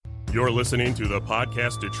You're listening to the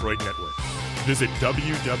Podcast Detroit Network. Visit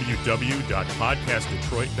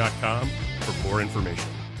www.podcastdetroit.com for more information.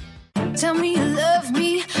 Tell me you love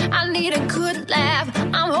me, I need a good laugh.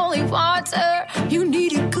 I'm holy water, you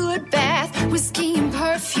need a good bath. Whiskey and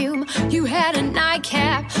perfume, you had a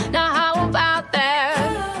nightcap. Now how about that?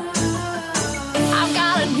 I've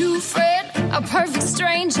got a new friend, a perfect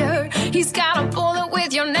stranger. He's got a bullet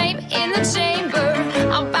with your name in the chamber.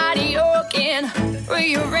 I'm body organ,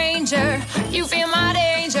 rearranger. You feel my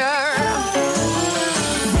danger.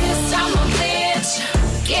 This time a bitch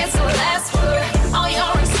gets the last word. All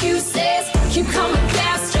your excuses keep coming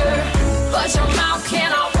faster, but your mouth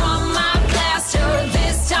cannot run my blaster.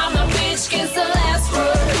 This time the bitch gets the last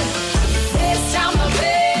word. This time the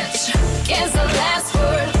bitch gets the last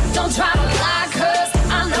word. Don't try to lie, cause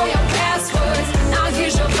I know your passwords. Now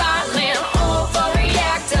here's your violent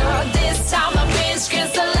overreactor. This time the bitch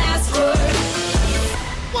gets the last word.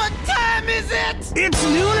 What time is it? It's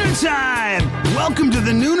Nooner time! Welcome to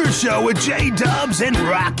the Nooner Show with J-Dubs and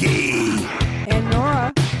Rocky. And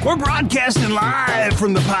Nora. We're broadcasting live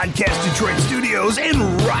from the Podcast Detroit studios in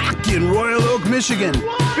rockin' Royal Oak, Michigan.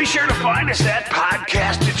 Be sure to find us at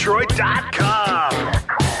podcastdetroit.com.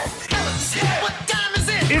 What time is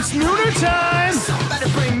it? It's Nooner time! Somebody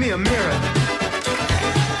bring me a mirror.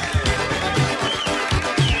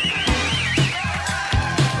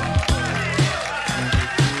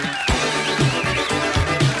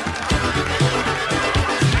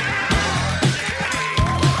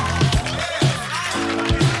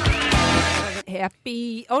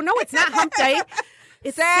 Happy. Oh, no, it's not hump day.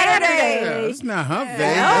 It's Saturday. Yeah, it's not hump day.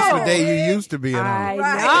 That's the day you used to be on.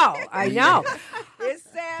 I know. It's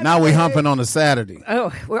Saturday. Now we humping on a Saturday.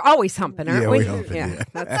 Oh, we're always humping, aren't Yeah, we? we humping, yeah.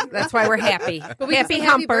 That's why we're happy. But we happy can say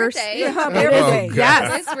happy humpers. birthday. We hump Oh, every day. God.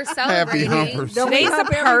 Yes. We're Happy celebrating. humpers. Don't we Today's a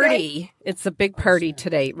hump every party. It's a big party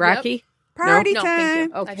today. Rocky? Party No, time. thank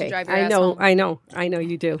you. I have to Okay. drive your I ass know. home. I know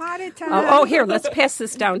you do. Party time. Oh, here. Let's pass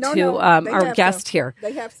this down No, to no, they our have guest some. here.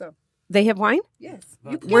 They have some. They have wine? Yes.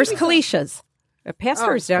 Where's Kalisha's? Pass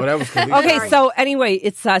hers down. Well, that was Kalisha. Okay, Sorry. so anyway,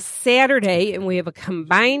 it's Saturday, and we have a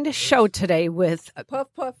combined show today with Puff,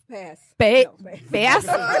 puff, pass. bass in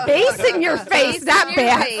your face, Bass not in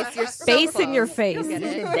your bass. face. You're so Bass in close. your face. Get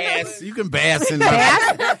it? Bass. You can bass in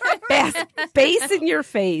that. Bass in your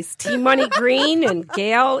face. Tmoney Green and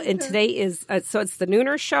Gail, and today is so it's the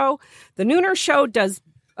Nooner Show. The Nooner Show does.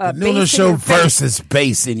 The bass Nooner in Show your face. versus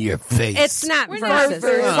bass in your face. It's not We're not versus.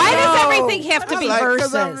 versus. Why does everything have to be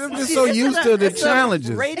versus? I'm just so used to the challenges.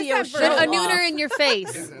 Radio show. A nooner in your face.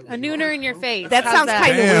 A nooner in your face. That How's sounds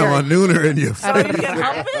kind of weird. Damn, a nooner in your face.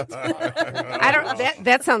 I don't.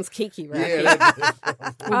 That sounds kinky, right?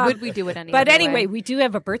 Well, would we do it anyway? But anyway, we do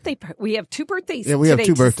have a birthday. We have two birthdays. Yeah, we have today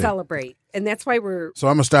two to birthdays. celebrate, and that's why we're So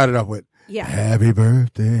I'm going to start it off with, yeah. happy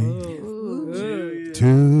birthday to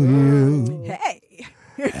you. Hey.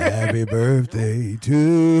 Happy birthday to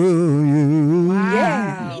you.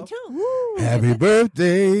 Yeah. Me too. Happy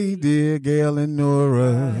birthday, dear Gail and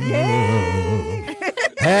Nora.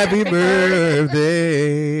 Happy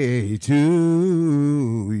birthday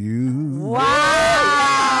to you.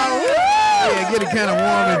 Wow. Yeah, get it kind of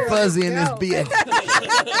warm and fuzzy in this beer.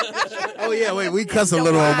 Oh, yeah, wait, we cuss a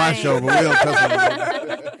little on my show, but we don't cuss on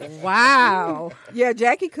the Wow. Yeah,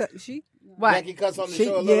 Jackie she What? Jackie cuss on the she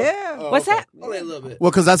show a little? yeah. Oh, What's that? Only a little bit.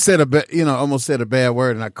 Well, because I said almost said a bad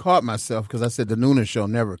word, and I caught myself because I said the Nooner Show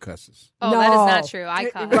never cusses. Oh, No. that is not true. I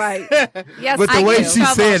cuss. Right. Yes, But the I way get in she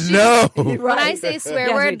trouble. said no. When I say swear Yes,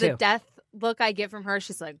 we word, do. the death look I get from her,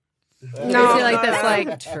 she's like, No, like this, that's like,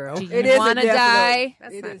 not true. do It you is want to a death die?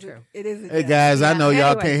 That's It not is true. It is. Hey, guys, I know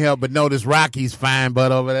y'all Anyway. can't help but notice Rocky's fine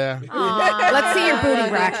butt over there. Let's see your booty,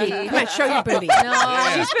 Rocky. Come on, show your booty.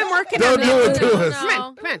 No. She's been working Don't on do that it to booty. us. Come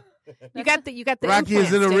on, come on. You got the Rocky,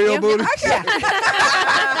 is it a implants, real didn't you? booty? Yeah.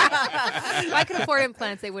 If I could afford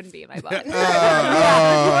implants, they wouldn't be in my butt.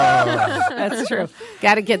 That's true.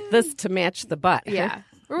 Got to get this to match the butt. huh? Yeah.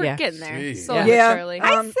 We're Yeah. getting there. Jeez. Slowly but Yeah. surely.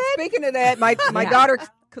 Speaking of that, my daughter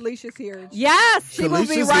Kalisha's here. Yes. She will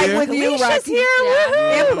be Kalisha's right here. with you, Alicia's Rocky. here.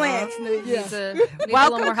 Yeah. Implants. Yeah. Need a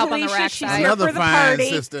Welcome, little more help on the Kalisha. rack She's side. here Another for the fine party.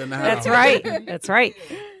 sister in the house. That's right. That's right.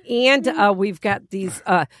 And we've got these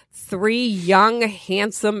three young,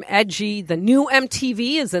 handsome, edgy. The new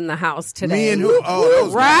MTV is in the house today. Me and who? Oh,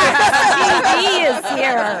 those Right. TV is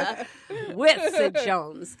here with Sid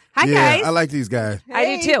Jones. Hi, Yeah, guys. I like these guys.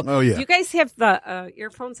 I do too. Oh, yeah. You guys have the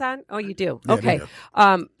earphones on? Oh, you do. Yeah, Okay.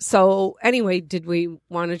 they So anyway, did we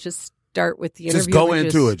want to just start with the interview? Just go or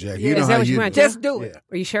into it, Jack. You Is know that how what you you want do. to Just do it.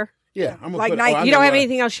 Are you sure? Yeah, I'm gonna Like put, Nike. You don't have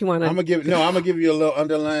anything else you want I'm to? gonna give you a little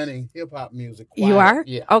underlining hip hop music. You Quiet. are?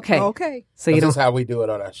 Yeah. Okay. Okay. So you This don't. is how we do it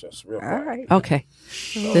on our shows. Real All quiet. right. Okay.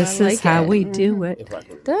 This is how we do it. If I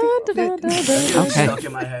could. Dun, dun, dun, dun, dun. Okay. Stuck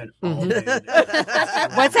in my head. all day.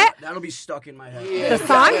 What's that? That'll be stuck in my head. The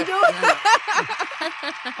song?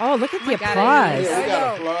 Oh, look at the God, applause. Yeah, we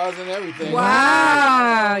got applause and everything.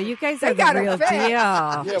 Wow, you guys are the got a real fan.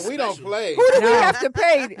 deal. Yeah, we don't play. Who do we No. have to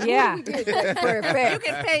pay? Yeah. Who do we get for a fan? You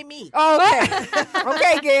can pay me. Oh, okay.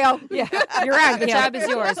 Okay, Gail. Yeah, you're on. The Gail. job is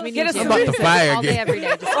yours. We Get need us you. I'm about to fire all day, again. every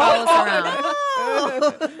day. Just follow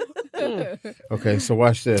us around. Okay, so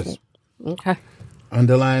watch this. Okay.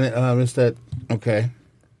 Underline it. It's that. Okay.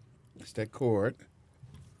 It's that chord.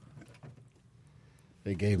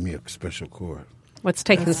 They gave me a special chord. What's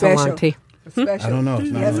taking so long, Special. T? Special. I don't know.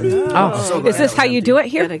 It's not Yes, on it there. is. Oh, is this how you do it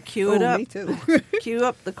here? Gotta cue it Oh, up. me too. Cue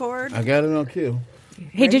up the chord. I got it on cue.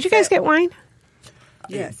 Hey, did you guys get wine?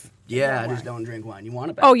 Yes. Yeah, I just don't drink wine. You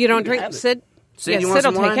want it back? Oh, you don't can drink, have it. Sid? Sid, Yeah, you want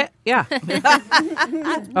Sid will some take wine?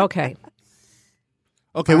 it. Yeah. Okay.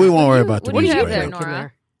 Okay, we won't worry about the What do you music have there, right Drinking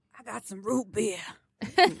Nora? I got some root beer.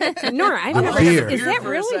 Nora, I've A never. beer. Is that For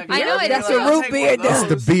a really? second. I know it That's is. what root beer now. It's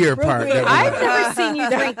does. the beer part. beer. That I've we never seen you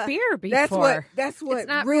drink beer before. That's what It's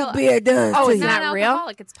not root real. beer does. Oh, to it's you. It's not not real?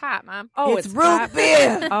 alcoholic. It's pot, Mom. Oh, It's root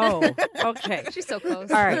beer. Oh, okay. She's so close.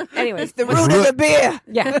 All right. Anyways, The root of the beer.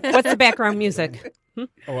 yeah. What's the background music?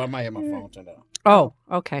 Oh, I might have my phone turned on. Oh,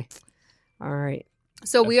 okay. All right.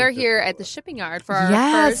 So we are here at the shipping yard for our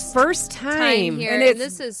Yes, first first time time. here, And and it's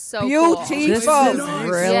this is so beautiful. cool. This is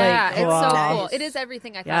really Yeah, cool. it's so cool. It is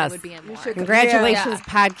everything I thought Yes. it would be and more. Congratulations,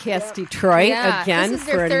 Yeah. Podcast Detroit, Yeah. again This is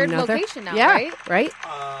for their third another location now, yeah, right?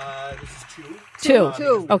 This is two. Two.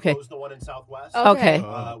 Two. We Okay. closed the one in Southwest. Okay. We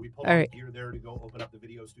pulled All up right. gear there to go open up the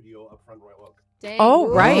video studio up front Royal Oak. Dang. Oh,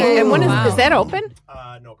 right. Ooh. And when Wow. is that open?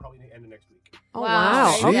 No, probably the end of next week. Oh, Wow.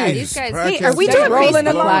 wow. Yeah, Okay. these guys- Hey, are we Podcast doing rolling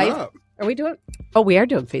Facebook along. Live? Are we doing? Oh, we are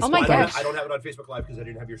doing Facebook Oh my I Live. don't have it on Facebook Live because I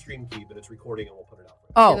didn't have your stream key, but it's recording and we'll put it out.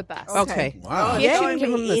 Oh, You're the best. okay. Wow. Can't Yeah. you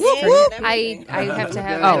give them the Whoop, string? whoop. I have to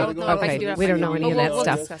have. Oh, I don't know if I okay. can do it. We don't know any of that We'll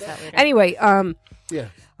stuff. discuss that later. Anyway, Yeah. All Get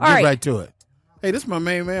right. right to it. Hey, this is my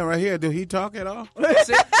main man right here. Do he talk at all?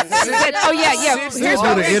 oh yeah. Sid Here's do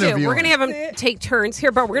what the we're gonna do. interview. We're gonna have them take turns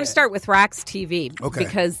here, but we're gonna start with ROXXX TV. Okay.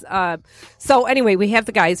 Because so anyway, we have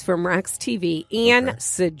the guys from ROXXX TV and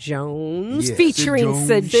Sid Jones Yeah, featuring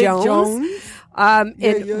Sid Sid Jones. Jones. And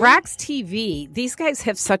ROXXX TV, these guys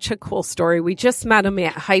have such a cool story. We just met them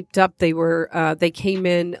at Hyped Up. They came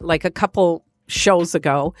in like a couple shows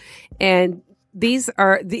ago, and these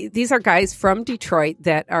are guys from Detroit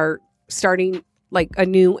that are starting like a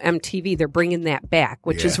new MTV. They're bringing that back,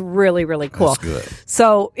 which is really, really cool. That's good.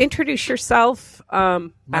 So introduce yourself. My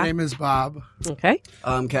name is Bob. Okay.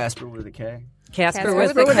 Casper with a K. Casper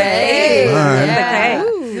with with the a K. K. All right. Yeah.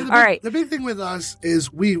 Yeah, All right. The big thing with us is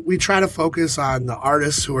we try to focus on the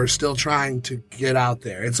artists who are still trying to get out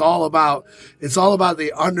there. It's all about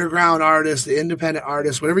the underground artists, the independent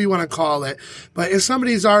artists, whatever you want to call it. But if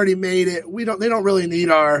somebody's already made it, they don't really need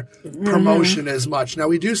our promotion as much. Now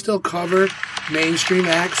we do still cover mainstream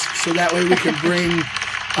acts, so that way we can bring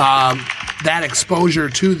that exposure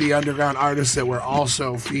to the underground artists that we're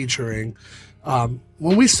also featuring.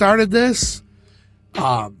 When we started this,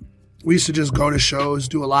 we used to just go to shows,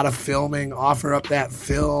 do a lot of filming, offer up that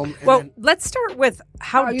film. And Well, then, let's start with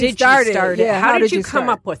how you did you started. start it? Yeah, How did you you come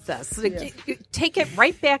start? up with this? Like, you take it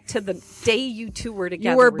right back to the day you two were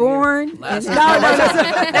together. You were born. No, not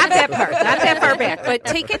that part. Not that far back. But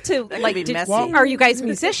take it to like. be messy. Are you guys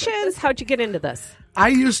musicians? How'd you get into this? I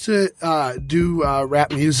used to do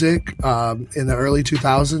rap music in the early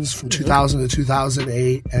 2000s, from 2000 to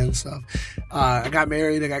 2008 and stuff. I got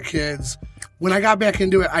married, I got kids. When I got back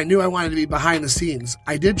into it, I knew I wanted to be behind the scenes.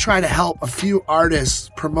 I did try to help a few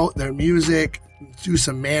artists promote their music, do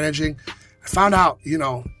some managing. I found out,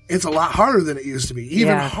 it's a lot harder than it used to be,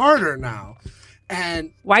 even harder now.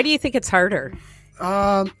 And Why do you think it's harder?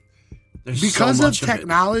 because of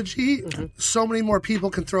technology, so many more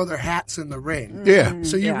people can throw their hats in the ring. Yeah.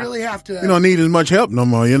 So you really have to. You don't need as much help no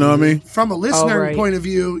more. You know what I mean? From a listener right. point of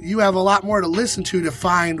view, you have a lot more to listen to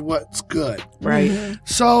find what's good. Right.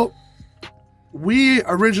 So we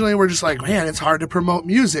originally were just like, man, it's hard to promote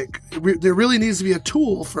music. There really needs to be a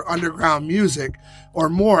tool for underground music or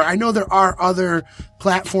more. I know there are other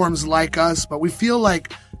platforms like us, but we feel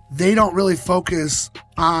like they don't really focus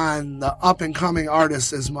on the up and coming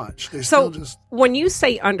artists as much. They're So still just when you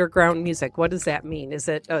say underground music, what does that mean? Is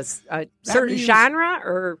it a certain means- genre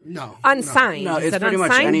or no unsigned? No, Is it's it pretty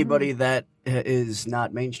much unsigned? anybody that is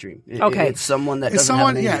not mainstream. Okay. It's someone that It's doesn't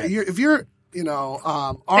someone, have a name yet. if you're,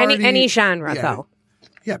 already Any genre yeah. though.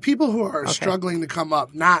 Yeah, people who are struggling to come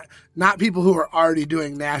up, not people who are already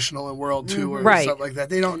doing national and world tours and stuff like that.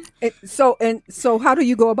 They don't. So how do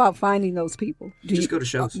you go about finding those people? Do Just you go to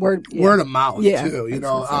shows. Word of mouth too. You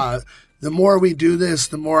know, the more we do this,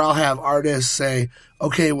 the more I'll have artists say,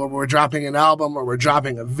 okay, well, we're dropping an album or we're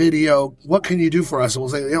dropping a video. What can you do for us? And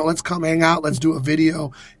we'll say, you know, let's come hang out. Let's do a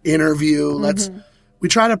video interview. We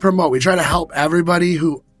try to promote. We try to help everybody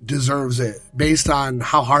who deserves it based on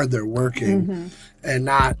how hard they're working and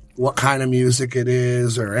not what kind of music it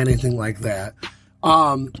is or anything like that.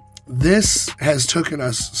 This has taken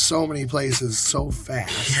us so many places so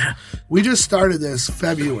fast. Yeah. We just started this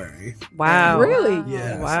February. Wow. Really?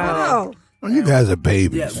 Yeah. Wow. Well, you guys are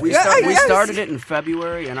babies. Yeah, we started it in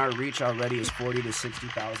February, and our reach already is 40 to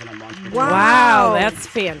 60,000 a month. Wow, that's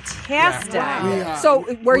fantastic. Wow.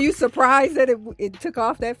 So, were you surprised that it took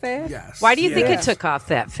off that fast? Yes. Why do you think it took off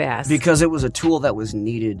that fast? Because it was a tool that was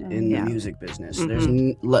needed in the music business. There's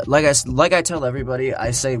like I tell everybody, I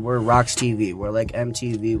say we're ROXXX TV. We're like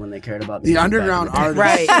MTV when they cared about music. The underground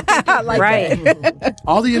artists. Right.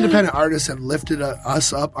 All the independent artists have lifted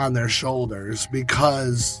us up on their shoulders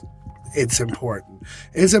because it's important.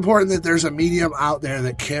 It's important that there's a medium out there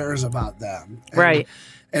that cares about them. Right.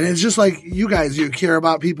 And it's just like you guys, you care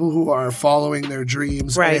about people who are following their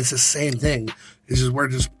dreams. Right. And it's the same thing. It's just we're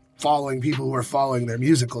just following people who are following their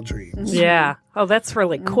musical dreams. Yeah. Oh, that's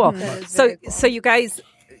really cool. So you guys,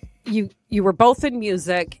 you were both in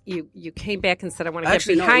music. You came back and said, I want to get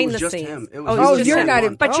behind the scenes. Him. It was you're not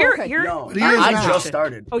in. But you're I just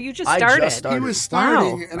started. Oh, you just started. He was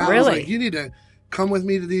starting, and I was really? like, you need to come with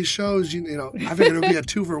me to these shows. You know, I figured it would be a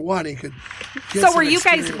 2-for-1. He could. Get So were you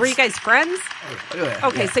guys friends? Yeah.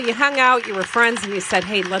 Okay, so you hung out, you were friends, and you said,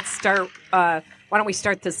 hey, let's start. Why don't we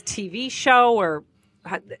start this TV show or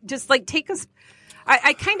just like take us.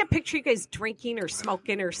 I kind of picture you guys drinking or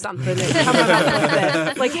smoking or something and coming up with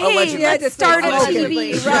it. Like, hey, let's start a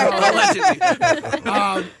TV show.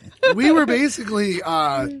 Right. We were basically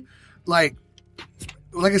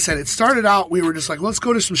like I said, it started out, we were just like, let's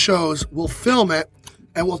go to some shows, we'll film it,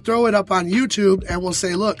 and we'll throw it up on YouTube, and we'll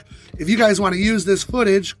say, look, if you guys want to use this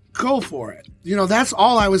footage, go for it. You know, that's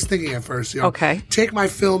all I was thinking at first. You know, take my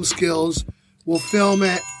film skills, we'll film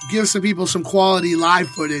it, give some people some quality live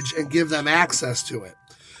footage, and give them access to it.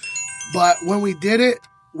 But when we did it,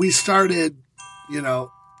 we started, you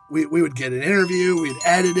know, we would get an interview, we'd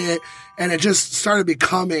edit it, and it just started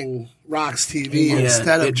becoming ROXXX TV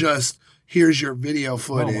instead of just, here's your video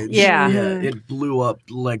footage. Yeah. It blew up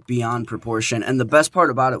like beyond proportion. And the best part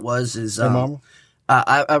about it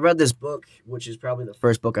I read this book, which is probably the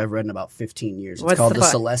first book I've read in about 15 years. It's called The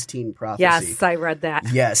Celestine Prophecy. Yes, I read that.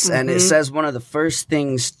 Yes, and it says one of the first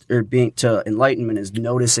things to enlightenment is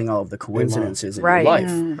noticing all of the coincidences in your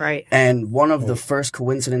life. Right. And one of the first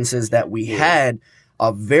coincidences that we had,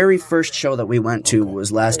 our very first show that we went to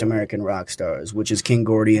was Last American Rock Stars, which is King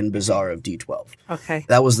Gordy and Bazaar of D12. Okay.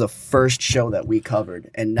 That was the first show that we covered.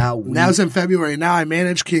 And now that was in February. Now I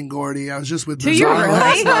manage King Gordy. I was just with Bazaar. Do you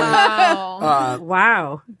really?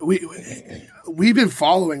 Wow. We've been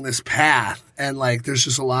following this path, and like there's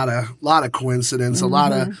just a lot of coincidence, a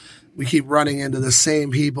lot of we keep running into the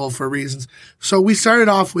same people for reasons. So we started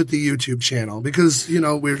off with the YouTube channel because, you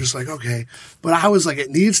know, we were just like, okay. But I was like, it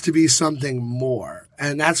needs to be something more.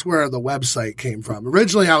 And that's where the website came from.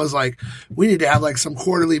 Originally, I was like, we need to have like some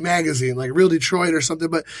quarterly magazine, like Real Detroit or something.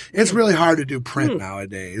 But it's really hard to do print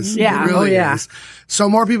nowadays. Yeah. It really is. So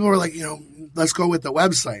more people were like, you know, let's go with the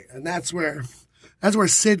website. And that's where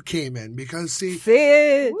Sid came in because, see,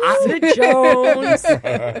 Sid Jones.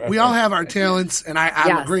 We all have our talents, and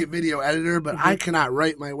I'm a great video editor, but I cannot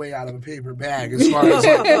write my way out of a paper bag as far as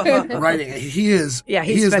writing. He is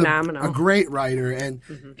phenomenal. A great writer, and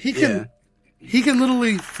he can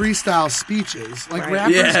literally freestyle speeches. Like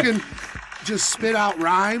rappers can just spit out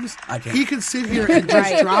rhymes. He can sit here and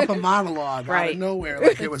just drop a monologue out of nowhere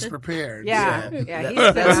like it was prepared. Yeah, he's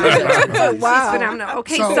phenomenal. Wow. He's phenomenal.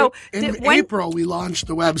 Okay, so in April we launched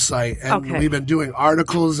the website, and we've been doing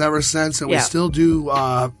articles ever since, and we still do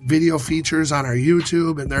video features on our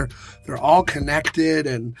YouTube, and they're all connected,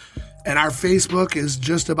 and our Facebook is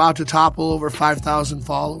just about to topple over 5,000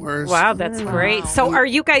 followers. Wow, that's great. So are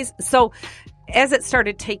you guys as it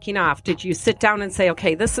started taking off, did you sit down and say,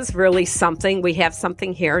 okay, this is really something, we have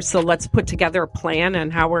something here, so let's put together a plan on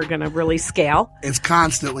how we're going to really scale? It's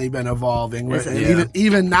constantly been evolving.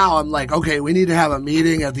 Even now, I'm like, okay, we need to have a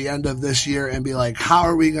meeting at the end of this year and be like, how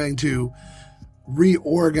are we going to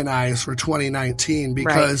reorganize for 2019?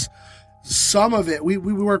 Because some of it, we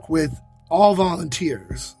work with all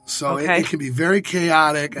volunteers, so it can be very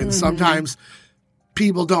chaotic, and sometimes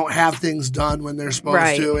people don't have things done when they're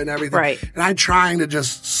supposed to and everything. Right. And I'm trying to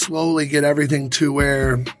just slowly get everything to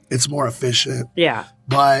where it's more efficient. Yeah.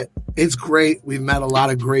 But it's great. We've met a lot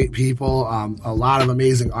of great people, a lot of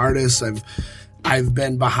amazing artists. I've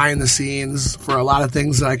been behind the scenes for a lot of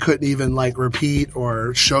things that I couldn't even like repeat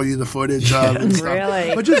or show you the footage of. And stuff.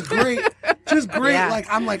 Really? But just great. Yeah.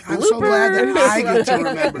 I'm so glad that I get to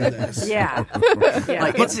remember this. Yeah.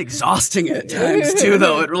 Like, it's exhausting at times, too,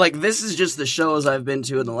 though. This is just the shows I've been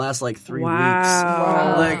to in the last, 3 weeks.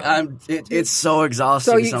 Wow. Like, it's so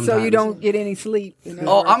exhausting sometimes. So you don't get any sleep?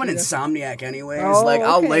 I'm an insomniac anyways.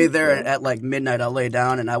 I'll lay there at midnight, I'll lay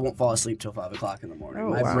down, and I won't fall asleep till 5 o'clock in the morning.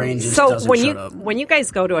 My brain just doesn't shut up. When you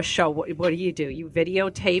guys go to a show, what do? You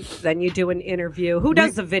videotape, then you do an interview. Who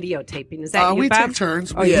does the videotaping? Is that you, we Bob? take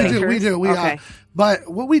turns. Oh, We take do. turns? Okay. But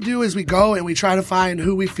what we do is we go and we try to find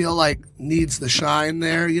who we feel like needs the shine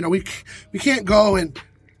there. We can't go and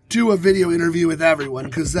do a video interview with everyone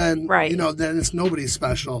because then, then it's nobody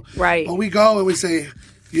special. Right. But we go and we say,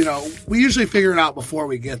 we usually figure it out before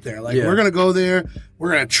we get there. We're going to go there.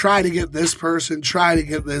 We're going to try to get this person,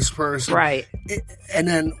 Right. And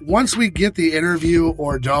then once we get the interview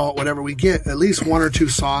or don't, whatever, we get at least 1 or 2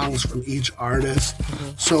 songs from each artist.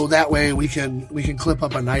 So that way we can clip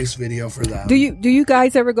up a nice video for them. Do you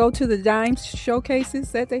guys ever go to the Dimes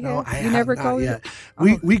showcases that they have? No, I you have never not go yet.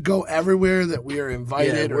 We go everywhere that we are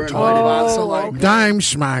invited or told about. So Dime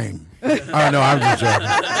Schmime. Oh, no, I'm just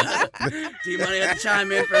joking. T-Money has to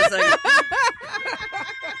chime in for a second.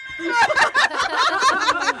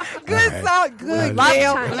 Good song. Good.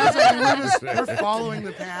 We're following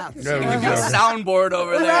the path. You got a soundboard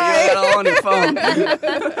over there. You got it all on your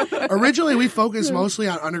phone. Originally, we focused mostly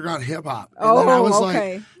on underground hip hop.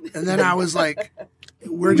 Okay. And then I was like,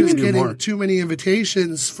 we're just getting too many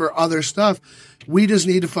invitations for other stuff. We just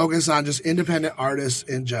need to focus on just independent artists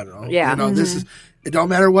in general. Yeah. This is, it don't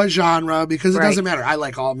matter what genre because it doesn't matter. I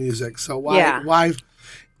like all music. So why?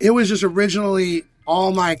 It was just originally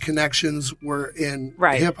all my connections were in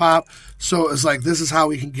hip hop. So it was like, this is how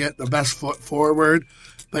we can get the best foot forward.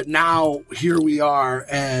 But now here we are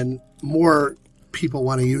and more people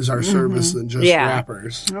want to use our service than just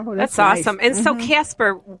rappers. Oh, that's nice. awesome. And so,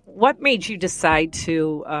 Casper, what made you decide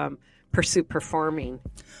to pursue performing?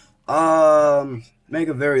 Make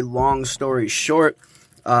a very long story short,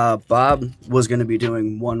 Bob was going to be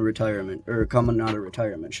doing one retirement or coming out of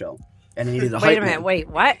retirement show. And he needed a Wait a minute. Wait,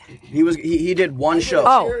 what? He did one show.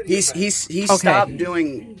 Oh, he stopped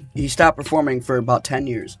doing. He stopped performing for about 10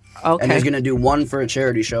 years. Okay, and he's going to do one for a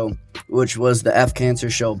charity show, which was the F Cancer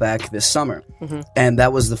show back this summer. And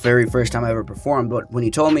that was the very first time I ever performed. But when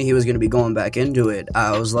he told me he was going to be going back into it,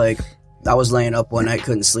 I was laying up one night,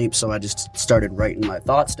 couldn't sleep, so I just started writing my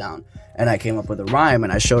thoughts down. And I came up with a rhyme,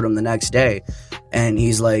 and I showed him the next day. And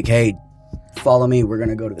he's like, "Hey, follow me. We're going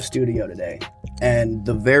to go to the studio today." And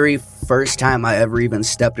the very first time I ever even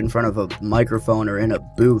stepped in front of a microphone or in a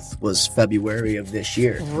booth was February of this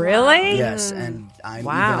year. Really? Yes, and I'm even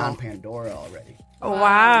on Pandora already.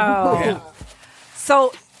 Wow. Yeah.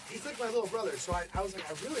 So he's like my little brother, so I was like,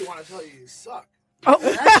 I really want to tell you suck. Oh.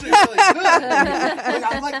 You're actually really good. And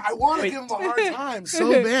I'm like, I want to give him a hard time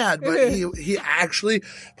so bad, but he actually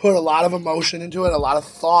put a lot of emotion into it, a lot of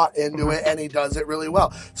thought into it, and he does it really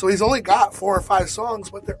well. So he's only got 4 or 5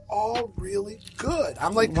 songs, but they're all really good.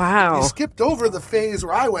 I'm like, wow. He skipped over the phase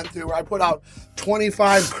where I went through, where I put out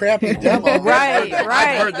 25 crappy demos. Right.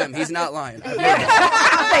 I've heard them. He's not lying.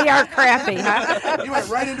 They are crappy, huh? He went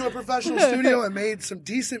right into a professional studio and made some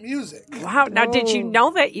decent music. Wow. Now, did you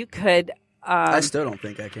know that you could... I still don't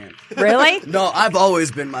think I can. Really? No, I've always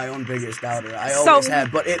been my own biggest doubter. I always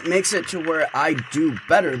have. But it makes it to where I do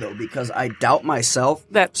better, though, because I doubt myself.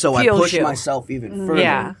 So I push myself even further.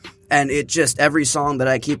 Yeah. And it just, every song that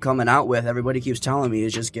I keep coming out with, everybody keeps telling me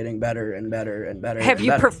is just getting better and better and better. Have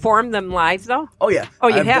you performed them live, though? Oh, yeah. Oh,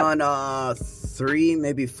 you have? I've done 3,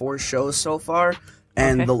 maybe 4 shows so far.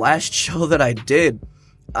 And the last show that I did,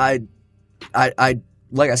 I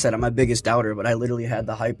like I said, I'm my biggest doubter, but I literally had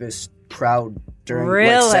the hypest crowd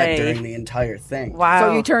during set during the entire thing. Wow.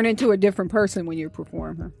 So you turn into a different person when you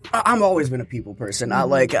perform, huh? I've always been a people person. I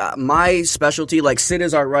like my specialty, like Sid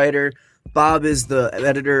is our writer, Bob is the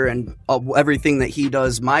editor, and everything that he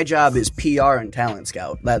does. My job is PR and talent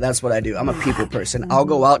scout. That's what I do. I'm a people person. I'll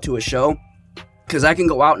go out to a show because I can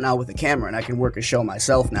go out now with a camera and I can work a show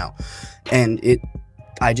myself now. And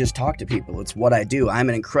I just talk to people. It's what I do. I'm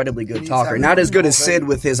an incredibly good talker. Not as good as Sid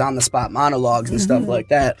with his on-the-spot monologues and stuff like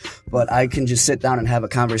that, but I can just sit down and have a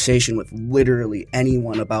conversation with literally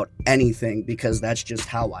anyone about anything because that's just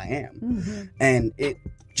how I am. And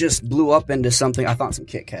just blew up into something. I found some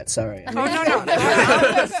Kit Kats. Sorry. Oh, no.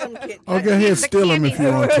 Oh, go ahead, steal them if you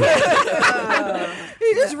want to.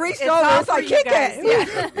 He just reached over. It's like Kit Kat.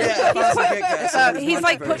 He's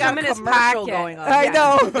like putting them in his Commercial pocket. going on. I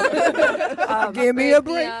know. Give me a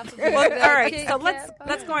break. Well, all right, so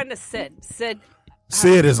let's go on to Sid.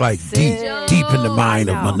 Sid is like deep in the mind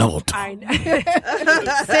of Minolta. I know.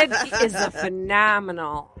 Sid is a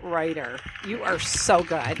phenomenal writer. You are so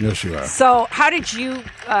good. Yes, you are. So, how did you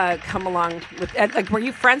come along with? Like, were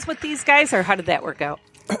you friends with these guys, or how did that work out?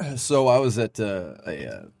 So I was at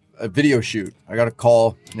a video shoot. I got a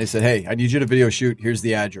call, and they said, "Hey, I need you to video shoot. Here's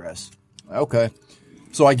the address." Okay.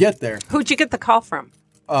 So I get there. Who'd you get the call from?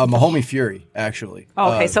 My homie Fury, actually.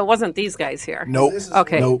 Oh, okay, so it wasn't these guys here. Nope.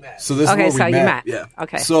 Okay. Nope. So this is where we so met. you met. Yeah.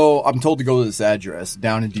 Okay. So I'm told to go to this address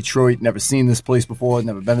down in Detroit. Never seen this place before.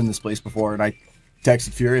 Never been in this place before. And I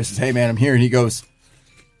texted Fury. I says, "Hey, man, I'm here." And he goes,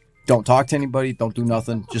 "Don't talk to anybody. Don't do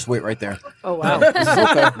nothing. Just wait right there." Oh, wow. I says,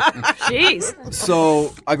 "Okay." Jeez.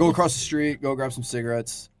 So I go across the street, go grab some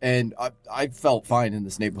cigarettes, and I felt fine in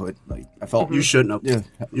this neighborhood. Like I felt You shouldn't have. Yeah,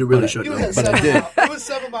 You really shouldn't have. But I did. It was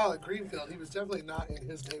 7 Mile at Greenfield. He was definitely not in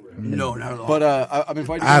his neighborhood. No, not at all. But I'm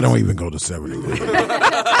invited. I don't even go to 7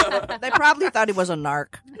 again. They probably thought he was a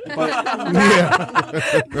narc.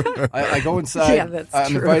 I go inside. Yeah, that's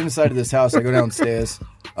I'm true. invited inside of this house. I go downstairs.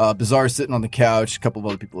 Bizarre's sitting on the couch. A couple of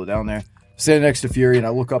other people are down there. Standing next to Fury, and I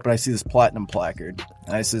look up and I see this platinum placard.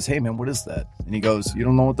 And I says, "Hey, man, what is that?" And he goes, "You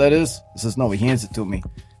don't know what that is?" I says, "No." He hands it to me.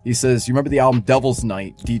 He says, "You remember the album Devil's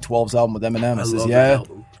Night, D12's album with Eminem?" I says, love "Yeah." that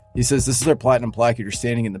album. He says, "This is their platinum placard. You're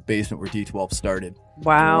standing in the basement where D12 started."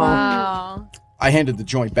 Wow. I handed the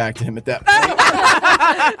joint back to him at that point.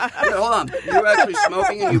 Wait, hold on. You're actually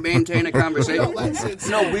smoking and you maintain a conversation?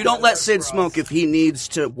 No, we don't let Sid smoke if he needs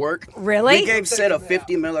to work. Really? We gave Sid a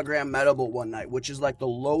 50 milligram medible one night, which is like the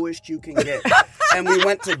lowest you can get. And we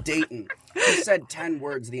went to Dayton. He said 10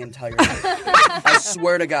 words the entire night. I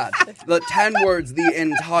swear to God. The 10 words the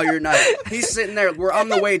entire night. He's sitting there. We're on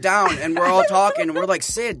the way down, and we're all talking. And we're like,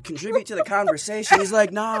 "Sid, contribute to the conversation." He's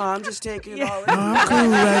like, "Nah, I'm just taking it all in." I'm cool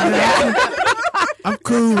right now. I'm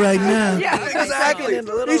cool right now. Yeah, exactly.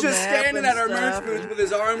 He's just standing at our merch booth with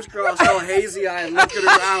his arms crossed, all hazy-eyed, and looking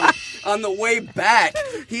around. On the way back,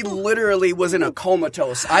 he literally was in a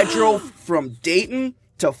comatose. I drove from Dayton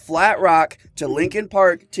to Flat Rock to Lincoln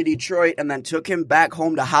Park to Detroit, and then took him back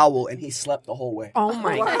home to Howell, and he slept the whole way. Oh,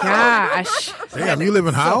 my gosh. Damn, you live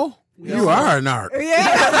in Howell? You are a narc.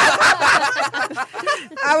 Yeah.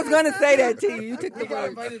 I was going to say that to you. You took the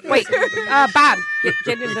word. Wait, Bob,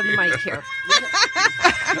 get into the mic here.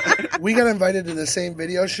 We got invited to the same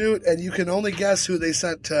video shoot, and you can only guess who they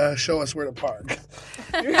sent to show us where to park.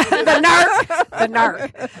 The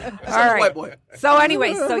narc. All right. White boy. So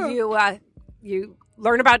anyway, so you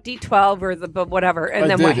learn about D12 or the whatever, and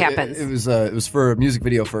then what happens? It was for a music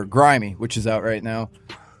video for Grimy, which is out right now.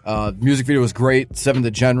 Music video was great. Seven the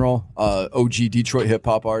General, OG Detroit hip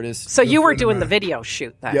hop artist. So you were doing the video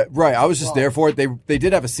shoot then? Yeah, right. I was just there for it. They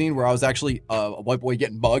did have a scene where I was actually a white boy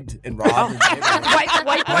getting mugged and robbed.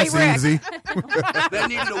 White boy That's Rick. easy. They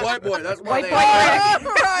needed a white boy. That's why White they boy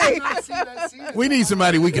Rick. We need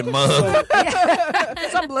somebody we can mug.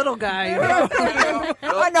 Some little guy.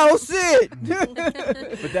 I know, Sid.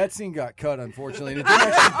 But that scene got cut, unfortunately. And it didn't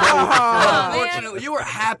actually go. Unfortunately, you were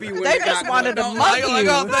happy when They it just got wanted cut. to mug Like, you.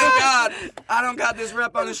 oh, thank God. I don't got this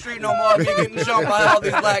rep on the street no more. You're getting jumped by all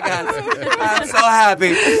these black guys. I'm so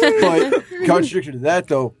happy. But contradictory to that,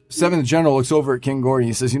 though, Seven the General looks over at King Gordy and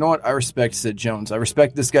he says, "You know what? I respect Sid Jones. I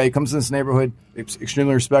respect this guy. He comes in this neighborhood,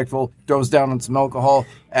 extremely respectful, throws down on some alcohol,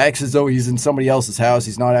 acts as though he's in somebody else's house.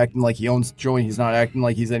 He's not acting like he owns the joint. He's not acting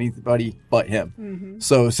like he's anybody but him." Mm-hmm.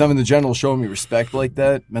 So Seven the General showing me respect like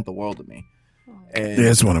that meant the world to me. And Yeah,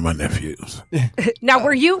 it's one of my nephews. Now,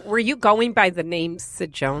 were you going by the name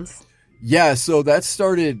Sid Jones? yeah, so that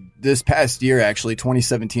started this past year, actually.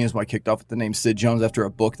 2017 is when I kicked off with the name Sid Jones after a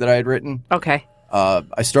book that I had written. Okay.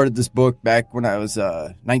 I started this book back when I was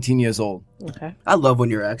 19 years old. Okay. I love when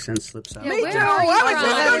your accent slips out. Me too.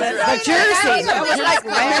 The Jersey. That was like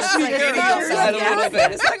last week.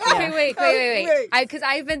 Okay, wait. Because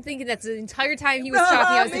I've been thinking that the entire time he was talking,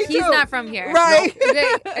 I was like, he's not from here. Right.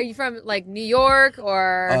 Okay, are you from like New York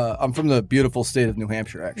or I'm from the beautiful state of New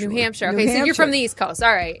Hampshire, actually. New Hampshire? New Okay, so you're Hampshire. from the East Coast.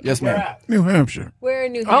 All right. Yes, ma'am. New Hampshire. Where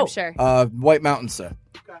in New Oh. Hampshire? White Mountains, sir.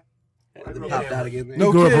 Popped out again.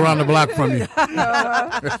 No grew up around the block from you.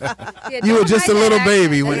 Yeah, You were don't just a hide little that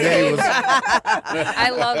baby accent. when they was. I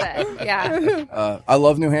love it. Yeah. I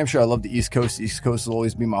love New Hampshire. I love the East Coast. The East Coast will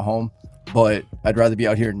always be my home, but I'd rather be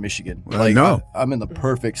out here in Michigan. I know. I'm in the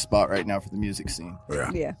perfect spot right now for the music scene.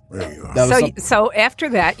 Yeah. Yeah. There you are. That was So some- so after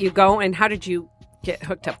that, you go and how did you get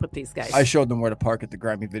hooked up with these guys. I showed them where to park at the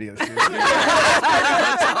Grimy video shoot.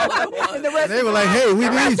 They were like, "Hey, we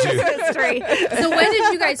need you." So when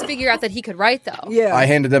did you guys figure out that he could write, though? Yeah. I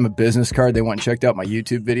handed them a business card. They went and checked out my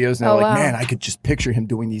YouTube videos, and they're Oh, like, wow. "Man, I could just picture him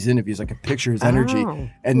doing these interviews. I could picture his energy."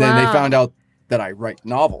 And then they found out that I write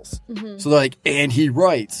novels. So they're like, "And he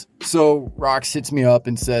writes." So ROXXX hits me up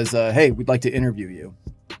and says, "Hey, we'd like to interview you."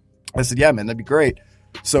 I said, "Yeah, man, that'd be great."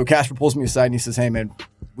 So Casper pulls me aside and he says, "Hey, man,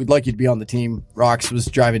 we'd like you to be on the team." ROXXX was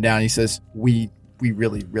driving down. He says, we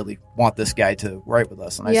really, really want this guy to write with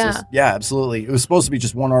us. And I says, "Yeah, absolutely." It was supposed to be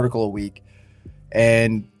just one article a week.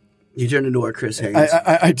 And you turned into our Chris Haynes.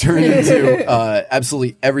 I turned into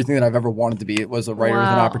absolutely everything that I've ever wanted to be. It was a writer with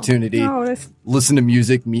an opportunity. Listen to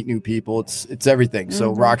music, meet new people. It's everything.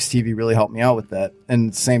 So ROXXX TV really helped me out with that. And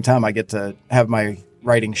at the same time, I get to have my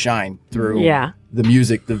writing shine through the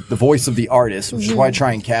music, the voice of the artist, which is why I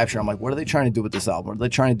try and capture. I'm like, what are they trying to do with this album? What are they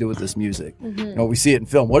trying to do with this music? You know, we see it in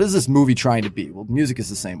film. What is this movie trying to be? Well, music is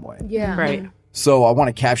the same way. Yeah. Right. So I want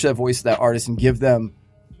to capture that voice of that artist and give them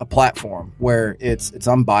a platform where it's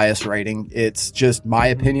unbiased writing. It's just my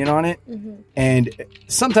opinion on it. And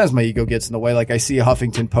sometimes my ego gets in the way. Like I see a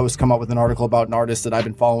Huffington Post come up with an article about an artist that I've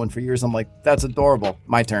been following for years. I'm like, that's adorable.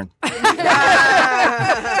 My turn.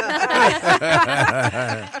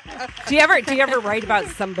 Do you ever write about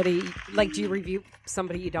somebody, like, do you review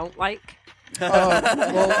somebody you don't like?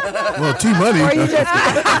 Well, Tmoney.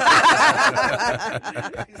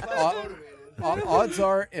 Odds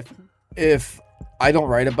are if I don't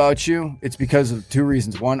write about you, it's because of two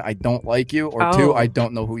reasons. One, I don't like you, or two, I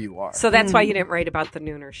don't know who you are. So that's why you didn't write about the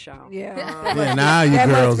Nooner show. Yeah, now you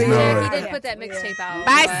girls know He it. did put that mixtape out.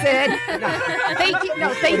 Bye, Sid. Thank you.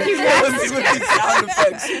 No, thank you. Sound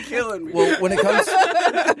effects, you're killing me. Well, when it comes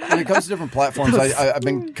to different platforms, I've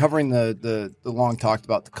been covering the long talked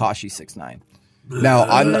about Tekashi 6ix9ine. Now,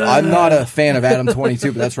 I'm not a fan of Adam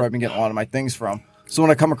 22, but that's where I've been getting a lot of my things from. So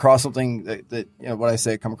when I come across something that you know, what I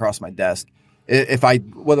say, come across my desk,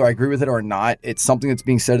 whether I agree with it or not, it's something that's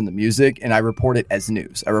being said in the music, and I report it as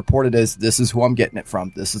news. I report it as, this is who I'm getting it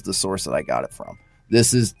from. This is the source that I got it from.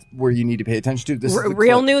 This is where you need to pay attention to. This is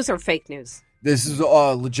real news or fake news? This is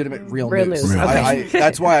legitimate real news. Okay.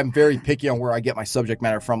 That's why I'm very picky on where I get my subject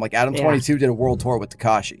matter from. Like Adam 22 did a world tour with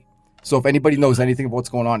Tekashi. So if anybody knows anything of what's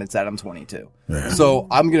going on, it's Adam 22. Yeah. So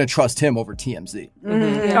I'm going to trust him over TMZ.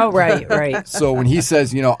 Oh, right. So when he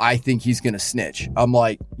says, you know, I think he's going to snitch, I'm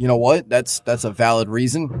like, you know what? That's a valid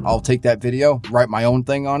reason. I'll take that video, write my own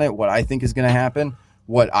thing on it, what I think is going to happen,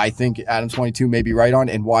 what I think Adam 22 may be right on,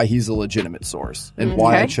 and why he's a legitimate source, and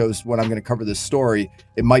why I chose when I'm going to cover this story.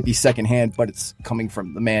 It might be secondhand, but it's coming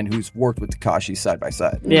from the man who's worked with Tekashi side by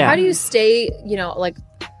side. Yeah. How do you stay, you know, like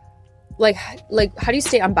how do you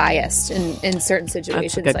stay unbiased in certain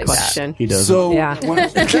situations? That's a good like question. That? He does. So he doesn't.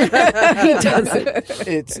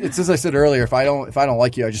 It's as I said earlier. If I don't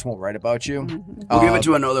like you, I just won't write about you. We'll give it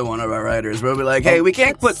to another one of our writers. We'll be like, hey, we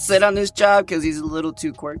can't put Sid on this job because he's a little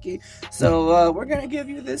too quirky. So we're gonna give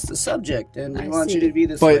you this subject, and we want you to be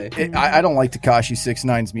this way. But I don't like Tekashi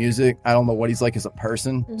 6ix9ine's music. I don't know what he's like as a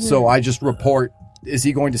person. So I just report. Is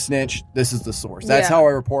he going to snitch? This is the source. That's how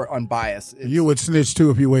I report unbiased. You would snitch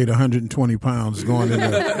too if you weighed 120 pounds going into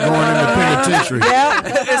penitentiary.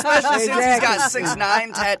 Especially since he's got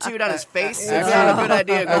 6ix9ine tattooed on his face. It's not a good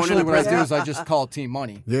idea going Actually, into what I prison. do is I just call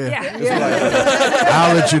Tmoney.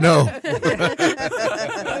 I'll let you know.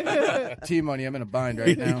 Tmoney, I'm in a bind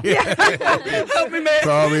right now. Help me, man.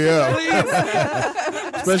 Call me up.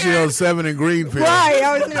 Especially on 7 and Greenfield. Right,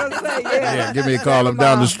 I was going to say, Yeah, give me a call. I'm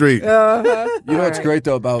down the street. You know what's great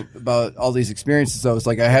though about all these experiences though is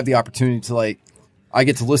like I have the opportunity to I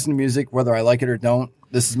get to listen to music whether I like it or don't.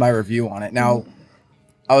 This is my review on it. Now,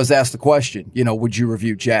 I was asked the question, you know, would you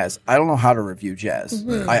review jazz? I don't know how to review jazz.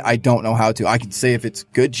 I don't know how to. I can say if it's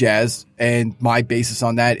good jazz, and my basis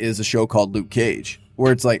on that is a show called Luke Cage,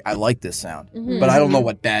 where it's like, I like this sound, but I don't know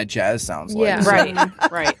what bad jazz sounds like. Yeah. So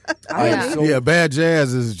Right. Yeah, bad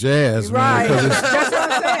jazz is jazz, man. Because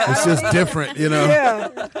it's just different, you know. Yeah.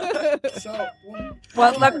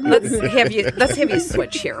 Well, let's have you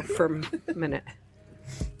switch here for a minute.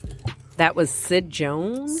 That was Sid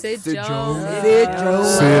Jones. Sid Jones. Sid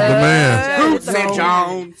the man. Sid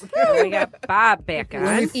Jones. We got Bob back on.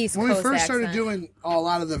 When we first started doing a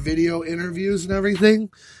lot of the video interviews and everything,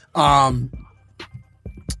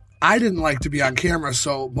 I didn't like to be on camera,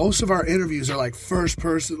 so most of our interviews are like first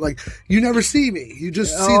person. Like, you never see me. You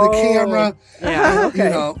just see the camera. Yeah. You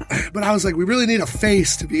know, but I was like, we really need a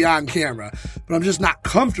face to be on camera. But I'm just not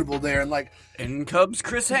comfortable there. And like, in Cubs,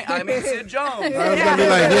 Sid Jones. I was going to be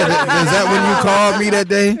like, is that when you called me that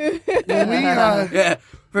day? when we,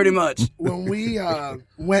 Pretty much. When we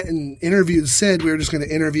went and interviewed Sid, we were just going to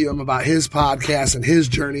interview him about his podcast and his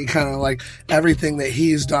journey, kind of like everything that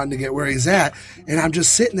he's done to get where he's at. And I'm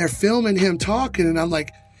just sitting there filming him talking, and I'm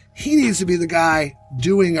like, he needs to be the guy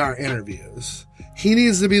doing our interviews. He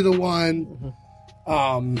needs to be the one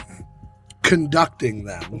conducting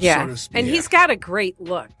them, so to speak. And he's got a great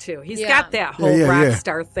look, too. He's got that whole rock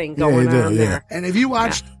star thing going on there. And if you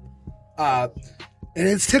watched... and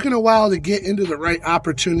it's taken a while to get into the right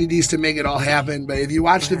opportunities to make it all happen. But if you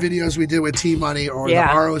watch the videos we did with Tmoney or the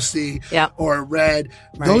ROXXX or Red,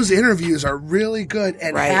 those interviews are really good.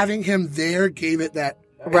 And having him there gave it that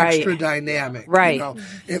extra dynamic. Right. You know,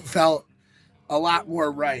 it felt a lot more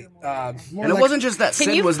right. And it wasn't just that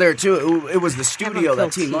Sid was there, too. It was the studio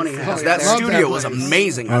that Tmoney has. That studio was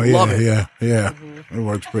amazing. I love it. Yeah. It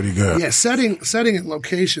works pretty good. Yeah, setting and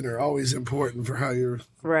location are always important for how you're...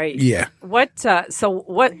 Right. Yeah. What are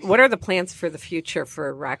the plans for the future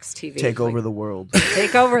for ROXXX TV? Take over the world.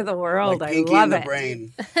 Take over the world. Like I Pinky love and the it.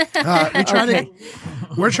 Brain.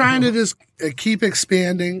 We're trying to just keep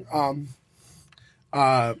expanding.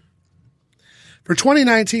 For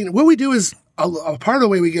 2019, what we do is a part of the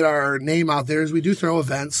way we get our name out there is we do throw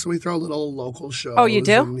events. We throw little local shows. Oh, you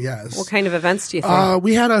do? Yes. What kind of events do you throw?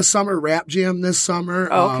 We had a summer rap jam this summer.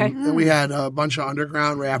 Oh, okay. And we had a bunch of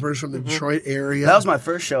underground rappers from the Detroit area. That was my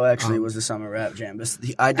first show, actually, was the summer rap jam.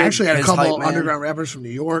 I actually had a couple underground rappers from New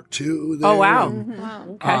York, too. Oh, wow. Wow.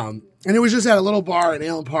 Okay. And it was just at a little bar in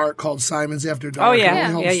Allen Park called Simon's After Dark. Oh, yeah.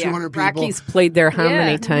 It only holds 200 people. Rocky's played there how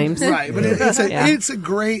many times? Right. But it's a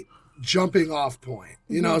great jumping off point,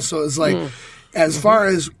 you know? So it's like... As far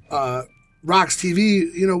as ROXXX TV,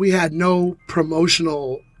 you know, we had no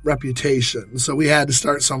promotional reputation, so we had to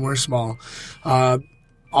start somewhere small.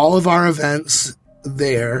 All of our events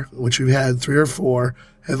there, which we've had 3 or 4,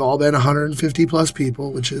 have all been 150 plus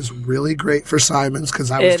people, which is really great for Simon's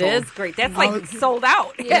because I was told. It is great. That's like sold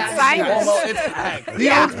out. Yeah. Simon's. The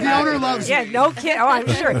owner loves it. Yeah, no kid. Oh, I'm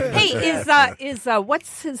sure. Hey, is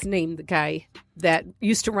what's his name? The guy that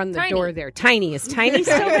used to run the door there. Tiny. Is Tiny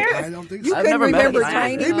still there? I don't think You so. couldn't remember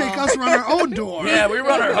Tiny. They make us run our own door. Yeah, we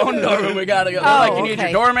run our own door when we gotta go. You need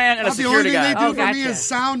your doorman and a security guy. The only thing they do for me is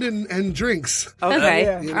sound and drinks.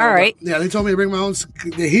 Okay. You know, all right. Yeah, they told me to bring my own.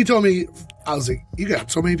 He told me, I was like, you got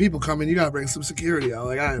so many people coming, you got to bring some security. I was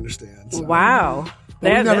like, I understand. So. Wow.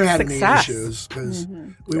 But we never had success. any issues because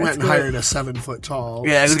we went and hired a 7-foot-tall,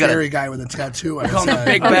 scary guy with a tattoo. I call him the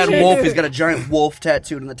big bad wolf. He's got a giant wolf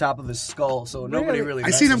tattooed on the top of his skull, so nobody really. I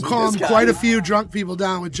seen him calm quite a few drunk people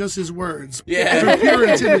down with just his words. Yeah, for pure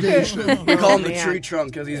intimidation. We call him the tree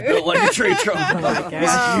trunk because he's built like a tree trunk.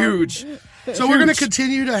 He's huge. So we're going to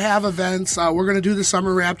continue to have events. We're going to do the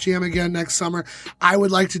summer rap jam again next summer. I would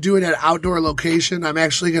like to do it at outdoor location. I'm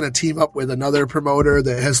actually going to team up with another promoter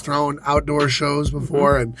that has thrown outdoor shows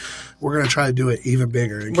before, and we're going to try to do it even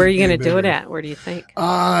bigger. Where are you going to do it at? Where do you think?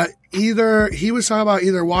 Either he was talking about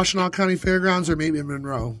either Washtenaw County Fairgrounds or maybe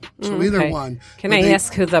Monroe. So either one. Can I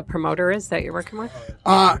ask who the promoter is that you're working with?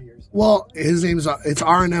 Well, his name's it's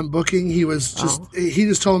R&M Booking. He was just he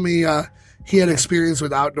just told me he had experience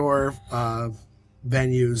with outdoor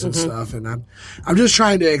venues and stuff, and I'm just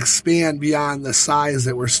trying to expand beyond the size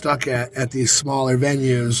that we're stuck at these smaller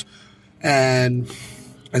venues. And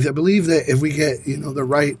I believe that if we get the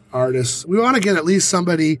right artists, we want to get at least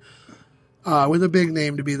somebody with a big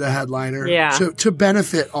name to be the headliner, to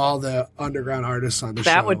benefit all the underground artists on the show.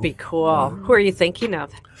 That would be cool. Who are you thinking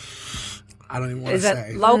of? I don't even want to say.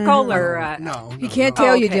 Is it local or no? He can't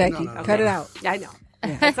tell you, Jackie. Cut it out. I know.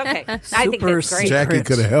 It's okay. I think that's great. Jackie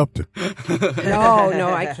could have helped her.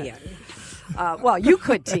 No, I can't. Well, you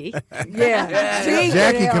could, T. Yeah.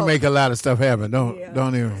 Jackie can make a lot of stuff happen.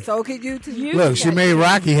 Don't even. So could you too. Look, she made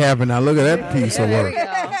Rocky happen. Now look at that piece of work.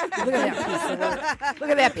 Look at that piece of work. Look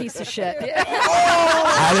at that piece of shit.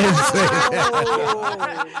 I didn't say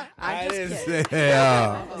that. I didn't say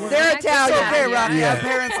that. They're Italian. It's okay, Rocky. Yeah. Our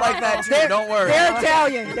parents like that too. Don't worry. They're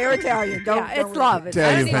Italian. They're Italian. It's love.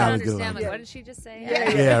 Italian I family don't good. understand. What did she just say?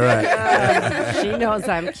 Yeah, right. She knows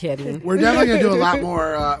I'm kidding. We're definitely going to do a lot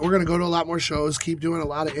more. We're going to go to a lot more shows, keep doing a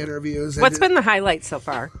lot of interviews. What's been the highlight so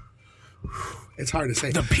far? It's hard to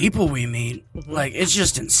say. The people we meet, like, it's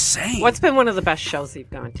just insane. What's been one of the best shows you've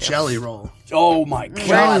gone to? Jelly Roll. Oh my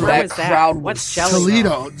God, Where that was crowd was What's Jelly Toledo,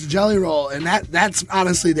 Roll? Jelly Roll, and that's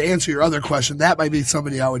honestly to answer your other question. That might be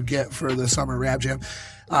somebody I would get for the summer rap jam.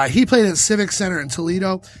 He played at Civic Center in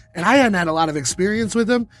Toledo, and I hadn't had a lot of experience with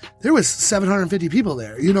him. There was 750 people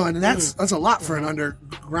there, and that's a lot for an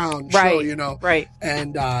underground show, Right.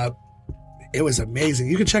 And It was amazing.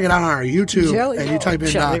 You can check it out on our YouTube, and you type in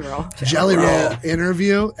Jelly Roll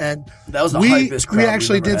interview, and that was the hypest crowd we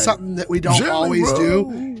actually did had. Something that we don't always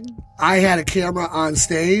do. I had a camera on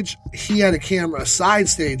stage. He had a camera side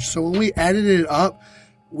stage. So when we edited it up,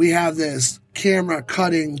 we have this camera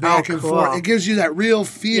cutting back and forth. It gives you that real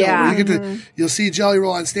feel. Where you get you'll see Jelly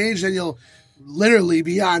Roll on stage, then you'll literally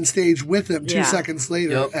be on stage with him 2 seconds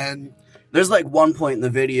later, and. There's like one point in the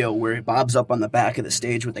video where Bob's up on the back of the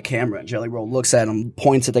stage with the camera, and Jelly Roll looks at him,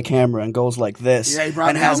 points at the camera, and goes like this,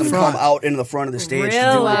 and has him come out into the front of the stage to do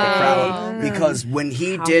it with the crowd. Because when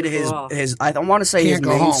he did his I want to say his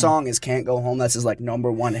main song is "Can't Go Home." That's his like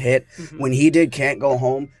 #1 hit. When he did "Can't Go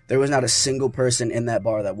Home," there was not a single person in that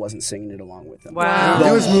bar that wasn't singing it along with him. Wow,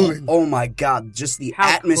 it was moving. Oh my God, just the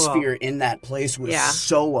atmosphere in that place was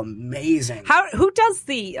so amazing. Who does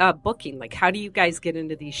the booking? Like, how do you guys get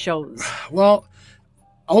into these shows? Well,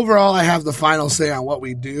 overall, I have the final say on what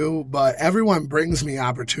we do, but everyone brings me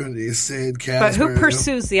opportunities. Sid, Casper. But who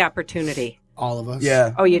pursues the opportunity? All of us.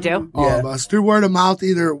 Yeah. Oh, you do? All of us. Through word of mouth,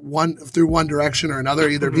 either through one direction or another,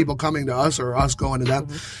 either people coming to us or us going to them.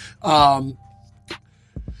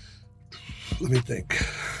 Let me think.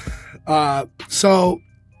 So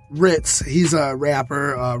Ritz, he's a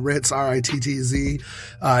rapper, Ritz, R-I-T-T-Z.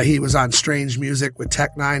 He was on Strange Music with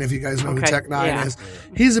Tech Nine, if you guys know who Tech Nine is.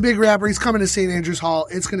 He's a big rapper. He's coming to St. Andrews Hall.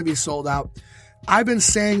 It's going to be sold out. I've been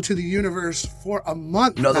saying to the universe for a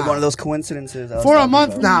month Another now. one of those coincidences. For a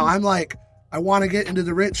month now, I'm like, I want to get into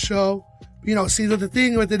the Ritz show. You know, see, the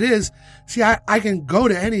thing with it is, I can go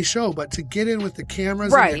to any show, but to get in with the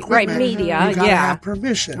cameras and the equipment, media, you gotta have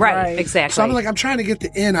permission. Right, exactly. So I'm trying to get the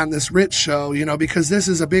in on this Ritz show, you know, because this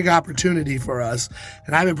is a big opportunity for us.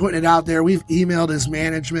 And I've been putting it out there. We've emailed his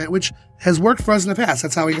management, which has worked for us in the past.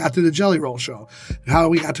 That's how we got through the Jelly Roll show, how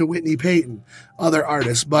we got to Whitney Payton, other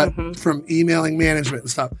artists, but from emailing management and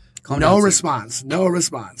stuff. No response.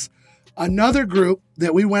 Another group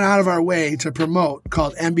that we went out of our way to promote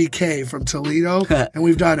called MBK from Toledo, and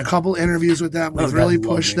we've done a couple interviews with them. We've really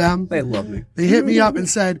pushed them. They love me. They hit me up and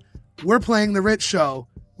said, "We're playing the Ritz show.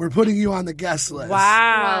 We're putting you on the guest list."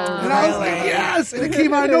 Wow. And I was like, yes. And it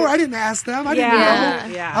came out of nowhere. I didn't ask them. I didn't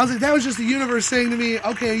know. Yeah. I was like, that was just the universe saying to me,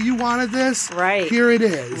 okay, you wanted this. Right. Here it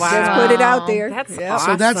is. Wow. Let's put it out there. That's So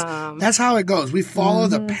awesome. that's how it goes. We follow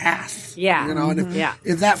the path. Yeah. You know, and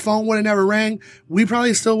if that phone would have never rang, we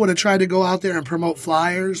probably still would have tried to go out there and promote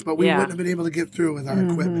flyers, but we wouldn't have been able to get through with our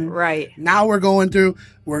equipment. Right. Now we're going through,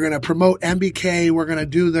 we're going to promote MBK. We're going to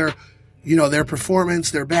do their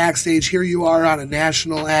performance, their backstage. Here you are on a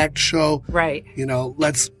national act show. Right. You know,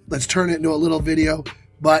 let's turn it into a little video.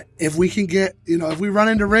 But if we can get, if we run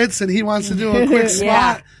into Ritz and he wants to do a quick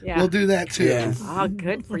spot, we'll do that too. Yeah. Oh,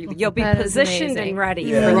 good for you. You'll be That is positioned amazing. and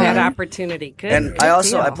ready for that opportunity. Good. And good I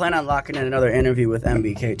deal. plan on locking in another interview with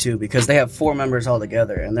MBK too, because they have 4 members all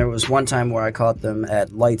together. And there was one time where I caught them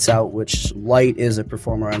at Lights Out, which Light is a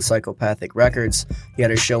performer on Psychopathic Records. He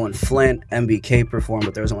had a show in Flint. MBK performed,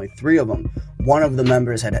 but there was only 3 of them. One of the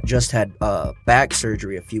members had just had back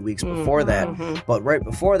surgery a few weeks before that. But right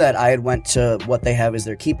before that, I had went to what they have is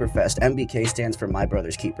their Keeper Fest. MBK stands for My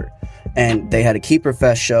Brother's Keeper. And they had a Keeper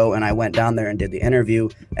Fest show, and I went down there and did the interview.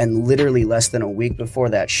 And literally less than a week before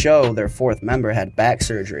that show, their 4th member had back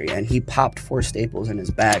surgery, and he popped 4 staples in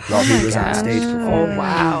his back while he was on stage performing. Oh,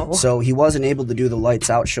 wow. So he wasn't able to do the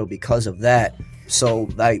Lights Out show because of that. So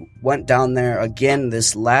I went down there again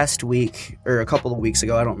this last week, or a couple of weeks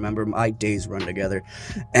ago, I don't remember, my days run together,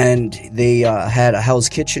 and they had a Hell's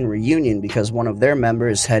Kitchen reunion because one of their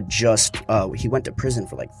members had just, he went to prison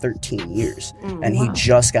for like 13 years, and he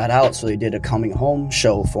just got out, so they did a coming home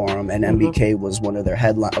show for him, and MBK was one of their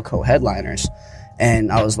co-headliners.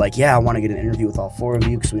 And I was like, I want to get an interview with all 4 of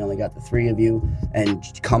you because we only got the 3 of you. And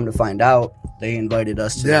come to find out, they invited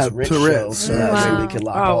us to this Ritz show so that way we could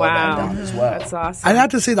lock all of that down as well. That's awesome. I'd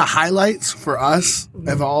have to say the highlights for us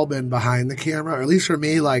have all been behind the camera, or at least for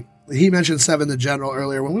me. Like he mentioned Seven the General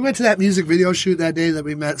earlier. When we went to that music video shoot that day that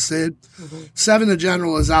we met Sid, Seven the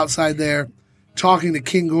General is outside there talking to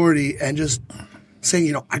King Gordy and just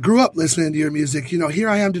saying, I grew up listening to your music. Here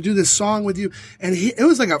I am to do this song with you. And it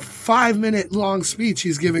was like a 5-minute long speech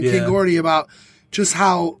he's giving King Gordy about just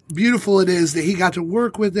how beautiful it is that he got to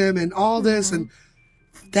work with him and all this. And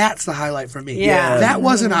that's the highlight for me. Yeah. That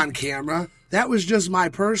wasn't on camera. That was just my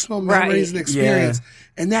personal memories and experience. Yeah.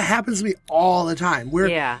 And that happens to me all the time.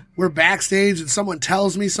 We're backstage and someone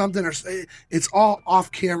tells me something, or it's all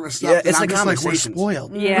off camera stuff. Yeah, it's I'm the just like, we're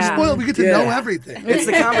spoiled. Yeah. We're spoiled. We get to know everything. It's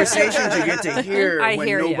the conversations you get to hear when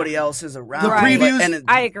nobody else is around. The previews,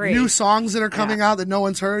 I agree. New songs that are coming out that no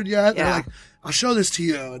one's heard yet. They're like, I'll show this to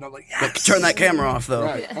you. And I'm like, yes. Like, turn that camera off, though.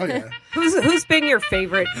 Right. Oh, yeah. Who's been your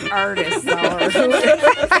favorite artist, though?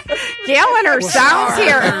 Galen or Sounds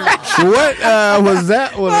here? What was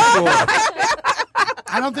that one for?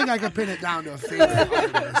 I don't think I could pin it down to a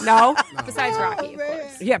favorite artist. No? Besides Rocky, of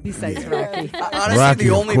course. Yeah, besides Rocky. Honestly, Rocky, the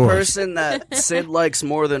of only course. person that Sid likes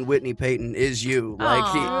more than Whitney Payton is you.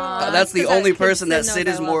 Like that's the 'Cause only that person kid that knows Sid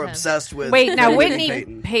I is love more him. obsessed with. Wait, now than Whitney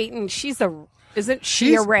Payton, isn't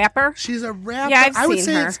she a rapper? She's a rapper. Yeah, I've I would seen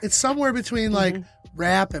say her. it's somewhere between like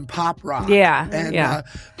rap and pop rock. Yeah, and, yeah.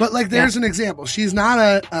 But like, there's an example. She's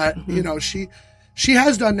not you know, she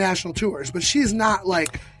has done national tours, but she's not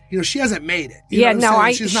like, you know, she hasn't made it. You know what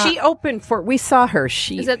I'm saying? She's she opened for. We saw her.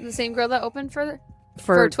 Is that the same girl that opened for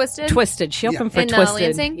Twisted? Twisted. She opened for in Twisted.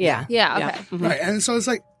 Lansing? Yeah. Yeah, okay. Right, and so it's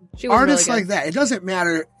like She was artists really like good. that. It doesn't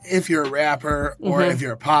matter if you're a rapper or if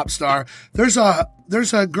you're a pop star. There's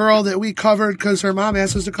a girl that we covered because her mom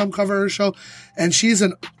asked us to come cover her show, and she's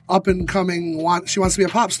an up and coming. She wants to be a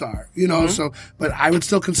pop star, you know. So, but I would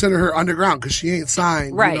still consider her underground because she ain't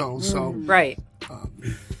signed, Right. You know, so Right.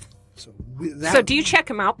 So do you check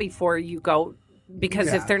them out before you go? Because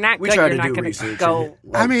Yeah. if they're not We good, try you're to not do going to research go.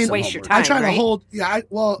 and, I mean, waste your time. I try to right? hold. Yeah,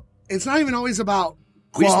 well, it's not even always about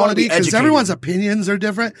We just wanna quality be because educated. everyone's opinions are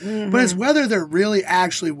different. But it's whether they're really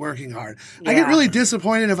actually working hard. I get Yeah. really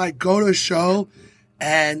disappointed if I go to a show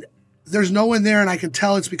and there's no one there, and I can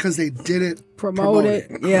tell it's because they didn't promote it.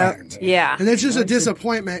 Yeah. correct. Yeah. And it's just a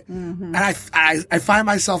disappointment. And I find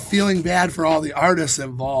myself feeling bad for all the artists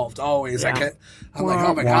involved always. Yeah. I'm like,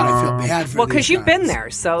 oh my God, I feel bad for Well, these because you've been guys. there,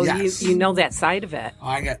 so Yes. you know that side of it.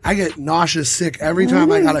 I get nauseous sick every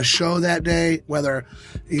time I got a show that day, whether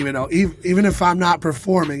even if I'm not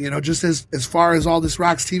performing, you know, just as far as all this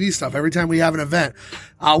ROXXX TV stuff, every time we have an event,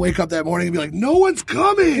 I'll wake up that morning and be like, no one's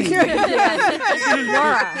coming.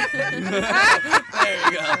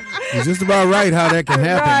 It's just about right how that can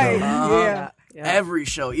happen, though. Yeah. Every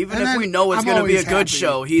show, even And if then we know it's I'm going to be a always good happy.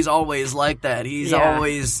 show, he's always like that. He's Yeah.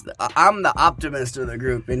 always, I'm the optimist of the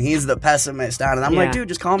group, and he's the pessimist out. And I'm Yeah. like, dude,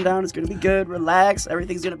 just calm down. It's going to be good. Relax.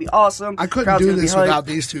 Everything's going to be awesome. I couldn't Crowd's do gonna be this hyped. without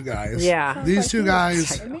these two guys. Yeah. These two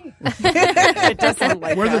guys, It doesn't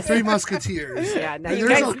like we're the us. Three Musketeers. Yeah, no, And you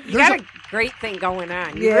there's guys, a- you there's got a- a great thing going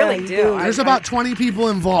on. You Yeah, really you do. do. There's about 20 people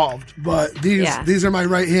involved, but these are my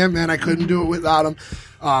right hand man. I couldn't do it without them.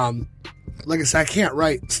 Like I said, I can't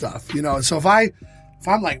write stuff, you know. So if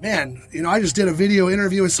I'm like, man, you know, I just did a video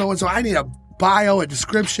interview with so and so, I need a bio, a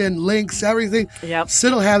description, links, everything. Yep.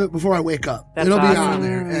 Sid will have it before I wake up. That's It'll be awesome. on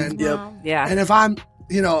there, and Yeah. and if I'm,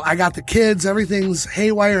 you know, I got the kids, everything's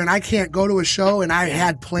haywire, and I can't go to a show, and I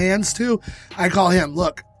had plans to, I call him.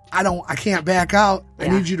 Look, I can't back out. I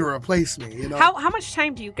Yeah. need you to replace me. You know. How much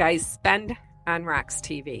time do you guys spend on ROXXX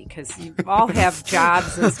TV? Because you all have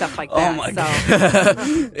jobs and stuff like that. Oh my so.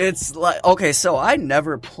 God. It's like, okay, so I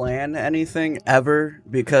never plan anything ever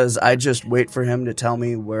because I just wait for him to tell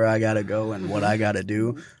me where I gotta go and what I gotta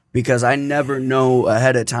do. Because I never know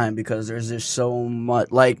ahead of time because there's just so much.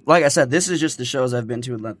 Like I said, this is just the shows I've been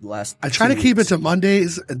to in the last. I try to 2 keep it weeks. to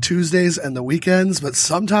Mondays and Tuesdays and the weekends, but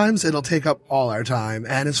sometimes it'll take up all our time.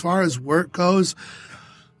 And as far as work goes,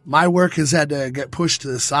 my work has had to get pushed to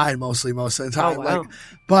the side most of the time. Oh, wow. Like,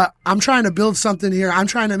 but I'm trying to build something here. I'm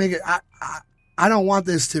trying to make it. I don't want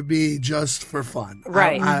this to be just for fun.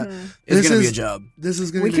 Right. It's gonna be a job. This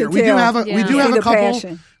is going We to be. can We do tell. have a. We do Yeah. have See a the couple.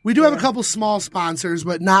 passion. We do have a couple small sponsors,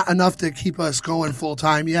 but not enough to keep us going full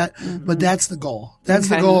time yet. But that's the goal. That's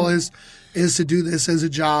the Okay. goal is to do this as a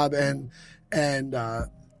job and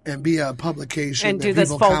be a publication And that do this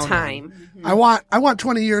people count full on. time. I want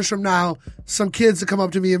 20 years from now some kids to come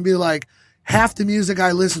up to me and be like, half the music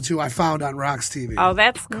I listen to I found on ROXXX TV. Oh,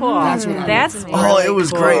 that's cool. That's what I That's want. Oh, really it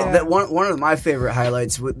was cool. great. That one of my favorite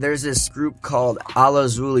highlights. There's this group called Ala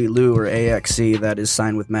Zuli Lu or AXC that is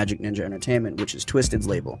signed with Magic Ninja Entertainment, which is Twisted's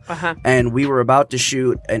label. Uh-huh. And we were about to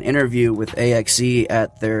shoot an interview with AXC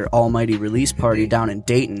at their Almighty release party down in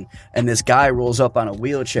Dayton. And this guy rolls up on a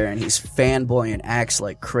wheelchair and he's fanboy and acts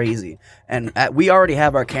like crazy. And we already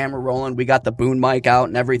have our camera rolling. We got the boom mic out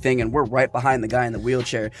and everything, and we're right behind the guy in the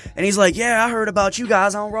wheelchair. And he's like, "Yeah, I heard about you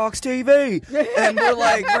guys on ROXXX TV." And we're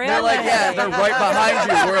like, "Yeah, they're right behind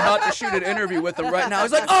you. We're about to shoot an interview with them right now."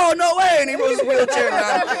 He's like, "Oh, no way!" And he rolls his wheelchair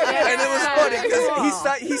around. And it was funny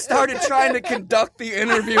because he started trying to conduct the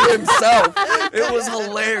interview himself. It was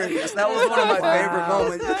hilarious. That was one of my favorite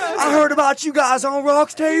moments. I heard about you guys on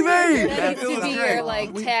ROXXX TV. That needs to be your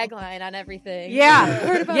tagline on everything. Yeah.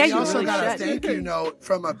 Heard about Yeah, We you also really got a should. thank you note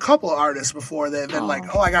from a couple artists before that have been like,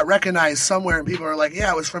 "Oh, I got recognized somewhere," and people are like,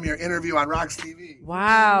 "Yeah, it was from your interview on ROXXX TV."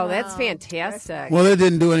 Wow, that's fantastic. Well, it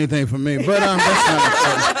didn't do anything for me, but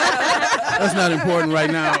that's not important right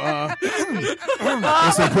now.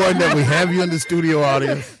 It's important that we have you in the studio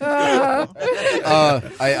audience. I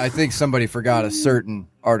think somebody forgot a certain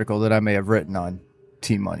article that I may have written on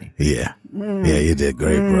Tmoney. Yeah. Yeah, you did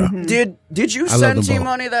great, bro. Did you send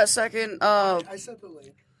Tmoney that second? I sent the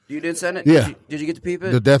link. You did send it? Yeah. Did you get to peep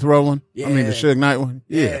it? The Death Row one? Yeah. I mean, the Suge Knight one?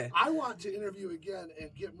 Yeah. I want to interview again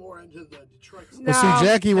and get more into the Detroit stuff. Well, see,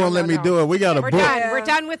 Jackie won't let me do it. We got a We're book. done. We're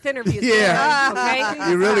done with interviews. Yeah. Okay.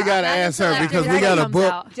 You really got to ask her because we got a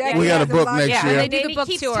book. We got a book next year. do the Amy book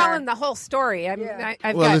keeps tour. telling the whole story. I've Well,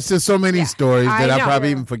 got, it's just so many stories that I I've know.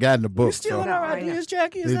 probably even forgotten the book. Stealing So. our ideas,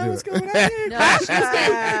 Jackie? Is They that do what's it. going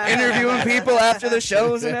on here? Interviewing people after the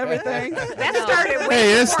shows and everything. that started.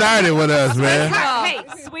 Hey, it started with us, man. Hey,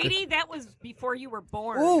 sweetie, that was before you were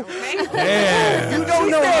born. Okay? Yeah. You don't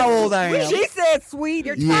know how old I am. She said sweet.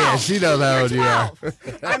 You're 12. Yeah, she knows how old you are.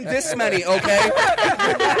 I'm this many, okay?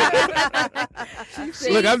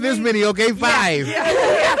 Look, I'm this many, okay? 5.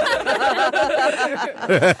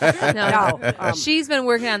 No. She's been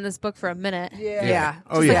working on this book for a minute. Yeah.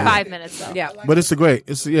 Oh, Just yeah. like 5 minutes, though. Yeah. But it's a great.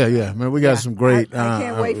 Man, we got some great. I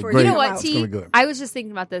can't wait for it. great, You know what, it's T? gonna be good. I was just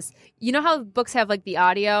thinking about this. You know how books have like the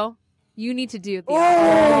audio? You need to do the Oh,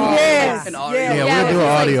 audio. yes. An audio. Yeah, Yeah, we'll do with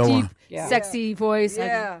an his, audio like, one. deep, Yeah. sexy voice.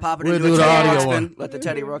 Yeah. Pop it We'll into do a the Teddy audio Ruxpin. one. Let the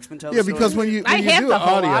Teddy Ruxpin tell Yeah, the because story. when you I have do the an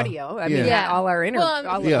whole audio. I mean, Yeah. all our interviews. Well,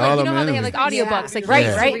 Yeah, like, all you of know how them they have like interviews. audiobooks, like Right,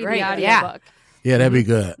 you right, read right. the audio Yeah. book. Yeah, that'd be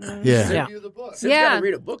good. Yeah. Yeah. Review the book. Sid's Yeah. got to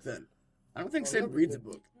read a book then. I don't think Sid reads a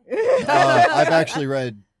book. I've actually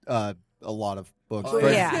read a lot of books. Oh,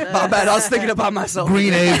 but- Yeah. My bad. I was thinking about myself.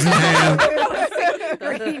 Green eggs and ham.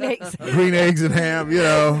 Green eggs. Green eggs and ham. You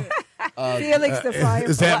know. Felix the Fire.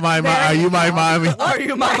 Is that my? Are you my mommy? Are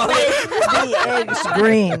you my mother? It's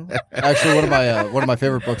green. Actually, one of my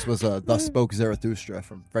favorite books was "Thus Spoke Zarathustra"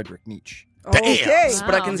 from Friedrich Nietzsche. Okay.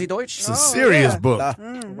 Sprechen Sie Deutsch? It's a serious book.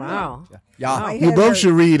 Wow. Yeah. You both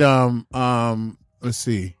should read. Let's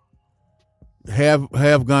see.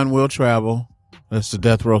 Have Gun Will Travel. That's the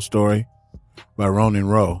Death Row story by Ronin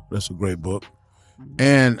Rowe. That's a great book.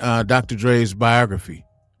 And Dr. Dre's biography,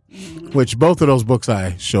 which both of those books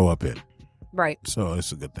I show up in. Right. So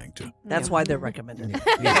it's a good thing too. That's why they're recommended. Of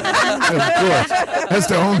course, that's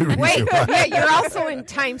the only reason. Wait, why. yeah, you're also in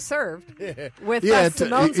Time Served with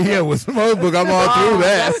Simone's book. with Simone's book, I'm all through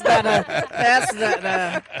that. That's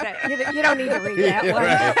not. You don't need to read that one.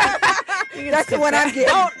 That's the one I'm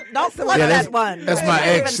getting. Don't plug Yeah, that one. that's my Don't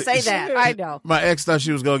ex. even say that. I know. My ex thought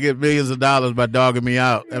she was going to get millions of dollars by dogging me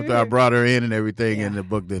out after I brought her in and everything, and the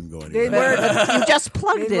book didn't go anywhere. You just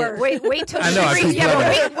plugged it. Wait till I know, I she reads. keep Yeah,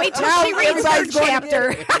 plugging but wait till Now she reads her everybody's going to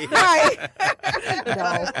chapter. Right.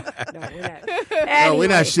 No, we're not. No, we're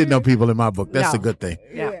not shitting on people in my book. That's No. a good thing.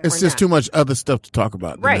 Yeah, It's we're just not. too much other stuff to talk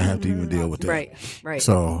about. Right. That I have to even deal with that. Right, right.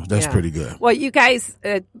 So that's Yeah. pretty good. Well, you guys,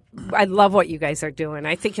 I love what you guys are doing.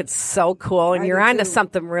 I think it's so cool, and I you're do onto too.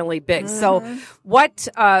 something really big. So, what?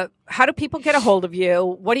 How do people get a hold of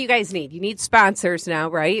you? What do you guys need? You need sponsors now,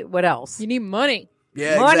 right? What else? You need money.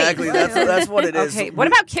 Yeah, Money. exactly. That's what it is. Okay. What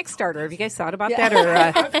about Kickstarter? Have you guys thought about that? Or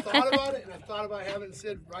I've thought about it, and I've thought about having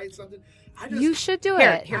Sid write something. You should do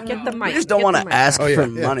here, it. here, get the mic. We just don't Get want the to mic. ask Oh, yeah, for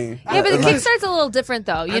yeah. money. Yeah, but the Kickstarter's a little different,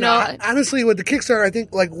 though. You know, honestly, with the Kickstarter, I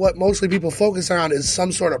think like what mostly people focus on is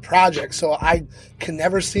some sort of project. So I can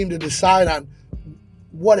never seem to decide on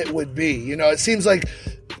what it would be. You know, it seems like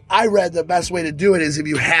I read the best way to do it is if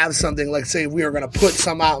you have something like, say, we are going to put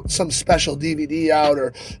some special DVD out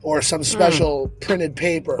or some special printed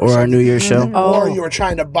paper Or our New Year's show. or you were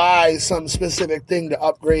trying to buy some specific thing to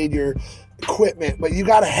upgrade your equipment, but you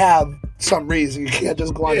got to have some reason. You can't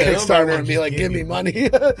just go on Kickstarter and be like, give me money.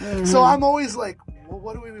 So I'm always like, well,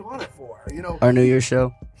 what do we want it for? You know, Our New Year's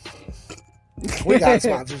show. we got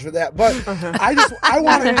sponsors for that, but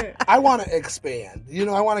I want to expand. You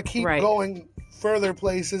know, I want to keep Right. going further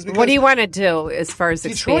places. Because What do you want to do as far as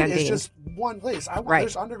Detroit expanding? is just one place. Right.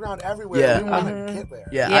 There's underground everywhere. Yeah. We want to get there.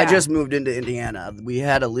 Yeah, Yeah. I just moved into Indiana. We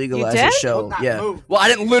had a legalize did? it show. Well, not Yeah. moved. Well, I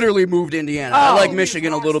didn't literally move to Indiana. I like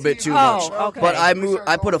Michigan a little bit too much. okay. But I moved.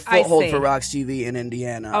 I put a I foothold see. for ROXXX TV in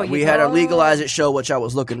Indiana. Oh, you we had a did? legalize it show, which I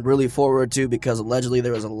was looking really forward to because allegedly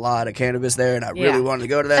there was a lot of cannabis there, and I Yeah. really wanted to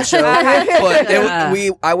go to that show.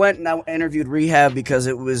 But I went and I interviewed Rehab because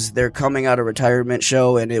it was their coming out of retirement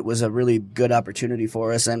show, and it was a really good opportunity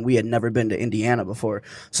for us. And we had never been to Indiana before,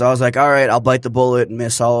 so I was like, all right, I'll bite the bullet and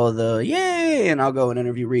miss all of the yay, and I'll go and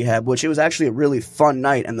interview Rehab, which it was actually a really fun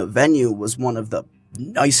night, and the venue was one of the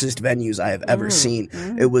nicest venues I have ever seen.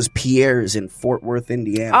 It was Pierre's in Fort Worth,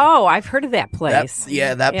 Indiana. Oh, I've heard of that place.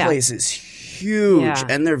 That place is huge, Yeah.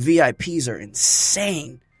 and their VIPs are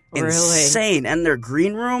insane. Really? Insane. And their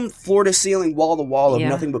green room, floor to ceiling, wall to wall of Yeah.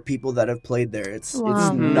 nothing but people that have played there. It's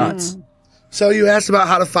nuts. So you asked about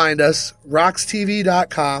how to find us.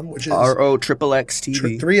 ROXXTV.com, which is ROXXX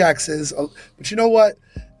TV. 3 X's. But you know what?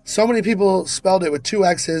 So many people spelled it with 2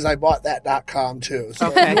 X's. I bought that.com too.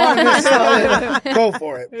 So if you want to misspell it, go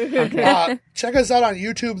for it. Okay. Check us out on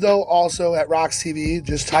YouTube, though, also at ROXXTV.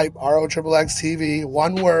 Just type ROXXX TV,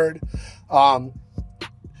 one word.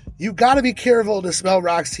 You got to be careful to spell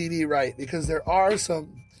ROXXTV right, because there are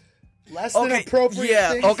some less than appropriate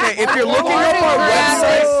things. Okay. If you're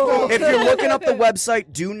looking up the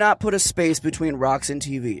website, do not put a space between Rocks and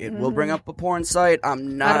TV. It will bring up a porn site. I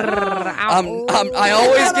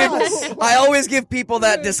always give people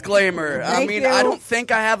that disclaimer. I mean, I don't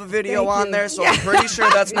think I have a video on there, so I'm pretty sure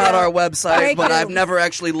that's not our website, but I've never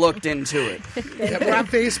actually looked into it. Yeah, we're on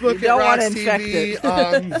Facebook at Rocks TV.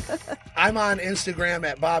 I'm on Instagram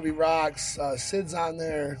at Bobby Rocks. Sid's on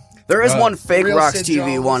there. There is one fake Real Rocks Sid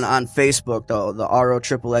TV Jones. one on Facebook, though, the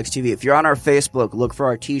ROXXX TV. If you're on our Facebook, look for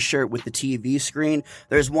our T-shirt with the TV screen.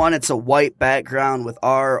 There's one, it's a white background with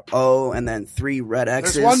RO and then 3 red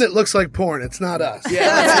X's. There's one that looks like porn. It's not us. Yeah,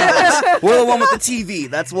 that's not us. We're the one with the TV.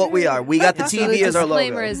 That's what we are. We got the So TV as our logo. The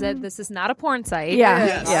disclaimer is that this is not a porn site. Yeah.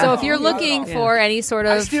 Yes. So if you're looking for any sort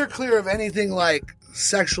I of... steer clear of anything like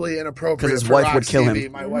sexually inappropriate. 'Cause his for wife Rocks would kill TV.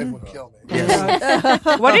 him. My wife would kill me.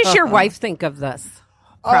 What does your wife think of this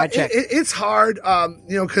project? It's hard,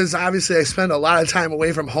 because obviously I spend a lot of time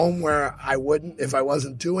away from home where I wouldn't if I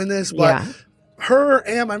wasn't doing this. But her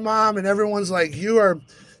and my mom and everyone's like, you are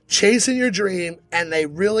chasing your dream, and they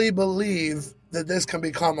really believe that this can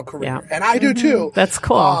become a career. Yeah. And I do too. That's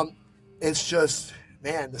cool. It's just,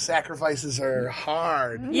 man, the sacrifices are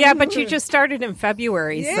hard. Yeah, but you just started in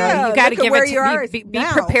February, so Yeah, you got to look at give where it you are to be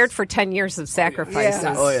now. prepared for 10 years of sacrifices.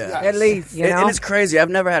 Yeah. Oh, yeah. At least. You know? And it's crazy. I've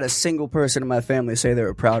never had a single person in my family say they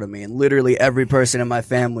were proud of me. And literally every person in my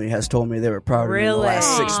family has told me they were proud of me in the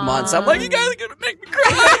last 6 months. I'm like, you guys are going to make me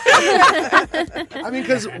cry. I mean,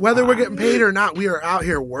 because whether we're getting paid or not, we are out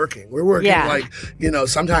here working. We're working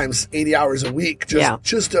sometimes 80 hours a week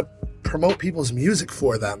just to promote people's music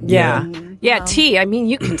for them. Yeah. Yeah, T, I mean,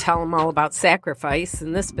 you can tell them all about sacrifice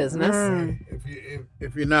in this business.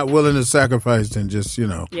 If you're not willing to sacrifice, then just,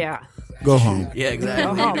 go home. Yeah,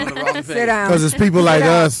 exactly. You're doing the wrong thing. Sit down. Because it's people like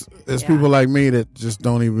us, it's people like me that just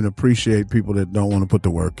don't even appreciate people that don't want to put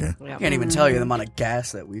the work in. I can't even tell you the amount of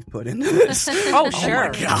gas that we've put into this. Oh, sure.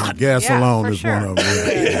 Oh, my God. Gas Yeah, alone for is sure. one of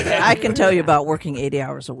them. I can tell you about working 80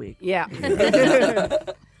 hours a week. Yeah.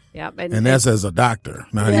 Yeah, And that's as a doctor,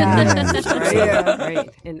 not even in the music. right.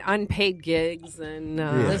 And unpaid gigs and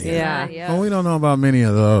Well, we don't know about many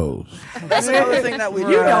of those. That's another thing that we You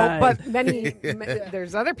know, but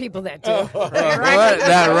there's other people that do.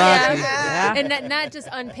 That Rocky. Yeah. And not just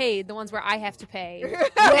unpaid, the ones where I have to pay.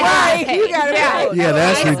 Right, you gotta pay. Yeah,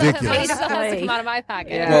 that's It ridiculous. still has to come out of my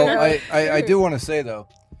pocket. Yeah. Well, I do want to say, though,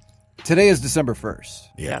 today is December 1st.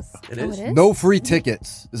 Yes. It is. No free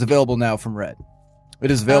tickets is available now from Red. It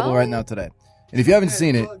is available right now today. And if you haven't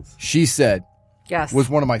seen it, She Said Yes. was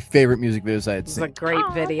one of my favorite music videos I had It's a seen. great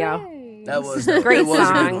video. That was Great it was a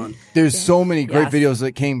song. good one. There's so many great Yes. videos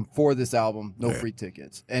that came for this album, no free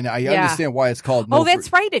tickets. And I understand why it's called Oh, No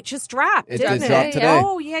that's right. It just dropped. It didn't did drop today.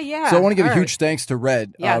 Oh, yeah. So I want to give a All huge thanks to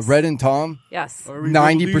Red. Yes. Red and Tom, Yes.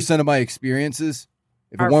 90% of my experiences,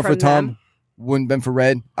 if it Are weren't for from Tom, them. wouldn't been for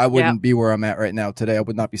Red, I wouldn't Yep. be where I'm at right now today. I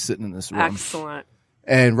would not be sitting in this room. Excellent.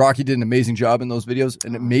 And Rocky did an amazing job in those videos,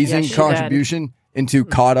 an amazing Yes, she contribution into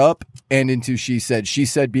Caught Up and into She Said. She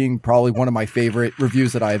Said being probably one of my favorite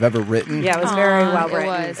reviews that I've ever written. Yeah, it was very well it written.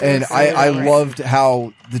 was. And It was I really loved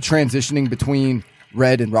how the transitioning between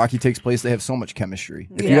Red and Rocky takes place. They have so much chemistry.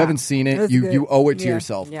 If you Yeah. haven't seen it, That's you good. you owe it to Yeah.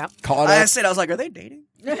 yourself. Yeah. Caught I Up. said, I was like, are they dating?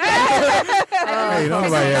 Hey,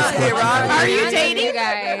 nobody ask questions. Are you I dating? You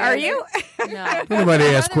guys. Are you? No. Anybody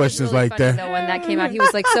I ask thought it was questions really like funny, that? Though, when that came out, he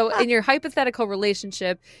was like, so in your hypothetical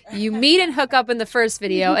relationship, you meet and hook up in the first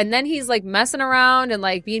video, and then he's like messing around and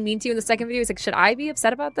like being mean to you in the second video. He's like, should I be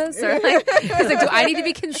upset about this? Or like, he's like, do I need to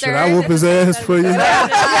be concerned? Should I whoop his ass for you?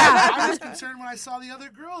 I was concerned when I saw the other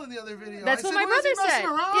girl in the other video. That's I what said, my "What is brother he said. messing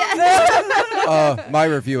around?" Yeah. My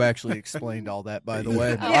review actually explained all that, by the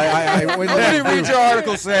way. Yeah. I went there. Read your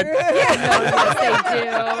article, said. Yes, they do.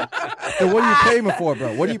 So what do you pay me for,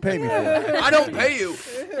 bro? What do you pay me for? I don't pay you.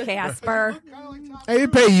 Casper. Hey,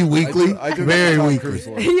 pay you weekly. I do Very Tom weekly. Cruise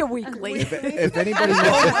look. You weekly. If anybody,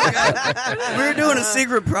 Oh my God. We were doing a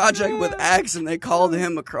secret project with Axe, and they called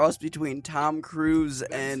him a cross between Tom Cruise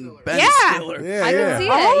and Ben Stiller. Yeah, I didn't yeah. see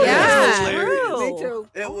it. Oh, yeah. Me True. too.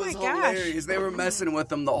 It was my gosh. hilarious. They were messing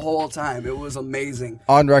with him the whole time. It was amazing.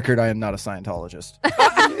 on record, I am not a Scientologist.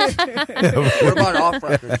 What about off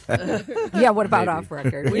record? Yeah, what about off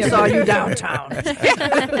record? We saw you downtown.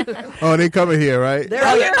 Oh, they coming here, right? They're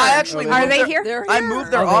here? I actually Are moved they their- here? They're I here.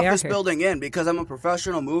 moved their Oh, they are office here. building in because I'm a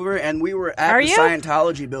professional mover, and we were at Are the you?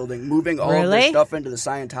 Scientology building, moving all of their Really? stuff into the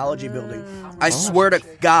Scientology building. I swear to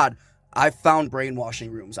God, I found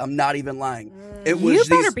brainwashing rooms. I'm not even lying. It was You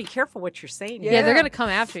better these- be careful what you're saying. Yeah, they're gonna come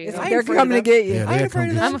after you. I ain't They're afraid coming to of them. get you. Yeah, I ain't they afraid of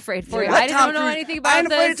come them. I'm afraid for you. Let I Tom don't know Cruise- anything about I ain't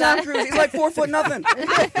afraid this. of Tom Cruise. He's like 4 foot nothing. Yeah, I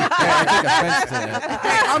take offense to that.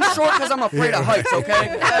 Hey, I'm short because I'm afraid of heights.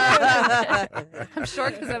 Okay. I'm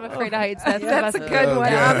short because I'm afraid of heights. That's, That's a the best. good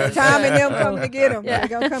one. Tom and them coming to get him. Yeah.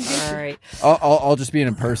 They're going to come get All you. right. I'll just be an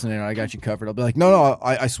impersonator. I got you covered. I'll be like, no,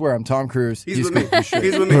 I swear, I'm Tom Cruise. He's with me. cool as shit.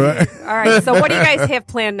 He's with me. Right. All right. So, what do you guys have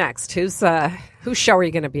planned next? Whose show are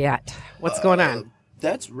you going to be at? What's going on?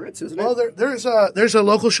 That's Ritz, isn't Well, it? there's a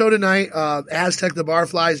local show tonight. Aztec the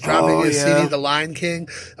Barflies dropping his CD, The Lion King.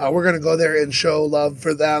 We're gonna go there and show love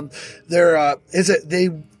for them.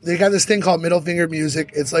 They got this thing called Middle Finger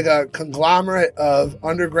Music. It's like a conglomerate of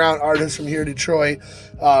underground artists from here, Detroit,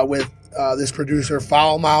 with this producer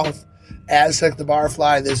Foulmouth, Aztec the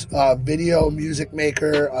Barfly, this video music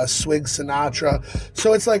maker, Swig Sinatra.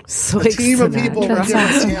 So it's like Swig a team of people with Sinatra.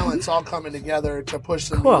 different talents all coming together to push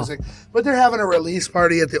the Cool. music. But they're having a release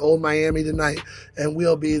party at the Old Miami tonight, and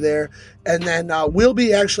we'll be there. And then we'll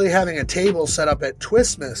be actually having a table set up at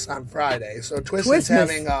Twistmas on Friday. So Twistmas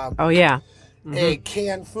having Oh yeah. a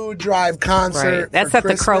canned food drive concert. Right. That's for at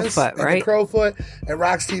the Christmas Crowfoot, at the right? Crowfoot. And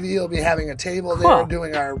ROXXX TV will be having a table Cool. there,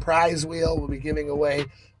 doing our prize wheel. We'll be giving away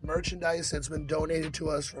merchandise that's been donated to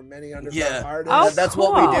us from many underground artists. Oh, That's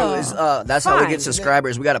what we do. cool. Is that's how we Fun. get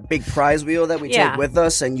subscribers. We got a big prize wheel that we Yeah. take with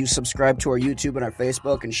us, and you subscribe to our YouTube and our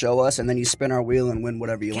Facebook and show us, and then you spin our wheel and win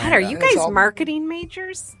whatever you God, want. are you guys marketing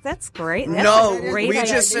majors? That's great. That's No, a great we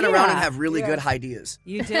just sit idea. around and have really good ideas.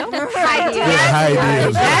 You do? ideas.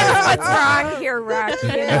 That's what's wrong here, Rocky.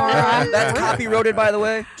 You know, That's copyrighted, by the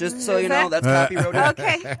way. Just so you know, that's copyrighted.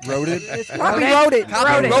 Okay. Roaded? Copyrighted.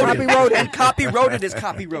 Copyrighted. And copyrighted is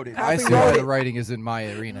copyrighted. I see why the writing is in my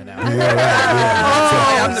arena now. Hey,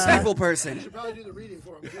 I'm the people person.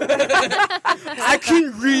 I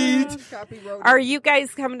can read. Are you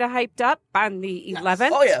guys coming to Hyped Up on the 11th?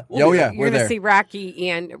 Oh, yeah. Oh, yeah, You're we're going to there. see Rocky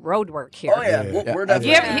and Roadwork here. Oh, yeah. We're Do you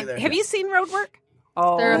definitely there. have you seen Roadwork?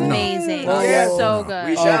 Oh, They're amazing. Oh, They're yeah. so good.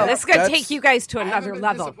 We shall. This is going to That's- take you guys to I haven't another been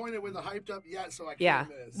level. disappointed with the Hyped Up yet, so I can't Yeah.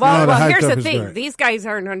 miss. Well, No, the well, Hyped here's Up the is thing. great. These guys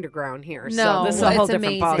aren't underground here, so No, this is a whole it's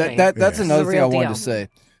different amazing. ballgame. That's Yeah. another It's the thing I real wanted deal. to say.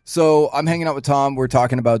 So I'm hanging out with Tom. We're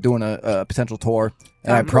talking about doing a potential tour,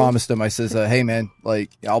 and I promised him. I says, "Hey man,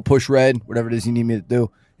 like I'll push red, whatever it is you need me to do."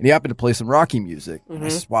 And he happened to play some Rocky music. And I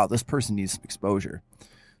says, "Wow, this person needs some exposure."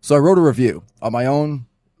 So I wrote a review on my own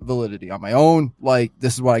validity, on my own. Like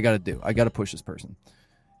this is what I got to do. I got to push this person.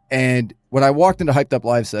 And when I walked into Hyped Up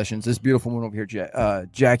live sessions, this beautiful woman over here,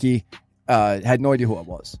 Jackie, had no idea who I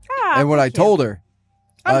was. And when I told her,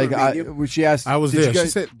 when she asked, I was "Did there. you guys-" She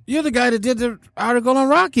said, "You're the guy that did the article on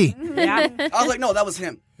Rocky." Yeah. I was like, no, that was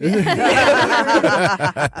him.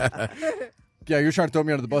 "Yeah, you're trying to throw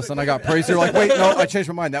me under the bus," and I got praised. You're like, "Wait, no, I changed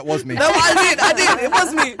my mind. That was me." No, I did. It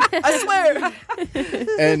was me. I swear.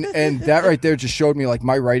 and that right there just showed me like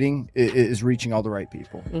my writing is reaching all the right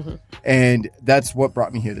people, and that's what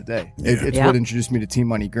brought me here today. It's Yeah. what introduced me to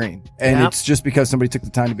Tmoney Green, and Yep. it's just because somebody took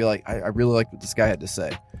the time to be like, I really like what this guy had to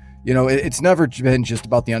say. You know, it's never been just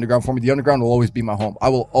about the underground for me. The underground will always be my home. I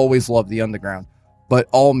will always love the underground, but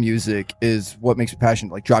all music is what makes me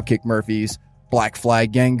passionate. Like Dropkick Murphys, Black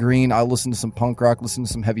Flag, Gangrene. I listen to some punk rock, listen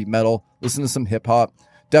to some heavy metal, listen to some hip hop.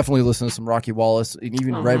 Definitely listen to some Rocky Wallace, and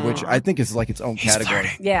even Red, which I think is like its own category.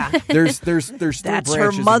 Yeah. There's three That's her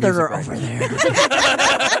branches of mother music right over now.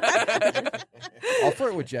 there. I'll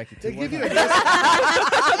flirt with Jackie too. They why give you not? a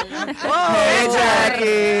Hey,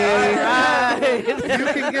 Jackie. You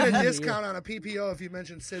can get a discount on a PPO if you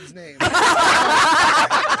mention Sid's name. But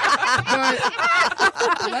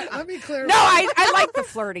let me clarify. No, I like the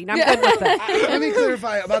flirting. I'm good with it. Let me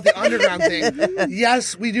clarify about the underground thing.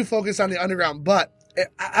 Yes, we do focus on the underground, but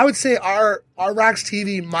I would say our ROXXX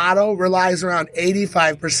TV motto relies around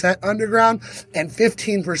 85% underground and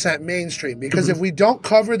 15% mainstream. Because if we don't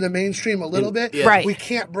cover the mainstream a little bit, Right. we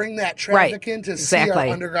can't bring that traffic in to see Exactly.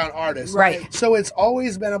 our underground artists. Right. So it's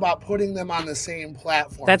always been about putting them on the same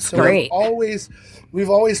platform. That's So great. We've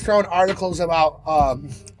always thrown articles about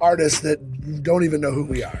artists that don't even know who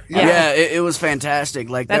we are. You know? Yeah, it was fantastic.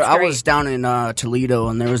 Like That's I great. was down in Toledo,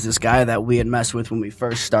 and there was this guy that we had messed with when we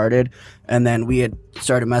first started, and then we had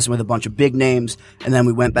started messing with a bunch of big names, and then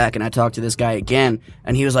we went back and I talked to this guy again,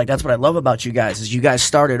 and he was like, "That's what I love about you guys is you guys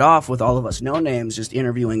started off with all of us no names just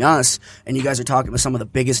interviewing us, and you guys are talking with some of the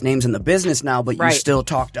biggest names in the business now, but you Right. still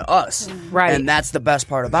talk to us, Right. And that's the best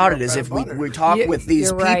part about it is if we talk with these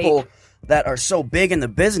You're right. people that are so big in the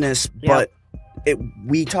business, but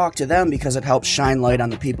we talk to them because it helps shine light on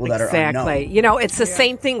the people that are unknown. Exactly. You know, it's the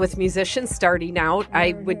same thing with musicians starting out.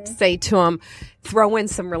 I would say to them, throw in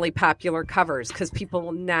some really popular covers because people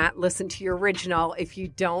will not listen to your original if you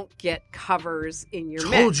don't get covers in your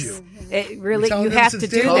Told mix. you. It really, I'm you telling them have since to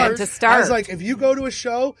day do one. that to start. I was like, if you go to a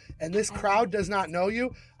show and this crowd does not know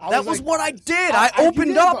you, That was what I did. I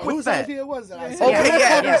opened up with whose that. idea was that? I said, Okay, do a yeah,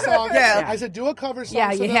 cover yeah. song. Yeah. I said, do a cover song. Yeah,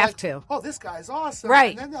 so you they're have like, to. Oh, this guy's awesome.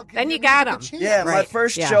 Right. And then, Then you got them. Yeah, my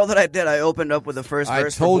first show that I did, I opened up with the first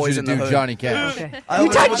verse. I told for you Boys to in the do Hood. Johnny Cash. Okay. I You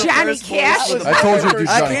opened done up with the Johnny first Cash? Boys- I told you to do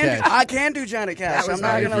Johnny Cash. I can do Johnny Cash. was I'm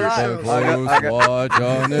not not gonna your lie. show. Close watch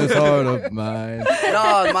on this heart of mine.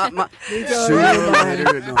 No, my sooner or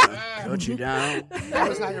later, no, cut you down. That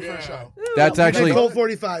was not your first show. That's actually. Colt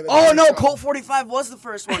 45. Oh no, Colt 45 was the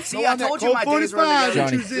first one. See, The I one that told you my Colt days run 45, together.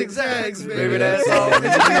 Johnny. two zigzags, Maybe baby. that's all.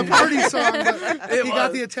 It's like a party song, but It he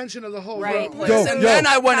got was. the attention of the whole Right. room. Yo, And then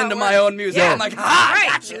I went into my own music. Yeah. I'm like, I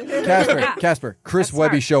got you. Casper, Chris That's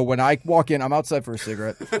Webby smart. show. When I walk in, I'm outside for a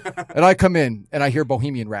cigarette, and I come in and I hear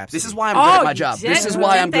Bohemian Rhapsody. This is why I'm good at my you job. did? This is Who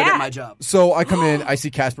why did I'm good that? at my job. So I come in, I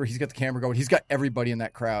see Casper. He's got the camera going. He's got everybody in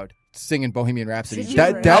that crowd singing Bohemian Rhapsody.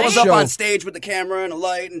 That I was show, up on stage with the camera and a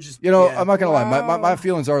light and just. you know, yeah. I'm not gonna lie. My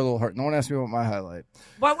feelings are a little hurt. No one asked me about my highlight.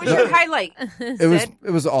 What was your highlight?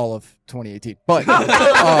 It was all of 2018. But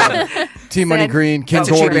Tmoney Green, Kim That's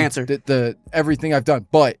a cheap Gordon, answer. the everything I've done.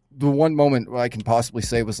 But the one moment where I can possibly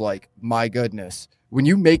say was like, my goodness, when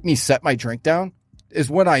you make me set my drink down, is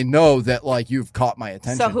when I know that like you've caught my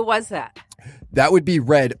attention. So who was that? That would be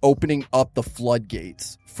Red opening up the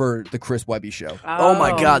floodgates for the Chris Webby show. Oh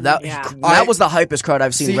my God, that yeah. that was the hypest crowd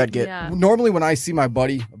I've seen See, Red get. Yeah. Normally, when I see my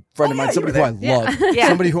buddy, a friend of mine, yeah, somebody you who were I love, Yeah.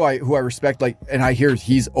 somebody who I respect, like, and I hear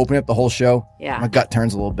he's opening up the whole show, Yeah. my gut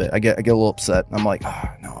turns a little bit. I get a little upset. I'm like, oh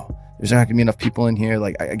no, there's not gonna be enough people in here.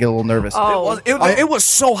 Like, I get a little nervous. Oh, It was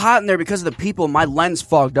so hot in there because of the people. My lens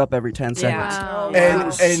fogged up every 10 seconds. Wow. It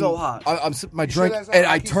was so hot. I'm sipping my sure drink, that's not and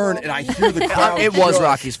I Rocky's turn fault? and I hear the crowd. It was show.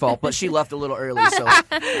 Rocky's fault, but she left a little early. So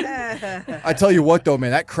I tell you what, though,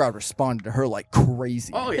 man, that crowd responded to her like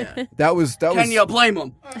crazy. oh yeah, That was can you blame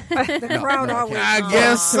them? The crowd always. I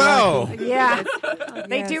guess so. yeah.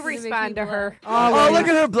 They Yes. do respond to her. Oh, look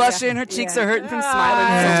at her blushing. Her cheeks are hurting from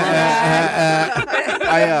smiling.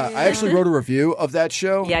 I actually wrote a review of that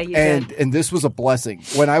show. Yeah, you and, did. And this was a blessing.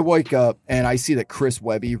 When I wake up and I see that Chris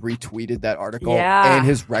Webby retweeted that article Yeah. and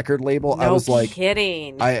his record label, I No was like,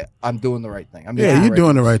 kidding. I'm doing the right thing. I'm Yeah, you're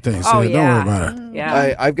doing the right thing. So Oh, don't yeah. worry about it.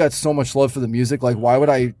 yeah. I've got so much love for the music. Like, why would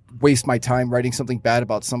I waste my time writing something bad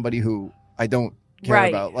about somebody who I don't care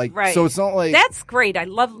Right, about? Like, right. so it's not like That's great. I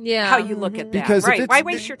love Yeah. how you look at that. Because if right. it's- Why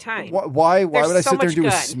waste your time? why There's would I so sit there and much do a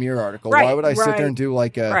good. smear article? Right, Why would I sit there right. and do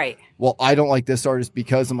like a Right. well, I don't like this artist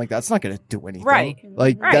because I'm like, that's not going to do anything. Right.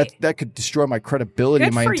 Like Right. that could destroy my credibility Good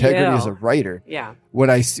and my for integrity you. as a writer. Yeah. When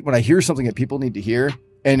I hear something that people need to hear,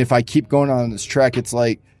 and if I keep going on this track, it's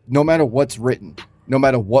like no matter what's written, no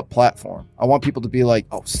matter what platform, I want people to be like,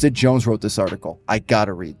 oh, Sid Jones wrote this article. I got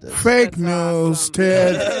to read this. Fake news,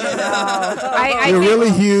 Ted. I You're think,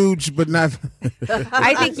 really huge, but not.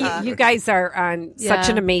 I think you guys are on such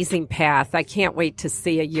Yeah. an amazing path. I can't wait to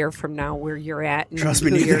see a year from now where you're at. And Trust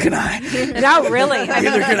me, who neither you're- can I. No, really. I mean,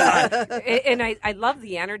 Neither can I. and I love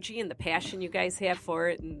the energy and the passion you guys have for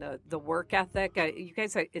it and the work ethic. You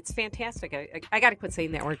guys, it's fantastic. I got to quit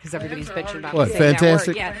saying that word because everybody's bitching about What, me saying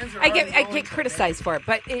fantastic? that word. Yeah, I get criticized for it,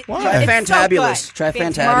 but it, Try it's fantabulous. So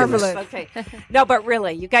good. Try Marvelous. fantabulous. Okay. No, but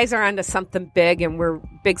really, you guys are onto something big, and we're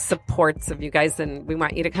big supports of you guys, and we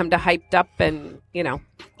want you to come to Hyped Up, and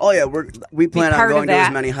Oh yeah, we plan on part of going to as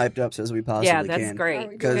that. many hyped ups as we possibly yeah, can. that's great.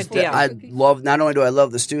 Because Good deal. I love. Not only do I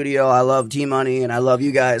love the studio, I love Tmoney, and I love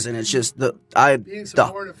you guys, and it's just Being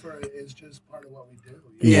supportive for it is just part of what we do.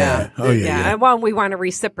 Yeah. Oh, yeah. yeah, and well, we want to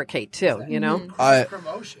reciprocate too.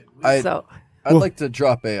 Promotion. I'd So like to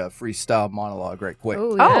drop a freestyle monologue right quick.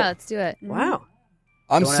 Oh, yeah, let's do it. wow.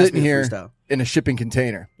 I'm Don't ask sitting me to here freestyle. in a shipping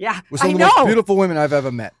container Yeah, with some I of know. the most beautiful women I've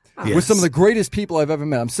ever met. Yes. With some of the greatest people I've ever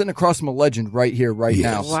met. I'm sitting across from a legend right here, right Yes.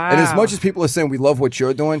 now. Wow. And as much as people are saying we love what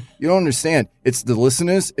you're doing, you don't understand. It's the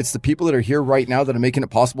listeners, it's the people that are here right now that are making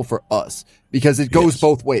it possible for us. Because it goes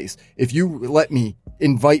both ways. If you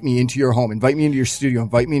invite me into your home, invite me into your studio,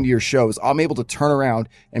 invite me into your shows, I'm able to turn around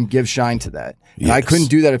and give shine to that. And I Yes. couldn't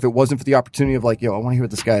do that if it wasn't for the opportunity of like, yo, I want to hear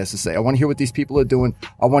what this guy has to say. I want to hear what these people are doing.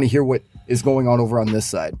 I want to hear what is going on over on this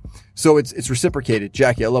side. So it's reciprocated.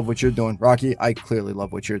 Jackie, I love what you're doing. Rocky, I clearly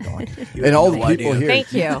love what you're doing. And all the no people idea. here.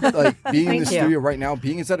 Thank you. Like being in the Thank you. studio right now,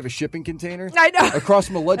 being inside of a shipping container. I know. Across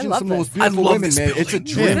from a legend, love some of the this. most beautiful love women, this man. It's a building.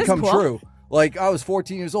 dream This is come cool. true. Like I was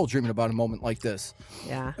 14 years old dreaming about a moment like this.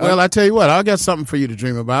 Yeah. Well, I tell you what, I got something for you to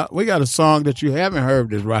dream about. We got a song that you haven't heard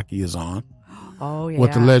that Rocky is on. Oh, yeah.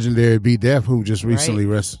 with the legendary B Def, who just recently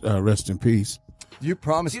rest in peace. You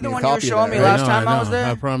promised You me the a one you were copy of showing that, me right? last time I was there?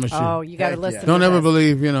 I promise you. Oh, you got to Heck listen. yeah. Don't to ever this.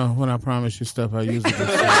 believe, when I promise you stuff, I usually do.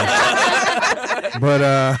 But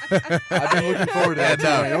I've been looking forward to that.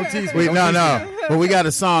 No. Don't tease me. no. But we got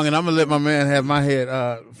a song, and I'm gonna let my man have my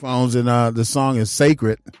headphones, and the song is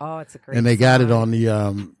 "Sacred." Oh, it's a great And they got it song.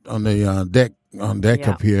 on the deck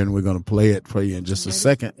Yeah. up here, and we're gonna play it for you in just a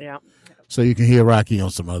second, Yeah. so you can hear Rocky on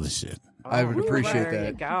some other shit. I would appreciate There you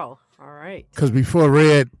that. go. All right. Because before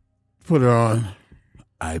Red put her on,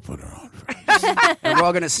 I put her on first. And we're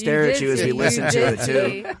all gonna stare at you as we listen to it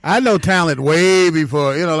too. I know talent way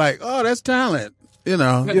before, like, oh, that's talent. I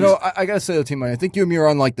gotta say though, Tmoney, I think you and me are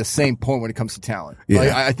on like the same point when it comes to talent. Yeah.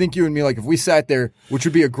 Like, I think you and me, like, if we sat there, which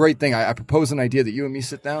would be a great thing. I propose an idea that you and me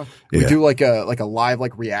sit down. We Yeah. do like a live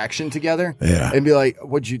reaction together. Yeah. And be like,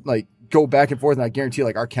 would you go back and forth? And I guarantee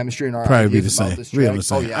like our chemistry and our Probably be the ideas about same. this Real track. the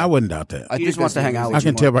same. Oh yeah. I wouldn't doubt that. I He think just wants to that's hang out the with I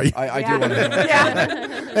can tell by you. I do want to hang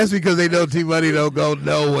out. That's because they know T-Money don't go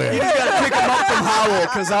nowhere. You gotta pick him up from Howell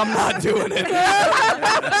because I'm not doing it.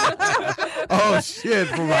 Oh shit!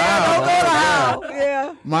 From Howell.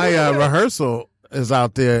 Yeah. My rehearsal is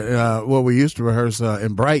out there. Where we used to rehearse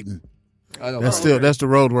in Brighton. I know. That's the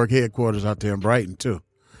Roadwork headquarters out there in Brighton too.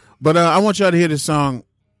 But I want y'all to hear this song,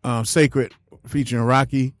 "Sacred," featuring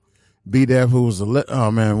Rocky B Def, who was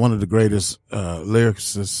one of the greatest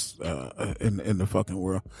lyricists in the fucking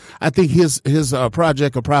world. I think his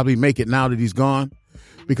project will probably make it now that he's gone,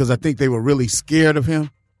 because I think they were really scared of him.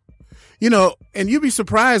 And you'd be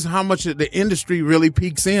surprised how much the industry really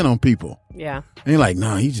peeks in on people. Yeah. And you're like,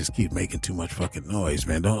 no, he just keeps making too much fucking noise,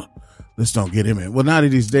 man. Let's don't get him in. Well, now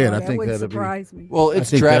that he's dead, I That think wouldn't that'll be. surprise me. Well, it's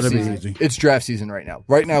I think draft that'll be season. easy. It's draft season right now.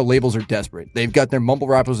 Right now, labels are desperate. They've got their mumble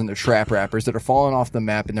rappers and their trap rappers that are falling off the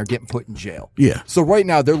map, and they're getting put in jail. Yeah. So right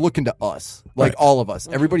now, they're looking to us, like Right. all of us.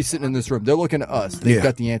 Everybody sitting in this room, they're looking to us. They've Yeah.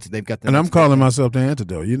 got the answer. They've got the. And I'm next calling thing. myself the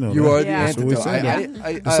antidote. You You that. are Yeah. That's the what we antidote.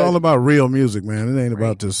 say. It's all about real music, man. It ain't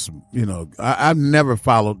about this. I've never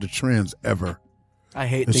followed the trends ever. I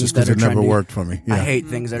hate It's things just because that are it never trendy. worked for me. I Yeah. hate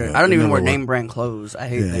things that are. Yeah, I don't it even never wear worked. name brand clothes. I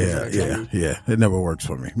hate things that are trendy. Yeah. It never works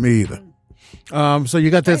for me. Me either. So you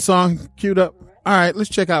got that song queued up? All right, let's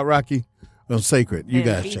check out Rocky on Sacred. You And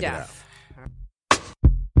guys B check it out. Def.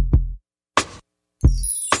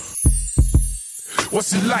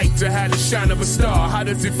 What's it like to have the shine of a star? How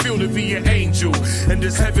does it feel to be an angel? And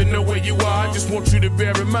does heaven know where you are? I just want you to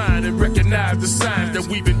bear in mind and recognize the signs that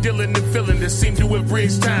we've been dealing and feeling that seem to have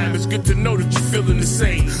bridged time. It's good to know that you're feeling the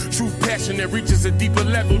same. True passion that reaches a deeper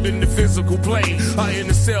level than the physical plane. Our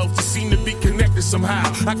inner selves just seem to be connected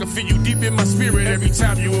somehow. I can feel you deep in my spirit every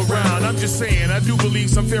time you're around. I'm just saying, I do believe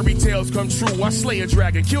some fairy tales come true. I slay a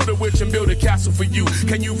dragon, kill the witch, and build a castle for you.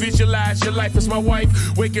 Can you visualize your life as my wife?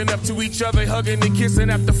 Waking up to each other, hugging and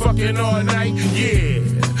kissing after fucking all night. Yeah,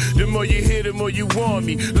 the more you hear, the more you want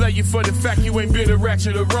me. Love you for the fact you ain't bitter,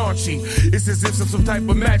 ratchet, or raunchy. It's as if some type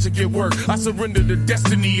of magic at work. I surrender to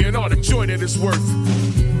destiny and all the joy that it's worth.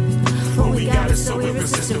 What we got is so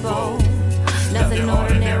irresistible. Nothing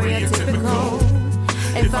ordinary or typical.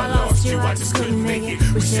 If I lost you, I just couldn't make it.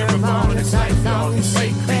 We share a bond that's lifelong and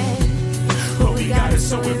sacred. What we got is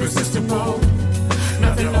so irresistible.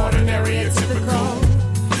 Nothing ordinary or typical.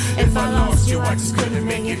 If I lost you, I just couldn't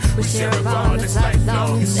make it. We share a bond that's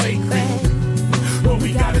lifelong and sacred. What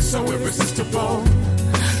we got is so irresistible.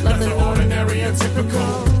 Nothing ordinary or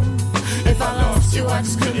typical. If I lost you, I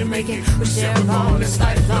just couldn't make it. We share a bond that's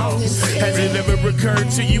lifelong and sacred. Has it ever occurred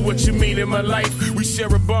to you what you mean in my life? We share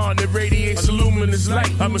a bond that radiates a luminous light.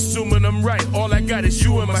 I'm assuming I'm right. All I got is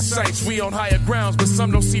you in my sights. We on higher grounds, but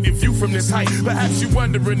some don't see the view from this height. Perhaps you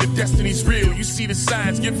wondering if destiny's real. You see the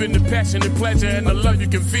signs, giving the passion and pleasure and the love you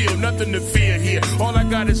can feel. Nothing to fear here. All I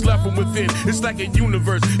got is love from within. It's like a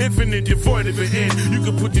universe, infinite, devoid of an end. You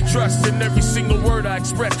can put your trust in every single word I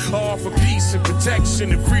express. I offer peace and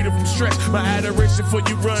protection and freedom from stress. My adoration for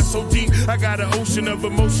you runs so deep. I got an ocean of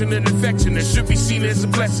emotion and affection that should be seen as a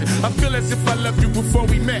blessing. I feel as if I loved you before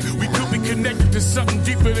we met. We could be connected to something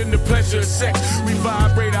deeper than the pleasure of sex. We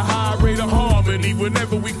vibrate a high rate of harmony.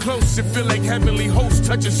 Whenever we close, it feel like heavenly hosts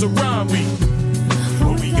touch us around me.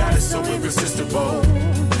 What we got is so irresistible.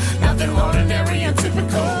 Nothing ordinary and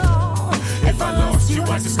typical. If I lost you,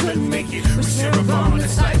 I just couldn't make it. We share a bond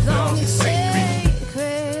that's lifelong and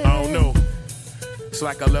sacred. I don't know. It's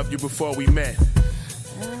like I loved you before we met.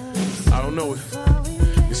 I don't know.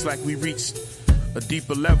 It's like we reached a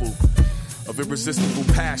deeper level of irresistible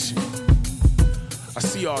passion. I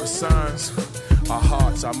see all the signs, our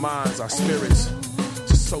hearts, our minds, our spirits,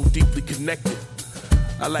 just so deeply connected.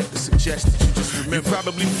 I like to suggest that you Just remember, you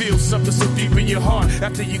probably feel something so deep in your heart.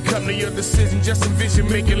 After you come to your decision, just envision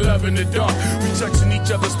making love in the dark. We touching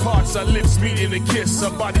each other's parts, our lips meeting a kiss.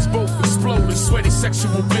 Our bodies both explode in sweaty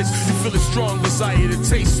sexual bliss. You feel a strong desire to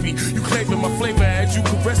taste me. You claiming my flavor as you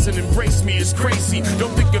caress and embrace me. It's crazy.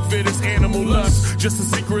 Don't think of it as animal lust. Just a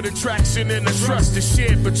secret attraction and a trust is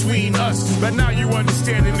shared between us. But now you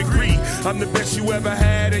understand and agree. I'm the best you ever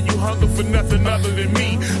had, and you hunger for nothing other than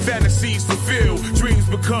me. Fantasies fulfill, dreams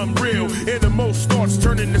become real. Innermost thoughts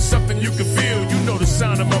turn into something you can feel. You know the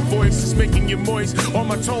sound of my voice is making you moist. All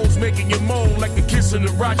my tones making you moan like a kiss in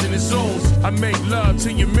the erogenous zones. I make love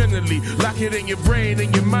to you mentally, lock it in your brain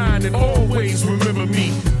and your mind, and always remember me.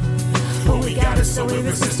 What we got is so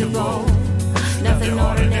irresistible, nothing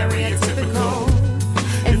ordinary or typical.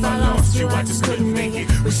 If I lost you, I just couldn't make it.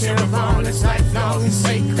 We share a bond that's lifelong and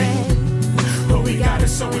sacred. What we got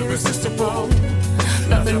is so irresistible,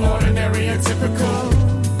 nothing ordinary or typical.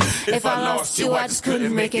 If I lost you, I just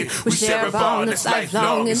couldn't make it. We share a bond that's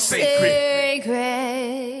lifelong and sacred.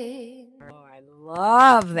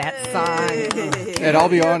 Love that song. And I'll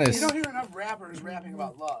be honest. You don't hear enough rappers rapping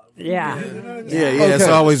about love. Yeah. It's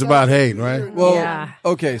always about hate, right? Well,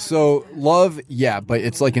 okay, so love, but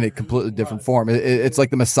it's like in a completely different form. It's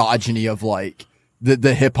like the misogyny of like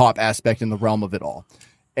the hip hop aspect in the realm of it all.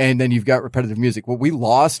 And then you've got repetitive music. What we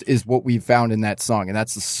lost is what we found in that song, and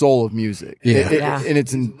that's the soul of music in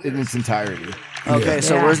its entirety. Okay,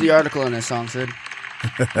 so where's the article in this song, Sid?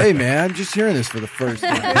 Hey, man, I'm just hearing this for the first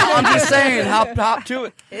time. I'm just saying, hop to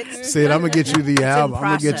it. Sid, I'm going to get you the album. I'm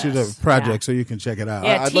going to get you the project so you can check it out.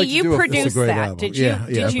 Yeah, I'd like you to do produced great that. album. Did you,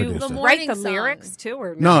 did you write the lyrics too?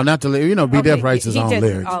 Or no, not the lyrics. You know, B-Def writes his own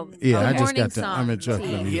lyrics. I just got that. I'm in charge of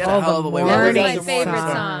them. That was my favorite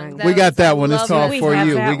song. We got that one. It's called For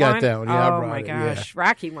You. We got that one. Yeah, I oh, brought my it. gosh.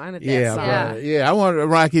 Rocky wanted that song. I wanted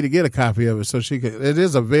Rocky to get a copy of it so she could. It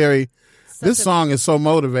is a very. This song is so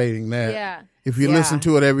motivating that if you listen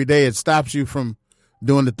to it every day, it stops you from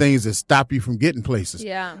doing the things that stop you from getting places.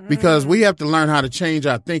 Yeah. Because we have to learn how to change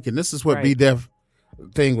our thinking. This is what B-Def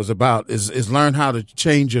thing was about, is learn how to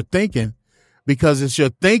change your thinking, because it's your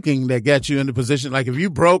thinking that got you in the position. Like if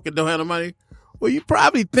you broke and don't have the money, well, you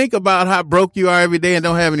probably think about how broke you are every day and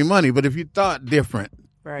don't have any money. But if you thought different,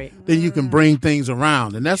 then you can bring things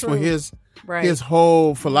around. And that's what his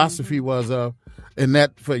whole philosophy was of. And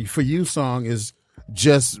that for you song is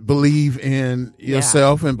just believe in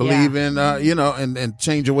yourself and believe in, and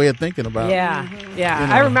change your way of thinking about it. Yeah.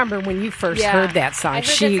 I remember when you first heard that song. I heard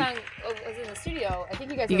that song was in the studio. I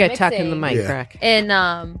think you got were tucked in the mixing. mic, correct?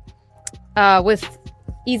 And with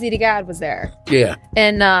Easy to God was there. Yeah.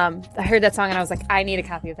 And I heard that song and I was like, I need a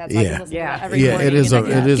copy of that song. Every morning. It is a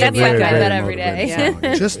very, very every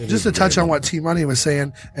day. Just to touch on what Tmoney was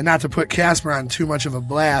saying, and not to put Casper on too much of a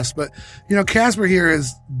blast, but Casper here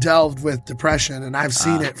has delved with depression, and I've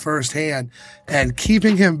seen it firsthand. And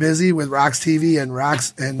keeping him busy with ROXXX TV and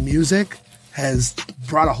ROXXX and music has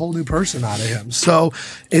brought a whole new person out of him. So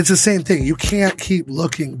it's the same thing. You can't keep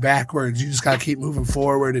looking backwards. You just got to keep moving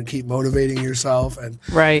forward and keep motivating yourself and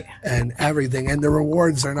everything. And the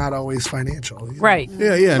rewards are not always financial. Right.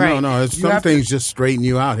 Yeah. Right. No. Some things just straighten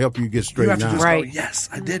you out, help you get straightened out. Go, yes,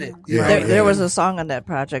 I did it. There was a song on that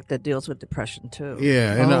project that deals with depression too.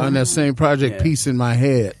 Yeah. And on that same project, Peace in My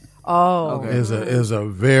Head. Is a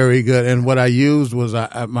very good. And what I used was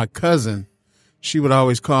my cousin. She would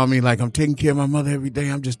always call me like, I'm taking care of my mother every day.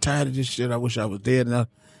 I'm just tired of this shit. I wish I was dead.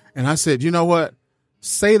 And I said, you know what?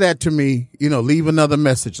 Say that to me, leave another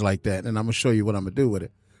message like that, and I'm going to show you what I'm going to do with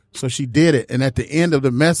it. So she did it. And at the end of the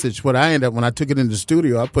message, when I took it in the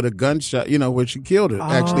studio, I put a gunshot, where she killed her,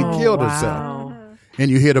 actually killed herself. And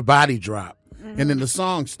you hear the body drop. And then the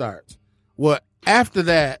song starts. Well, after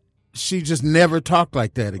that, she just never talked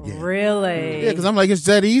like that again. Really? Yeah, because I'm like, it's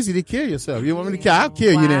that easy to kill yourself. You want me to kill? I'll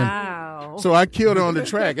kill you then. So I killed her on the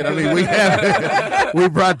track, and we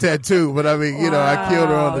brought that too. But I killed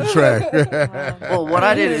her on the track. Well, what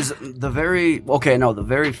I did is the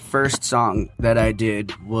very first song that I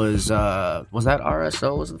did was that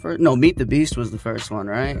RSO was the first? No, Meet the Beast was the first one,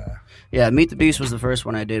 right? Yeah, Meet the Beast was the first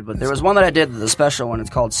one I did. But there was one that I did, the special one. It's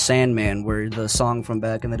called Sandman, where the song from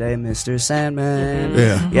back in the day, Mr.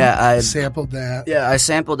 Sandman. Yeah, I sampled that. Yeah, I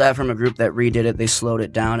sampled that from a group that redid it. They slowed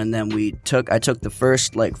it down, and then I took the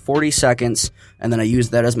first 40 seconds, and then I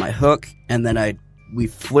used that as my hook, and then we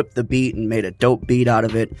flipped the beat and made a dope beat out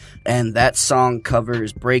of it. And that song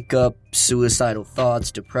covers breakup, suicidal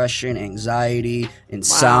thoughts, depression, anxiety,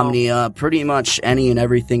 insomnia, pretty much any and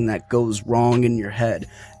everything that goes wrong in your head.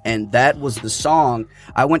 And that was the song.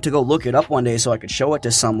 I went to go look it up one day so I could show it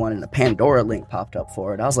to someone, and a Pandora link popped up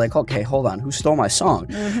for it. I was like, okay, hold on, who stole my song?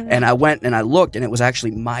 And I went and I looked, and it was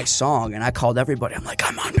actually my song, and I called everybody. I'm like,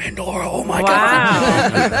 I'm on Pandora. Oh my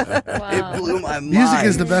God. It blew my mind. Music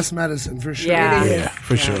is the best medicine for sure. Yeah,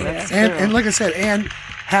 for sure. And like I said, and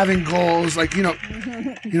having goals, like, you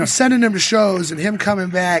know, sending him to shows and him coming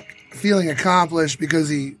back feeling accomplished because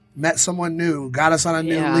he met someone new, got us on a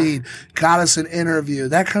new lead, got us an interview.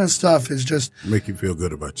 That kind of stuff is just make you feel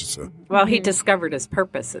good about yourself. Well, he discovered his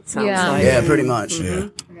purpose, it sounds like. Yeah, pretty much.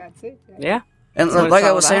 That's it. Yeah. And like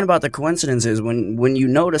I was saying about the coincidences, when you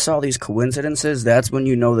notice all these coincidences, that's when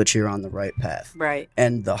you know that you're on the right path. Right.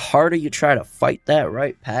 And the harder you try to fight that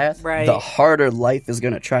right path, the harder life is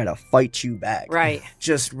going to try to fight you back. Right.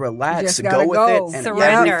 Just relax, Just go with go. it, and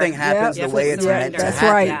Surrender. everything happens the way it's meant to That's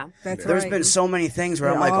happen. right. Yeah. That's There's right. been so many things where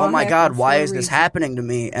It I'm like, all oh my God, happens why for a is this reason. happening to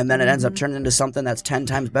me? And then it ends up turning into something that's 10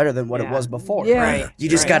 times better than what it was before. Yeah. Right. You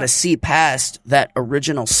just got to see past that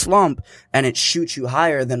original slump, and it shoots you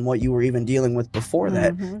higher than what you were even dealing with before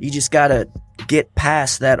that. You just got to get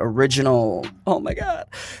past that original, oh my God,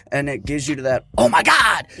 and it gives you to that, oh my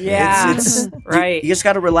God. Yeah. It's right. You just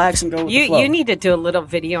got to relax and go with the flow. You need to do a little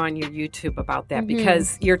video on your YouTube about that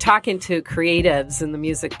because you're talking to creatives in the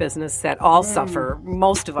music business that all suffer,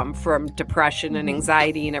 most of them, from depression and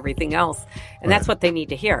anxiety and everything else. And that's what they need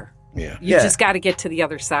to hear. Yeah. You just got to get to the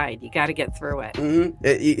other side. You got to get through it.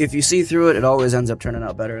 If you see through it, it always ends up turning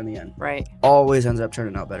out better in the end. Right. Always ends up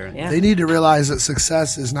turning out better in the end. they need to realize that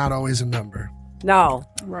success is not always a number. No.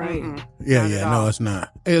 Right. Yeah, no, it's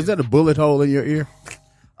not. Hey, is that a bullet hole in your ear?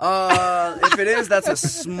 If it is, that's a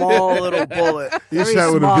small little bullet. You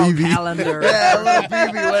shot with a BB. calendar. Yeah, a little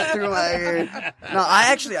BB went through my ear. No,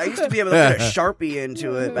 I used to be able to put a Sharpie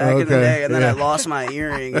into it back in the day, and then I lost my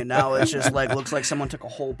earring, and now it's just like looks like someone took a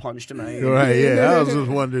hole punch to my ear. Right, yeah. I was just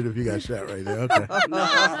wondering if you got shot right there. Okay. No,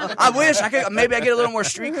 I wish I could. Maybe I get a little more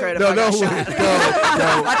street cred if I got shot.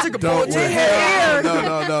 I took a bullet to the head.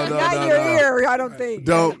 No. Not your ear, I don't think.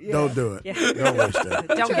 Don't do it. Don't wish that.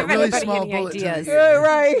 Don't give really anybody small any bullet to the ideas.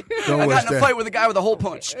 Right. Don't I wish got in a that. fight with a guy with a hole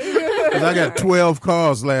punch. 'Cause I got 12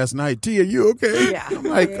 calls last night. T, are you okay? Yeah. I'm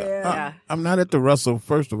like, Yeah. I'm not at the Russell,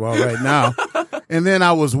 first of all, right now. And then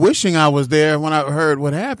I was wishing I was there when I heard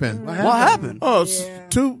what happened. What happened? Oh,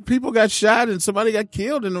 2 people got shot and somebody got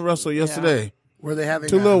killed in the Russell yesterday. Were they having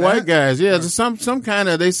 2 little an white event? guys. Yeah, just some kind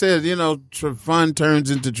of, they said, fun turns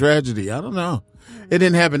into tragedy. I don't know. It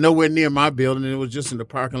didn't happen nowhere near my building. It was just in the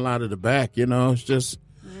parking lot of the back. It's just,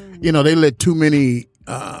 they let too many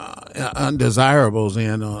undesirables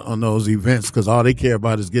in on those events because all they care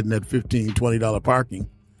about is getting that $15, $20 parking.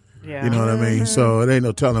 Yeah. You know what I mean? So it ain't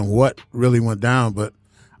no telling what really went down, but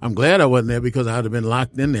I'm glad I wasn't there because I'd have been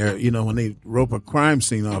locked in there, when they rope a crime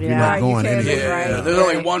scene off. You're not going anywhere. There's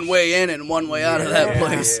only one way in and one way out of that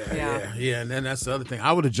place. Yeah, and then that's the other thing.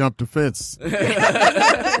 I would have jumped the fence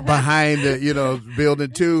behind the,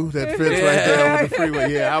 building 2, that fence right there over the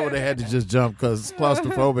freeway. Yeah, I would have had to just jump because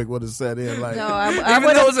claustrophobic would have set in. Like, No, I Even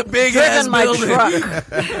would though it have was a big ass driven my building. truck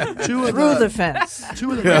through the fence.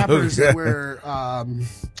 2 of the rappers that were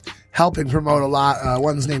helping promote a lot.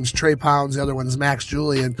 One's name's Trey Pounds, the other one's Max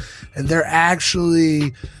Julian, and they're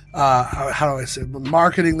actually how do I say,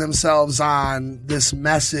 marketing themselves on this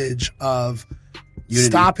message of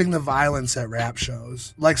stopping the violence at rap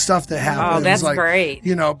shows, like stuff that happens. Oh, that's like, great.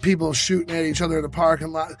 People shooting at each other in the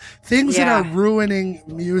parking lot, things that are ruining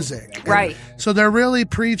music. And Right. so they're really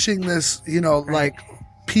preaching this, like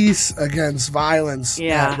peace against violence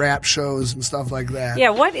at rap shows and stuff like that.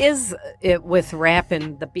 Yeah, what is it with rap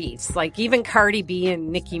and the beefs? Like even Cardi B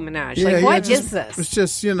and Nicki Minaj. What is this? It's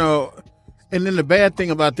just, and then the bad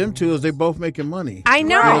thing about them 2 is they both making money. I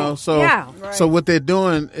know. So what they're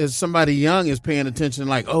doing is somebody young is paying attention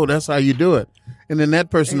like, oh, that's how you do it. And then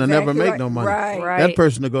that person will never make no money. Right. That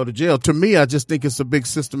person will go to jail. To me, I just think it's a big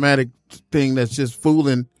systematic thing that's just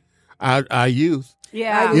fooling our youth.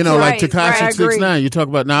 Yeah. Like Tekashi I agree. 6ix9ine. You talk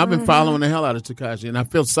about, now I've been following the hell out of Tekashi, and I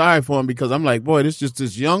feel sorry for him because I'm like, boy, this is just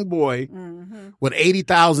this young boy with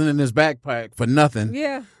 80,000 in his backpack for nothing.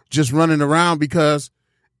 Yeah. Just running around because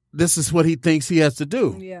this is what he thinks he has to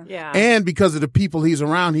do. Yeah. And because of the people he's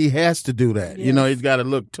around, he has to do that. He's got to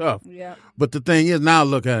look tough. Yeah. But the thing is, now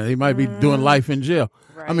look at it. He might be doing life in jail.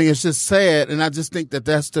 Right. I mean, it's just sad, and I just think that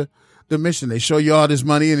that's the mission. They show you all this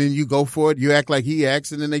money, and then you go for it. You act like he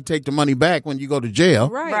acts, and then they take the money back when you go to jail.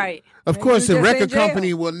 Right. Of course, the record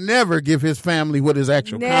company will never give his family what his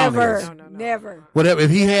actual count is. Never. Whatever. If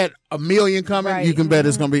he had $1 million coming, Right. you can bet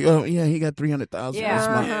it's going to be, oh, yeah, he got 300,000 this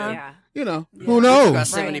month. Yeah. You know, who knows? About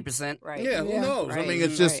 70%. Right. Yeah, who knows? Right. I mean,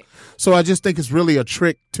 it's just so I just think it's really a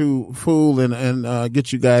trick to fool and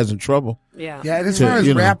get you guys in trouble. Yeah. Yeah, and as far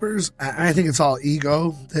as rappers, I think it's all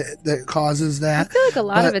ego that causes that. I feel like a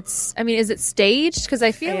lot of it's. I mean, is it staged? Because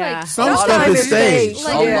I feel like some stuff is staged.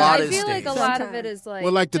 Like, I feel like a lot of it is like.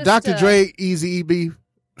 Well, like the Dr. Dre Eazy-E beef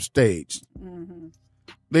staged. Mm-hmm.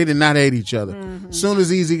 They did not hate each other. As soon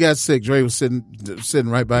as Eazy got sick, Dre was sitting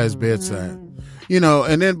right by his bedside. You know,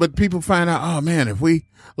 and then but people find out, oh man, if we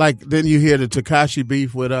then you hear the Tekashi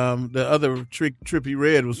beef with the other Trippie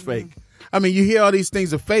Redd was fake. I mean, you hear all these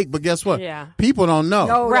things are fake, but guess what? Yeah. People don't know.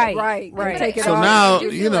 No, right. Take it so off. now,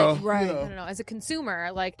 I you know. I don't know. As a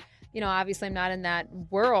consumer, like, you know, obviously I'm not in that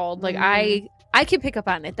world. Like, I can pick up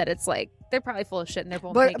on it that it's like they're probably full of shit and they're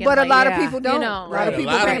both making, but a like, lot of people don't. You know, a lot of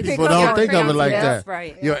people don't think of it like that.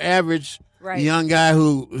 Right. Your average young guy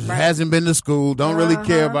who hasn't been to school, don't really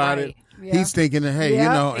care about it. Yeah. He's thinking that, hey, you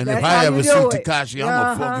know, and if I ever see Tekashi,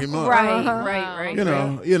 I'm gonna fuck him up. Right.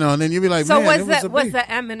 You know, and then you'll be like, so man, was the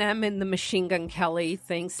Eminem and the Machine Gun Kelly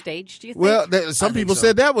thing staged? Do you think? Well, some people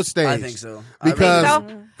said that was staged. I think so.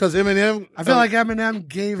 Because Eminem, I feel like Eminem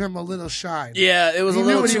gave him a little shine. Yeah, it was a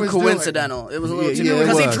little too coincidental. It was a little too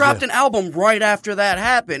because he dropped an album right after that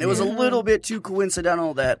happened. It was a little bit too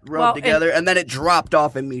coincidental that rubbed together, and then it dropped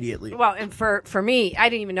off immediately. Well, and for me, I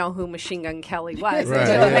didn't even know who Machine Gun Kelly was Right.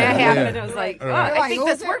 until that happened. I was like, Right. I think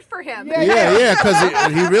this worked for him. Yeah,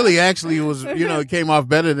 because he really actually was, you know, came off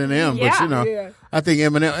better than him. But, you know, I think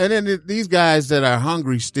Eminem, and then these guys that are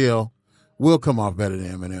hungry still will come off better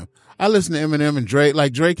than Eminem. I listen to Eminem and Drake.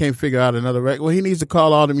 Like, Drake can't figure out another record. Well, he needs to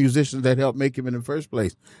call all the musicians that helped make him in the first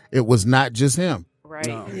place. It was not just him. Right.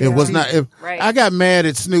 No. It was not. I got mad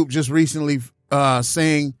at Snoop just recently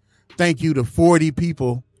saying thank you to 40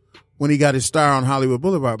 people when he got his star on Hollywood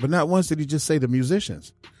Boulevard, but not once did he just say the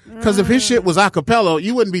musicians. Because if his shit was a cappella,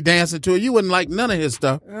 you wouldn't be dancing to it. You wouldn't like none of his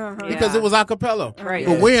stuff because it was a cappella. Right.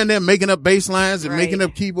 But we're in there making up bass lines and making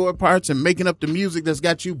up keyboard parts and making up the music that's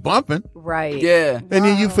got you bumping. Right. Yeah. And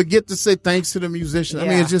then you forget to say thanks to the musician. I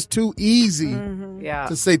mean, it's just too easy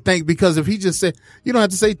to say thank, because if he just said, you don't have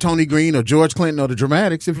to say Tony Green or George Clinton or the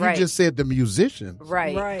Dramatics. If you just said the musician,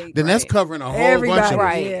 then that's covering a whole bunch of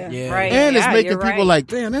it. Yeah. Right. And it's making people like,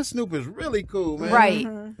 damn, that Snoop is really cool, man.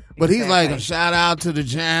 Right. But he's like, a shout out to the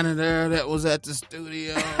janitor that was at the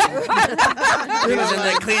studio. He was in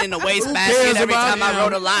there cleaning the wastebasket every time I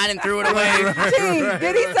wrote a line and threw it away.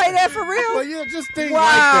 Did he say that for real? Well, yeah, just things like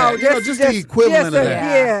that. You know, just the equivalent of that.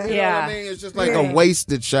 Yeah. You know what I mean? It's just like a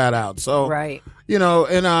wasted shout out. So, you know,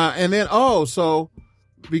 and then, so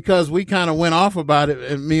because we kind of went off about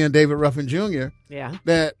it, and me and David Ruffin Jr.,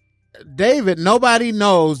 that David, nobody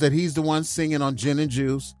knows that he's the one singing on Gin and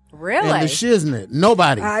Juice. Really? And the Shiznit.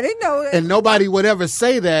 Nobody. I didn't know that. And nobody would ever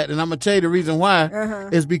say that. And I'm going to tell you the reason why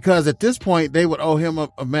is because at this point they would owe him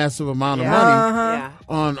a massive amount of money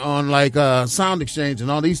on like Sound Exchange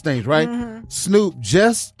and all these things, right? Snoop,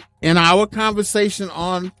 just in our conversation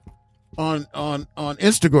on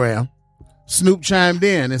Instagram, Snoop chimed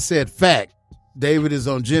in and said, fact, David is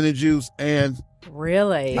on Gin and Juice. And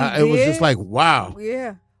really? It was just like, wow.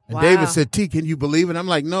 Yeah. And David said, T, can you believe it? I'm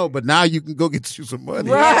like, no, but now you can go get you some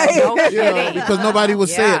money. Right. No You know, kidding. because nobody would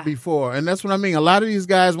say it before. And that's what I mean. A lot of these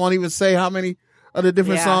guys won't even say how many of the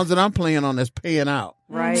different songs that I'm playing on that's paying out.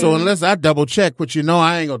 Right. So unless I double check, which you know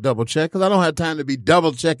I ain't going to double check because I don't have time to be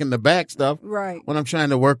double checking the back stuff when I'm trying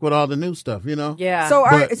to work with all the new stuff, you know? Yeah. So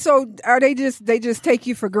are they just take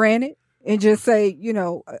you for granted? And just say, you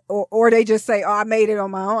know, or they just say, oh, I made it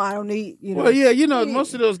on my own. I don't need, you know. Well, yeah, you know,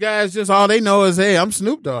 most of those guys just all they know is, hey, I'm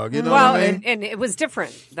Snoop Dogg. You know what I mean? and it was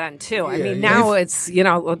different then, too. I mean, now it's, you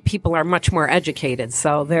know, people are much more educated.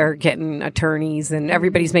 So they're getting attorneys and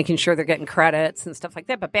everybody's making sure they're getting credits and stuff like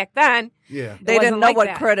that. But back then, they didn't know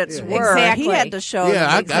what credits were. Exactly. He had to show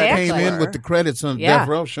I them. I came in with the credits on Death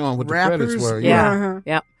Row showing what the credits were.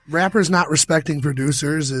 Yeah. Rappers not respecting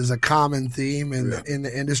producers is a common theme in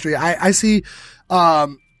the industry. I see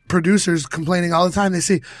producers complaining all the time. They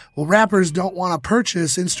say, well, rappers don't want to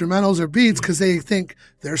purchase instrumentals or beats because they think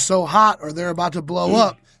they're so hot or they're about to blow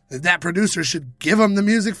up that producer should give them the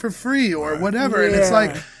music for free or whatever. And it's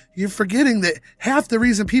like, you're forgetting that half the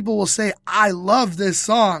reason people will say, I love this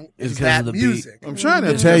song is that music. I'm trying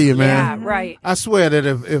to tell you, man. Yeah, right. I swear that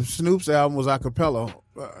if Snoop's album was a cappella,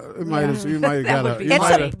 you might have got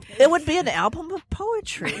a. It would be an album of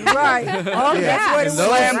poetry. Right. Oh, that's what it was.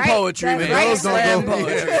 Slam poetry, man. Those don't go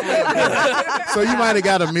So you might have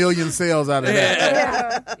got 1 million sales out of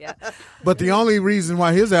that. Yeah. But the only reason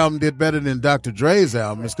why his album did better than Dr. Dre's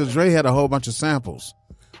album is because Dre had a whole bunch of samples.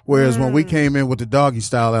 Whereas when we came in with the Doggy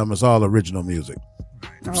Style album, it's all original music.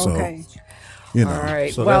 Okay. You know, All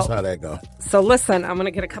right. so Well, that's how that goes. So listen, I'm going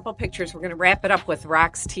to get a couple pictures. We're going to wrap it up with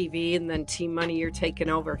ROXXX TV, and then Tmoney, you're taking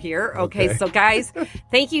over here. Okay. So guys,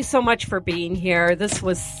 thank you so much for being here. This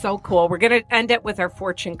was so cool. We're going to end it with our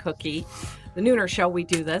fortune cookie. The Nooner Show, we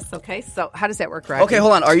do this. Okay. So how does that work, Rocky? Okay,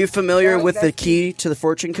 hold on. Are you familiar with the key to the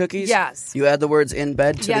fortune cookies? Yes. You add the words "in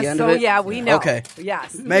bed" to the end so of it. yeah, we know. Okay.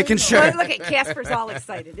 Yes. Making sure. Look at Casper's all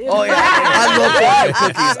excited. Oh yeah, I love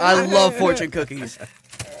fortune cookies. I love fortune cookies.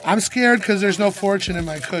 I'm scared because there's no fortune in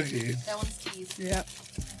my cookie. That one's keys. Yep.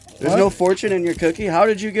 There's no fortune in your cookie? How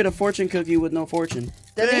did you get a fortune cookie with no fortune?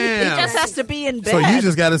 He just has to be in bed. So you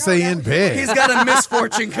just got to say in bed. He's got a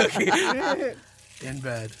misfortune cookie. In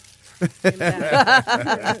bed.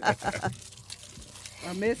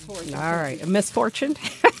 A misfortune. All right. A misfortune?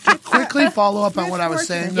 Quickly follow up on what I was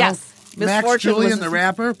saying, though. Yes. Max Misfortune Julian, was- the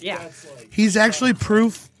rapper, Yeah. he's actually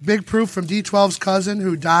big proof from D12's cousin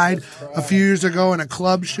who died a few years ago in a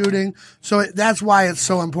club shooting. So that's why it's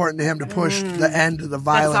so important to him to push the end of the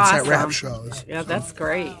violence That's at rap awesome. shows. Yeah, that's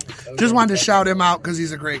great. Just wanted to shout him out because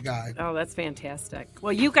he's a great guy. Oh, that's fantastic.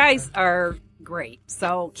 Well, you guys are great.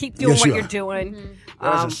 So keep doing Yes, what you you're are. doing.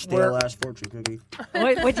 That was a We're- stale-ass fortune cookie.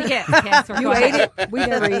 What'd you get, Casper? You Go ate ahead. it? We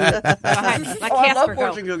never eat it. Go ahead. Let I Casper love go.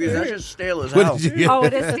 fortune cookies. That's just stale as What hell. did you get? Oh,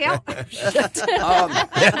 it is stale?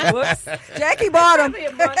 Whoops. Jackie bought them.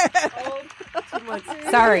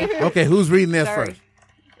 Sorry. Okay, who's reading this Sorry. first?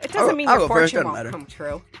 It doesn't mean I'll your go first, fortune doesn't won't matter.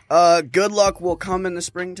 come true. Good luck will come in the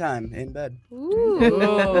springtime in bed.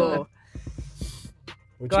 Ooh.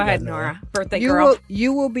 Go ahead, Nora. Birthday You girl. will,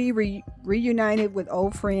 you will be reunited with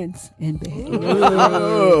old friends in bed.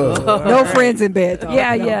 Oh. No friends in bed. Though.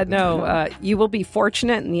 Yeah, no. You will be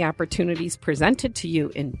fortunate in the opportunities presented to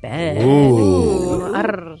you in bed.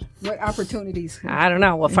 Arr. What opportunities? I don't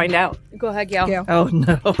know. We'll find out. Go ahead, Gail. Gail. Oh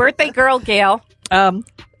no. Birthday girl, Gail.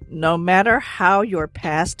 No matter how your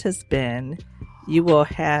past has been, you will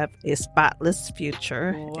have a spotless future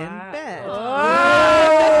in bed.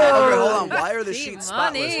 Okay, hold on. Why are the sheets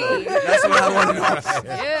spotless? Tmoney. Though? That's what I want to know.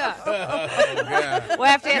 Yeah. We'll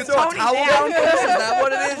have to You ask throw a Tony towel that. down first? Is that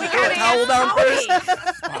what it is? You throw a towel down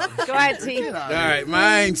first? Go ahead, T. All right,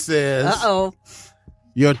 mine says Uh-oh.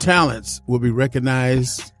 your talents will be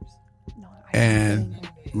recognized and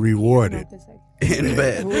rewarded. In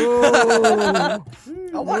bed. I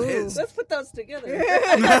want his. Let's put those together.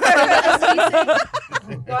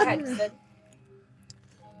 Go ahead, Sid.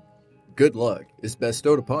 Good luck is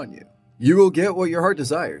bestowed upon you. You will get what your heart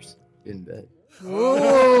desires in bed.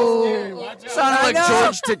 Sounded like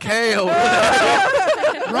George Takei over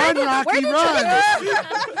there. Run, Rocky, run.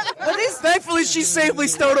 Thankfully, she's safely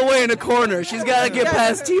stowed away in a corner. She's got to get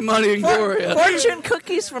past Tmoney and Gloria. Fortune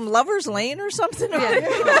cookies from Lover's Lane or something?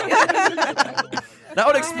 That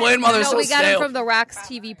would explain why they're No, so we got stale. it from the ROXXX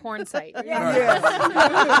TV porn site. Not to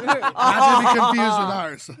be confused with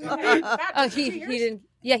ours. Oh, he didn't.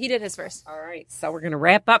 Yeah, he did his first. All right, so we're going to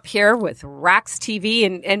wrap up here with ROXXX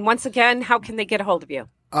TV. And once again, how can they get a hold of you?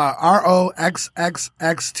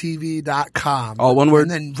 ROXXXTV.com. All one word.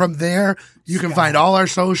 And then from there, you can find all our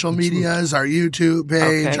social medias, our YouTube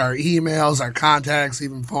page, Okay. our emails, our contacts,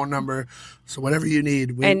 even phone number. So whatever you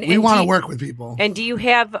need, we And want do to you- work with people. And do you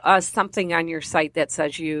have something on your site that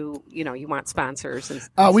says you want sponsors? And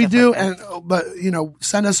We stuff do, like that? but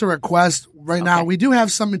send us a request. Right now, we do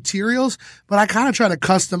have some materials, but I kind of try to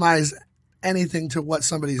customize anything to what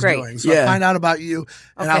somebody's Great. doing. So Yeah. I find out about you,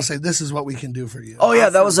 and Okay. I'll say, this is what we can do for you. Oh, yeah,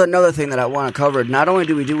 that was another thing that I want to cover. Not only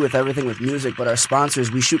do we do with everything with music, but our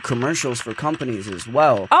sponsors, we shoot commercials for companies as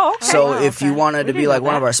well. Oh, okay. So Oh, if you okay. wanted to We be didn't like know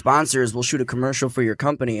one of that. our sponsors, we'll shoot a commercial for your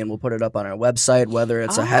company and we'll put it up on our website, whether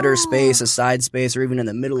it's a header space, a side space, or even in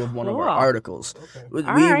the middle of one of our Cool. articles. We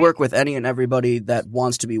right. work with any and everybody that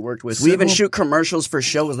wants to be worked with. We even shoot commercials for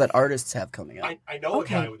shows that artists have coming up. I know a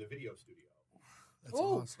guy with a video studio. That's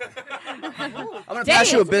awesome. I'm going to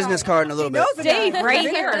pass you a business card in a little bit. Dave, right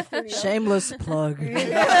here. Shameless plug.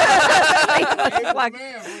 Hey,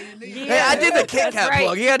 I did the Kit Kat right.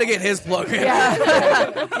 plug. He had to get his plug. You did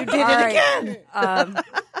it again.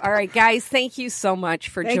 All right, guys, thank you so much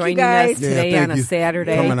for Thank you, joining guys. us today thank on a you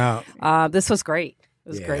Saturday. for coming out. This was great. It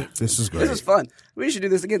was great. This is great. This is fun. We should do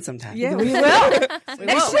this again sometime. Yeah, we will.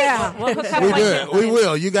 Next week, we'll hook up We like will. We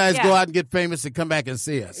will. You guys Yeah. go out and get famous and come back and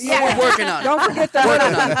see us. We're working on it. Don't forget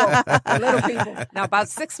the little people. Now, about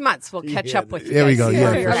 6 months, we'll catch up with you. There we guys, go, see yeah,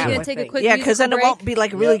 where for you're Are sure. at we going with to take a things. quick Yeah, because then it musical won't be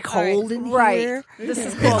like really cold in Right. here. This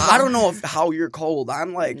is cool. I don't know how you're cold.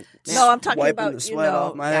 I'm like No, I'm talking wiping about, the sweat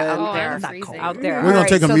off my head. out Oh, there. I'm freezing. Out there. We're gonna All right,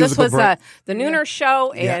 take a so musical this was break. the Nooner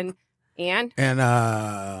Show and And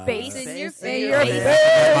Bass In your in face. your Oh,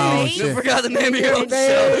 face. shit. Forgot the name of your own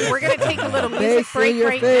show. We're going to take a little music face, break in your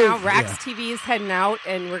right face. now. ROXXX TV is heading out,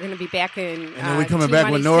 and we're going to be back in. And then we coming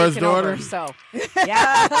back with Nora's daughter? So,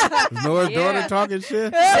 yeah. Is Nora's daughter talking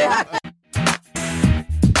shit? Yeah.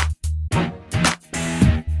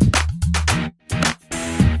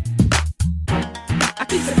 I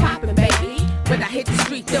keep it poppin', baby. When I hit the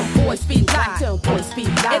street, them boys be like,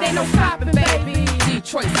 It ain't no stopping, baby.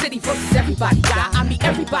 Detroit City versus everybody, got. I mean,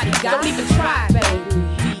 everybody got. Don't even try, baby.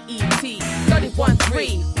 DET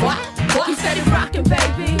 31-3. What? You steady rockin',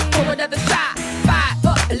 baby. For another shot. Fire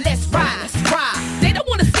up and let's ride. They don't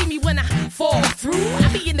wanna see me when I fall through. I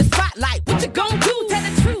be in the spotlight. What you gon' do? Tell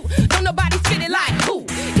the truth. Don't nobody spit it like who?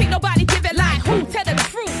 Can't nobody give it like who? Tell the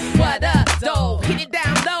truth. What up, though? Hit it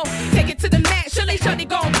down low. Take it to the max. Surely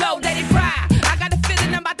gon' blow. Let it ride. I got a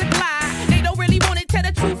feeling I'm about to glide. They don't really want it. Tell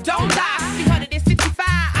the truth. Don't lie. 365.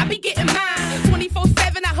 I be getting mine.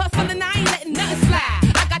 24/7. I hustle and I ain't letting nothing slide.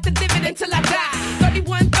 I got to live it until I die.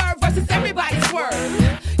 31/3 versus everybody's word.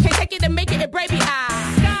 Can't take it and make it a baby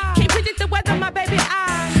eye. Can't predict the weather, my baby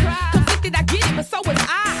eye. Conflicted, I get it, but so was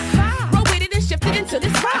I. Roll with it and shift it into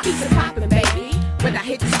this rock. I keep it poppin', baby. When I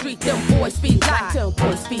hit the street, them boys be like.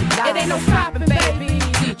 It ain't no stopping, baby.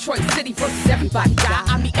 Detroit City versus everybody got.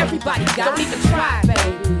 I mean, everybody got. Don't even try,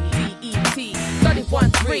 baby. DET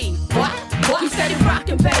 31-3. What? You steady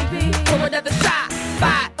rockin', baby. For another shot.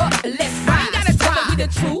 Fire up and let's ride. You gotta tell me the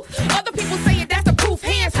truth. Other people saying that's the proof.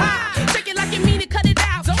 Hands high. Shake it like you mean it, cut it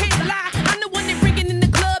out. Can't lie. I'm the one that bring it in the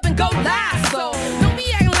club and go live. So don't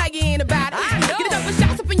be acting like you ain't about it. Get a couple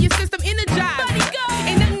shots up in your system, energize. Buddy, go.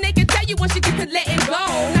 Ain't nothing they can tell you once you get to letting go.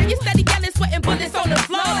 Now you steady yelling, sweating bullets on the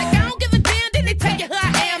floor. Like I don't give a damn, then they take it who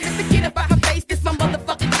I am. Just to get up out my face, this my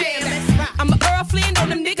motherfucking jam. I'm a Earl Flynn on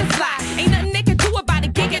them niggas fly. Ain't nothing they can do about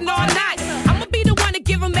it, gigging all night. I'ma be the one to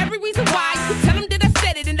give them every reason why. You tell them that I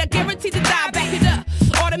said it and I guarantee to die. Back it up,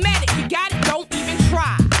 automatic, you got it, don't even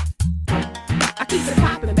try. I keep it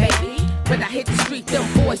poppin', baby. When I hit the street, them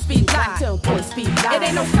boys be like. It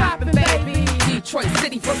ain't no stopping, baby. Detroit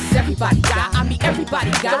City versus everybody got. I mean, everybody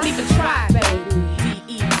got. Don't even try, baby.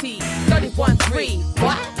 DET 31-3.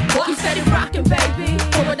 What? You steady rockin', baby.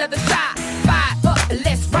 For another shot. Fire up and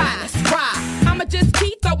let's ride. I'ma just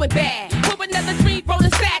keep throwing back. For another three, roll a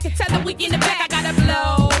sack and tell them we in the back. I gotta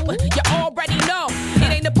blow. You already know.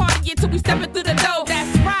 It ain't a party until we steppin' through the door.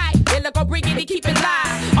 That's right. They look gon' bring it and keep it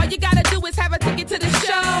live. All you gotta do is have a ticket to the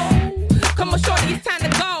show. Come on, shorty, it's time to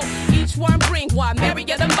go. Each one bring one, marry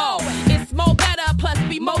the mo. It's more better, plus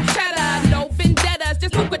be more cheddar. No vendettas,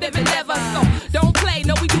 just lucrative endeavor. So don't play,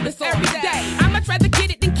 no, we do this every day. I much rather get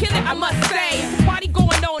it than kill it, I must say. It's a party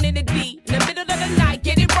going on in the D. In the middle of the night,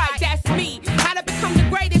 get it right, that's me. How to become the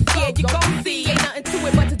greatest, yeah, you gon' see. Ain't nothing to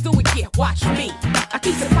it but to do it, yeah, watch me. I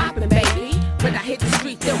keep it poppin', baby. When I hit the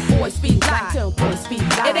street, them boys be like.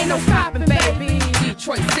 It ain't no stopping, baby.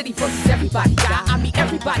 Detroit City versus everybody got. I mean,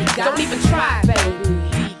 everybody got. Don't even try, baby.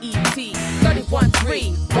 DET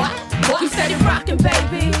 31-3. What? You steady rockin',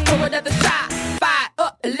 baby. For another shot. Fire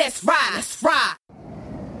up and let's ride.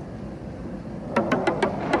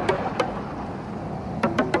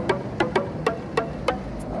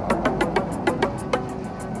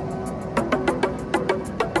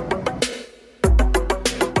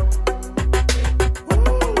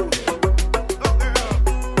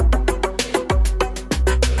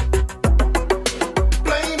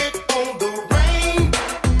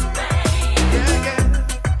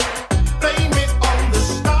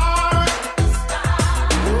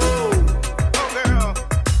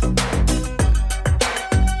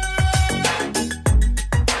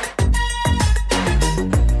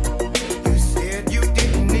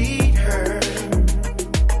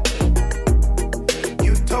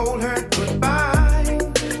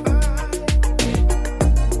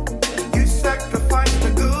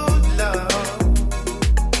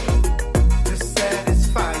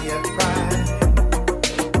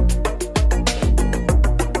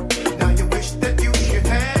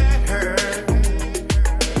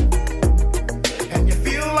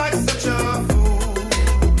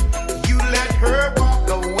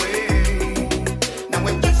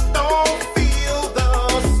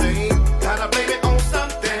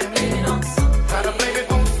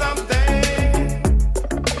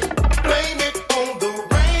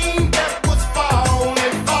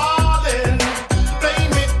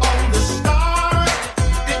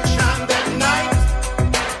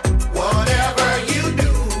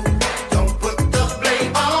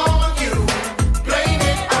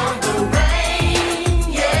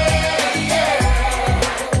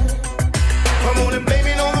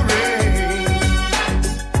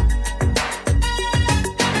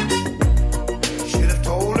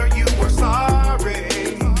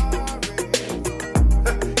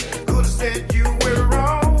 that you were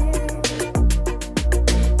wrong.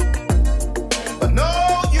 But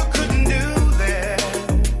no, you couldn't do that.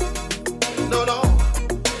 No, no,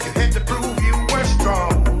 you had to prove you were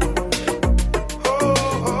strong.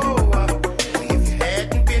 If you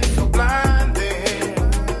hadn't been so blind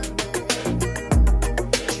then,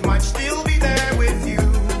 she might still be there with you.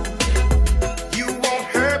 You want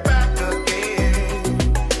her back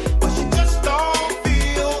again, but she just don't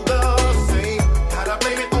feel the same. Gotta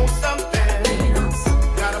blame it on something.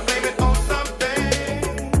 Gotta blame it on something.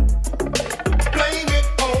 Blame it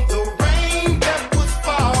on the rain that was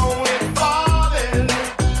falling, falling.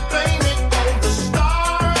 Blame it on the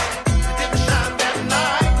stars that didn't shine that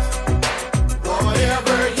night.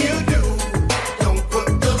 Whatever you do, don't put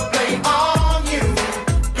the blame on you.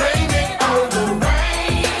 Blame it on the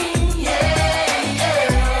rain, yeah,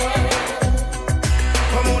 yeah.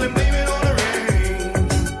 Come on and blame it on the rain.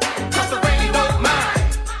 'Cause the rain don't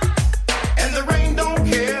mind, and the rain don't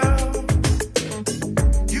care.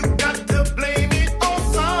 You got to blame it on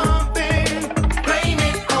something. Blame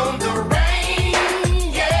it on the rain,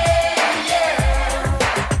 yeah, yeah.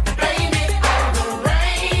 Blame it on the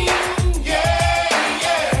rain, yeah,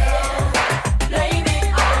 yeah. Blame it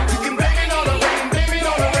on the rain. You can blame it on the rain, blame it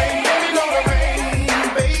on the rain, blame it on the rain,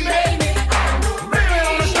 baby. Blame it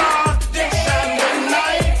on the stars that didn't shine that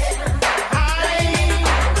night. Blame it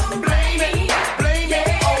on the rain.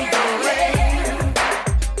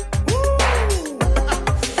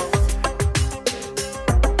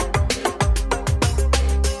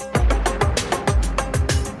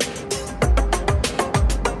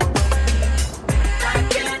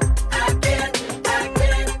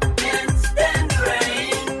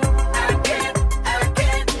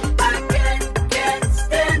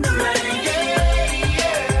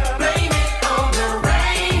 Blame it on the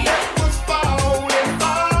rain that was falling,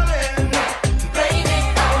 falling. Blame it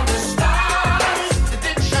on the stars that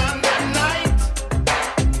didn't shine that night.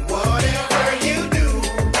 Whatever you do,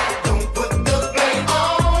 don't put the blame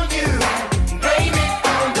on you. Blame it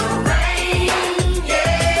on the rain,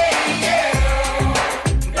 yeah, yeah.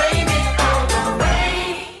 Blame it on the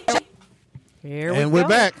rain. Here And we we're go.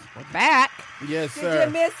 back. We're back. Yes, Did you sir.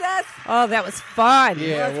 miss us? Oh, that was fun.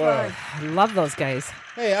 Yeah, it was. I love those guys.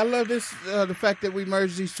 Hey, I love this, the fact that we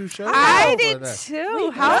merged these two shows. I over did that.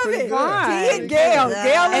 too. How pretty fun. good. T and Gail.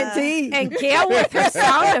 Gail and T. And Gail with her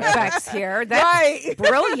sound effects here. That's Right.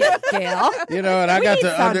 brilliant, Gail. You know, and I We got need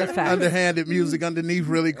the sound effects. underhanded music underneath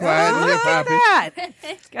really quiet and hip Look at hoppy.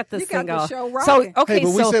 that. Got this You thing got the all. show So, rocking. okay, Hey,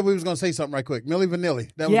 but we so said we was going to say something right quick. Milli Vanilli.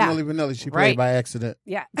 That was Yeah. Milli Vanilli. She played Right. by accident.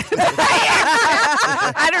 yeah.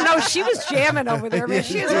 I don't know. She was jamming over there, man.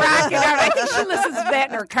 She was rocking out. I think she listens to that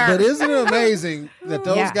in her car. But isn't it amazing that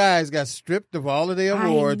those Yeah. guys got stripped of all of their I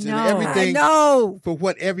awards and know. everything No. for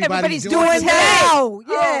what everybody's Everybody's doing today? Now. Oh,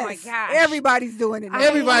 Yes. my gosh. Everybody's doing it now.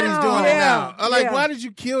 Everybody's know. doing it now. Yeah. Like, Yeah. why did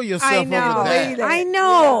you kill yourself I over know. that? I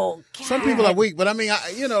know. Some people are weak, but I mean,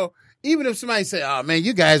 you know, even if somebody say, "Oh man,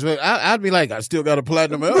 you guys," I'd be like, "I still got a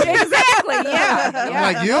platinum album." Exactly. Yeah. I'm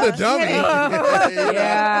like, "You're the dummy." You know?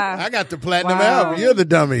 Yeah. I got the platinum Wow. album. You're the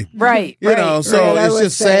dummy. Right. You know, right, so right. That it's was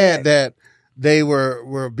just sad that they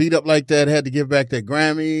were beat up like that, had to give back their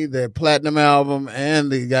Grammy, their platinum album,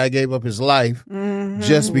 and the guy gave up his life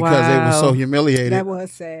just because they were so Wow. humiliated That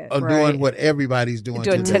was sad. of Right. doing what everybody's doing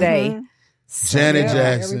Doing today. today. Janet Yeah,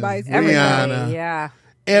 Jackson, everybody's- Rihanna, Yeah.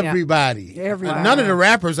 everybody. Everybody. None of the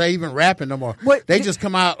rappers are even rapping no more. What- They just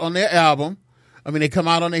come out on their album. I mean, they come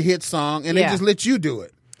out on a hit song and they Yeah. just let you do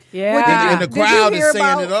it. Yeah. And the Did you crowd hear is saying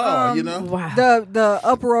about, it all, you know? Wow. The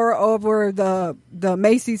uproar over the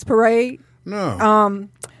Macy's parade. No.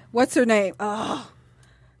 What's her name? Oh,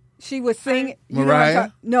 she was singing. you know what I'm Mariah?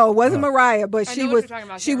 talking- No, it wasn't Mariah, but I she know what was you're talking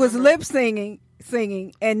about. I she can't was remember. lip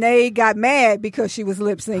singing, and they got mad because she was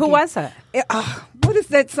lip singing. Who was it? What is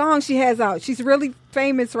that song she has out? She's really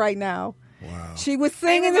famous right now. Wow. She was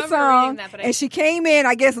singing the remember song, reading that, but I- and she came in,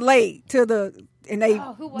 I guess, late to the, and they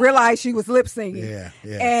who was realized she was lip singing. Yeah,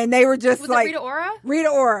 yeah. And they were just Was like it Rita Ora? Rita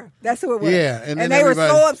Ora, that's who it was. Yeah, and then they were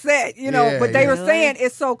everybody- so upset, you know. Yeah, but they yeah. were saying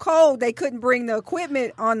it's so cold they couldn't bring the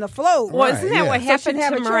equipment on the float. Right, Wasn't that yeah. what So happened she'd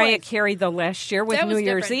have to a Mariah choice. Carey the last year with That was New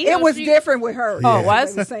Year's different. Eve? It was she- different with her. Oh, it they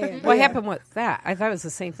was? were saying. What Yeah. happened with that? I thought it was the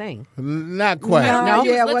same thing. Not quite. No. No,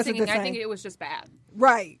 Yeah, it lip wasn't syncing. the I same. think it was just bad.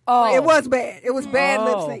 Right. Oh. It was bad. It was bad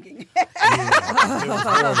Oh. lip syncing.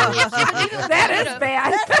 That is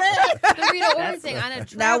bad. The Rita Ora thing on a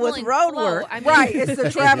Now with traveling road float. work. I mean, Right, it's the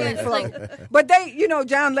traveling it's float. like- But they, you know,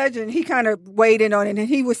 John Legend, he kind of weighed in on it, and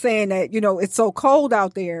he was saying that, you know, it's so cold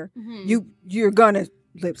out there, you're gonna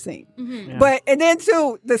lip sync. Mm-hmm. But and then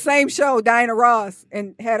too, the same show, Diana Ross,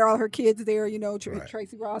 and had all her kids there, you know,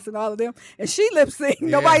 Tracy Ross and all of them, and she lip synced.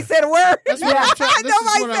 Nobody said a word. That's what I'm trying. This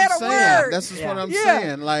Nobody is what said I'm a saying. word. This is what I'm Yeah.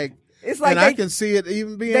 saying. Like, It's like and they, I can see it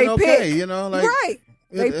even they being okay. pick. You know, like right.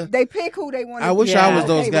 They pick who they want. I wish I was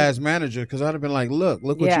those Okay, guys' manager because I'd have been like, look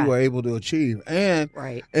what Yeah. you were able to achieve, and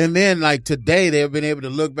Right. and then like today they've been able to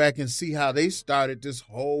look back and see how they started this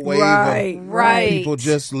whole wave Right, of right. people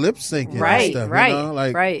just lip syncing Right, and stuff. right, you know?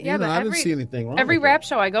 Like, right. Yeah, you know, but I didn't every- see anything wrong. Every with rap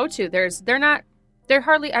show I go to, they're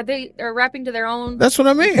hardly they're rapping to their own. That's what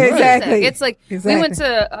I mean. music. Exactly. It's like we went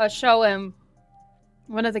to a show and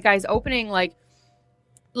one of the guys opening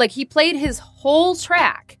like he played his whole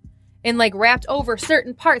track and like rapped over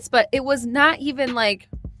certain parts, but it was not even like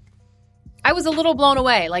I was a little blown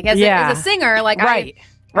away. Like as a singer, like right.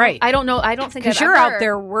 I don't know. I don't think Because I've you're ever, out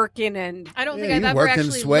there working and I don't think Yeah, I've you ever working,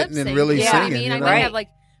 actually sweating, and lip-synced. really Yeah, singing, I mean, you I know? might Right. have like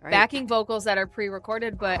Right. backing vocals that are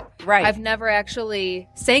pre-recorded, but Right. I've never actually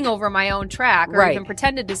sang over my own track or Right. even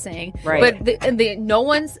pretended to sing. Right. But no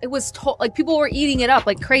one's. It was like people were eating it up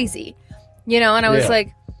like crazy, you know. And I was Yeah.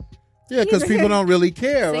 like, Yeah, because people don't really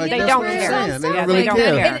care. Like, They that's don't what I'm care. saying. They Yeah, don't really they don't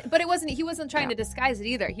care. care. But it wasn't. He wasn't trying to disguise it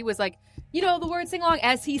either. He was like, you know, the word "sing along"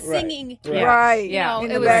 as he's Right. singing. Right. Right. You know,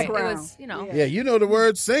 In it the was. background. It was. You know. Yeah, you know the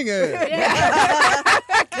word "sing" it.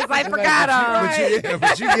 because I forgot them.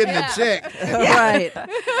 But you getting Yeah. a check. Right.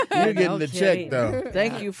 You're getting No the kidding. check though.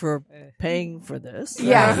 Thank you for paying for this.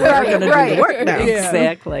 Yeah, We're going to do right. the work now. Yeah.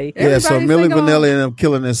 Exactly. Yeah, so Everybody Milli sing along. Vanilli and them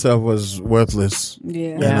killing themselves was worthless.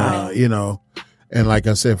 Yeah. And, you know, and like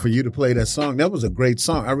I said, for you to play that song, that was a great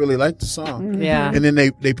song. I really liked the song. Yeah. And then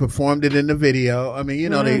they performed it in the video. I mean, you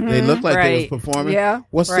know, they looked like they was Right. performing. Yeah.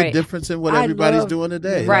 What's the Right. difference in what I everybody's love- doing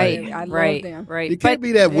today? Right. Like, I love right. them. Right. you can't But-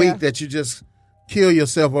 be that yeah. weak that you just kill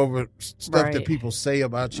yourself over stuff Right. that people say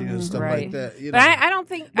about you and stuff Right. like that. You know? But I don't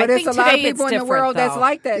think. But I it's think a lot of today people it's in the different, world that's though.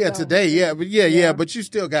 like that. yeah, though. today, yeah, but yeah, but you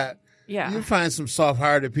still got Yeah. you find some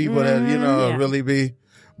soft-hearted people that you know Yeah. really be,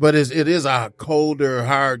 but it is a colder,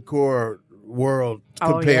 hardcore world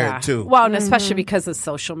compared to. Well, and especially because of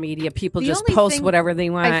social media, people The just only post thing whatever they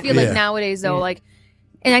want. I feel Yeah. like nowadays though, like,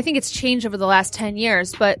 and I think it's changed over the last 10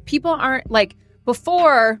 years, but people aren't like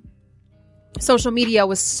before social media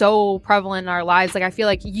was so prevalent in our lives. Like, I feel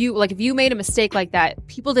like if you made a mistake like that,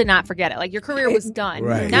 people did not forget it. Like your career was done.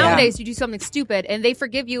 Right. Nowadays you do something stupid and they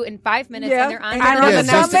forgive you in 5 minutes Yeah. and they're on And to they're the on next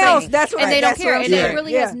to something thing. else. That's right. And they don't That's care. what I'm And saying. it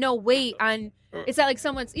really Yeah. has no weight on. It's not like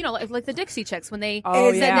someone's, you know, like the Dixie Chicks when they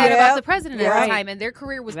Oh, said yeah. that about Yep. the president Yep. at the time, and their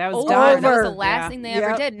career was, That was over. done. That was the Over. last Yeah. thing they Yep.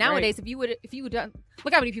 ever did. Nowadays, if you would done,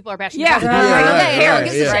 look how many people are bashing. Yeah. the Yeah, president. right, Okay, right, who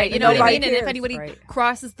gives a yeah. shit? You know what I Nobody mean? And if cares. anybody Right.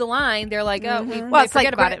 crosses the line, they're like, oh, Well, they it's like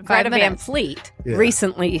forget about it in 5 Greta Van minutes. Fleet Yeah.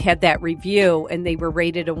 recently had that review, and they were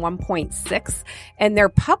rated a 1.6, and their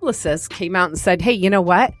publicist came out and said, "Hey, you know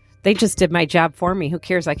what? They just did my job for me. Who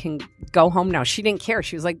cares? I can go home now." She didn't care.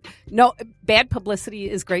 She was like, "No, bad publicity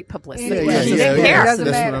is great publicity." Yeah, She yeah, didn't yeah. care. It doesn't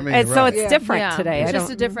That's matter. what I mean. And so right. it's Yeah. different Yeah. today. It's I just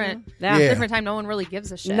don't. a different, Yeah. Yeah. different time. No one really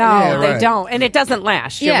gives a shit. No, Yeah, they right. don't, and it doesn't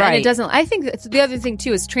last. You're Yeah, right. and it doesn't. I think it's the other thing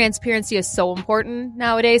too is transparency is so important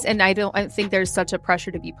nowadays, and I think there's such a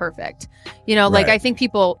pressure to be perfect. You know, like Right. I think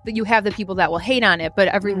you have the people that will hate on it, but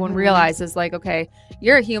everyone realizes like, okay,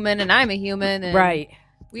 you're a human and I'm a human, and Right.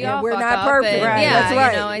 we Yeah, all we're fuck not up, perfect. and Right. Yeah, That's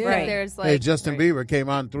right. You know, I Right. think there's like Hey, Justin Bieber came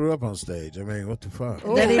out and threw up on stage. I mean, what the fuck?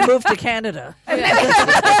 Then he moved to Canada.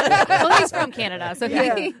 well, he's from Canada, so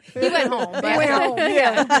Yeah. he went home. He went home.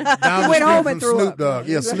 Yeah. Down the went street home from and threw Snoop up. Dogg.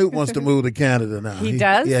 Yeah, Snoop wants to move to Canada now. He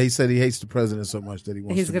does? Yeah, he said he hates the president so much that he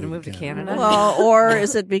wants He's to going to move move to Canada. Well, or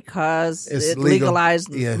is it because It's it legal.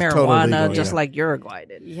 legalized Yeah, marijuana totally legal, just yeah. like Uruguay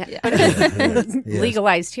did? Yeah. Yeah.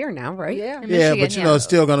 Legalized here now, right? Yeah. In Yeah, Michigan, but you know, it's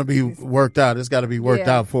still going to be worked out. It's got to be worked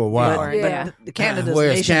Yeah. out for a while. But, Yeah. but the Canada's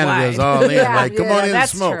Whereas nationwide. Canada's all in. Yeah, Like, come on in and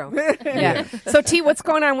that's smoke. true. Yeah. So T, what's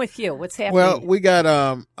going on with you? What's happening? Well, we got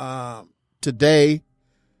today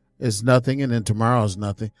is nothing, and then tomorrow's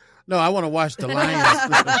nothing. No, I want to watch the Lions.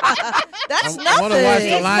 That's I want to watch the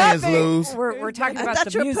nothing. Lions lose. we're talking I about thought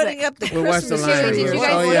the you were music. putting up the We'll watch the Christmas Lions Did tree. you lose.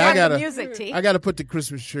 guys Oh work yeah, on I the gotta. music, T. I got to put the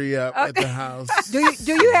Christmas tree up at the house. Do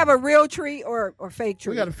you have a real tree or fake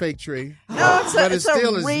tree? We got a fake tree. No, it's but a, it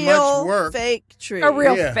still a is real much work. fake tree. A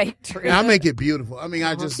real Yeah. fake tree. I make it beautiful. I mean,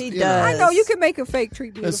 I just He you does. I know you can make a fake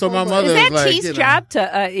tree beautiful. And so my but- mother Is that like, T's you know, job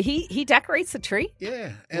to? He decorates the tree.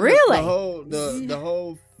 Yeah. And Really? The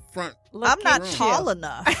whole front. I'm not at tall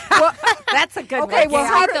enough. Well, That's a good Okay, one. well, It's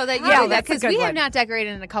how sweet do- though that you yeah, do that that's a because good we one. have not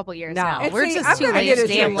decorated in a couple years No. now. And We're see, just I'm too gonna get a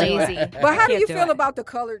damn tree. lazy. But how do Can't you do feel it. about the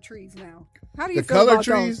colored trees now? How do you The feel color about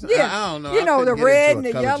trees? those? Yeah, I don't know. you I know the couldn't get red into and a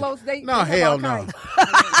the color yellows. tree. They No, have hell all no. kinds.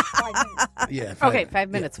 Yeah. Okay, 5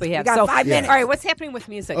 minutes we have. got So 5 minutes. All right, what's happening with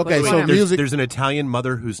music? Okay, What's so going on? music. There's an Italian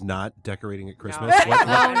mother who's not decorating at Christmas.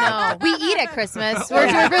 Oh no, we eat at Christmas. We're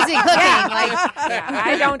busy cooking. Yeah,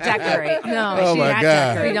 I don't decorate. No, Oh, my not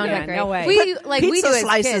God. decorate. we don't Yeah, decorate. No way. We we Pizza do as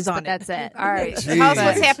slices kids, on but it. that's it. All right. Jeez. Tell us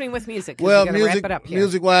what's happening with music. 'Cause Well, we gotta music, wrap it up here.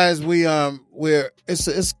 music wise, we're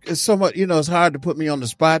it's so much. You know, it's hard to put me on the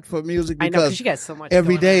spot for music I know, 'cause because you got so much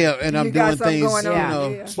every going day, on. and I'm You got doing something things. going You on, know,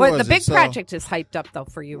 yeah. Well, the towards big it, so- project is hyped up though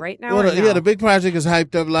for you right now. Well, or no? yeah, the big project is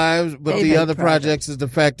hyped up lives, but The the big other project. projects is the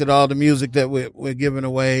fact that all the music that we're giving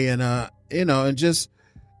away, and and just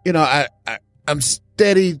I'm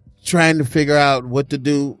steady trying to figure out what to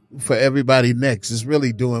do for everybody next. It's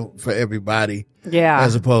really doing for everybody, Yeah.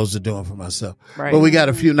 as opposed to doing for myself. Right. But we got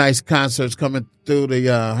a few nice concerts coming through the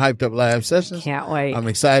hyped up live sessions. Can't wait. I'm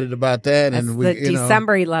excited about that, That's and we, the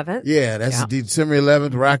December 11th. Yeah, that's December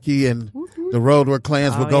 11th. Rocky and the Roadwork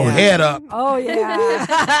Clans will go yeah. head up. Oh yeah.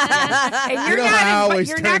 And you're You know how I not always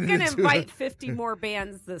you're turn not it going to into invite 50 more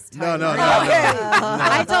bands this time. No. right?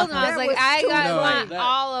 I told him, I was That like, was I too want much.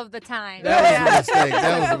 all of the time. That was a mistake.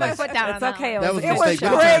 That was a Put my mistake. foot down It's on okay. that That one. was a It was mistake. but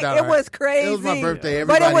great. turned out It all was right. crazy. It was my birthday.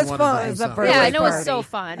 But it Everybody was wanted fun. to do It was a something. birthday Yeah, I know it's party. so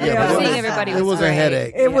fun. Yeah, but Seeing it was- everybody it was a great.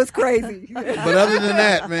 headache. It was crazy. But other than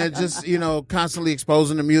that, man, just constantly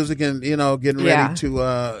exposing the music and getting Yeah. ready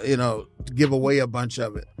to give away a bunch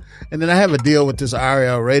of it. And then I have a deal with this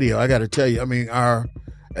RL Radio. I got to tell you, I mean, RL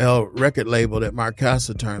record label that Mark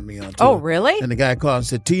Casa turned me on to. Oh, really? And the guy called and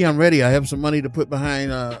said, "T, I'm ready. I have some money to put behind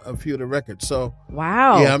a few of the records." So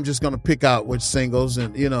Wow. yeah, I'm just gonna pick out which singles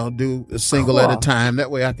and do a single at a Cool. time.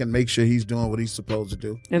 That way I can make sure he's doing what he's supposed to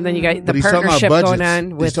do. And then you got the But he's talking about partnership going budgets. on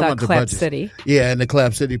He's with talking about the Clap budgets. City. Yeah, and the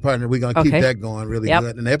Clap City partner, we're gonna keep Okay. that going really Yep.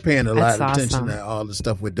 good, and they're paying a lot That's of attention awesome. to all the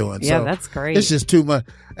stuff we're doing. Yeah, so that's great. It's just too much.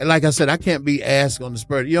 And like I said, I can't be asked on the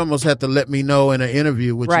spur. You almost have to let me know in an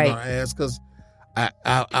interview what Right. you're gonna ask because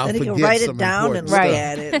I'll Then he forget can write it some down important and look stuff.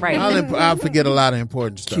 at it. Right. I'll forget a lot of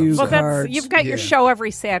important stuff. Cue Well, cards. you've got your Yeah. show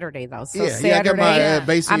every Saturday though. So I Saturday got my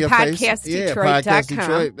Bass in on Your Face. Yeah, podcastdetroit.com. Podcast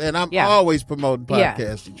Detroit, and I'm Yeah. always promoting Yeah.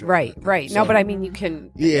 Podcast Detroit. Right. No, So- but I mean, you can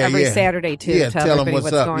Yeah, every yeah. Saturday too. Yeah, tell tell 'em everybody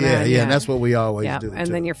what's up. going Yeah, on. yeah, and that's what we always Yeah, do, and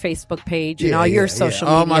too. then your Facebook page and Yeah, all your yeah, social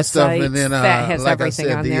yeah. media all my stuff, sites and then that has like everything I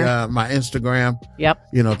said, on there. my Instagram. Yep.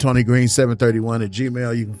 Tony Green 731 at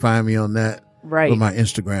Gmail. You can find me on that. Right. With my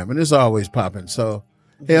Instagram, and it's always popping. So,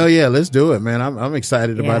 hell yeah, let's do it, man. I'm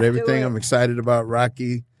excited about Yeah. everything. I'm excited about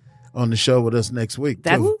Rocky on the show with us next week.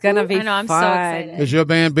 That's too. gonna be I know, I'm so fun. excited. Is your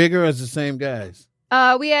band bigger or is it the same guys?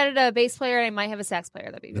 We added a bass player and I might have a sax player.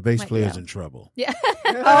 That'd be The bass might- player's yeah. in trouble. Yeah.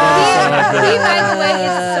 He, by the way,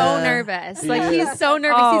 is so nervous. Like he's so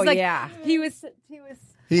nervous. Oh, he's like yeah. he was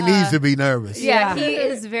He needs to be nervous. yeah, he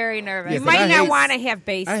is very nervous. Yeah, You 'cause might I not hate- want to have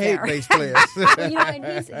bass I there. hate bass players.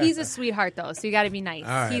 And he's a sweetheart though, so you got to be nice. All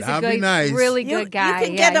right, he's a I'll good, be nice. really You, good guy. you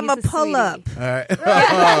can get Yeah, him a he's pull sweetie. up. All right.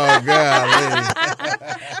 Oh, God.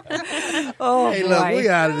 Oh, Hey, look, boy. we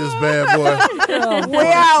out of this bad boy. Oh, We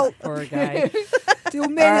out. Poor guy. 2 All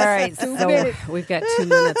minutes. right, 2 so minutes. we've got 2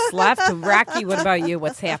 minutes left. Rocky, what about you?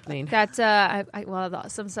 What's happening? Got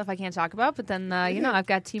some stuff I can't talk about, but then I've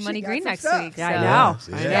got Tmoney got Green some next stuff. week. Yeah,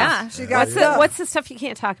 so- I know. Yeah. Yeah. She got What's the stuff you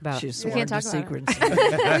can't talk about? She's We sworn can't to talk about secrecy.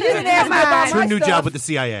 You didn't ask me about It's her my new stuff. job with the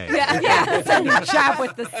CIA. Yeah, it's a new job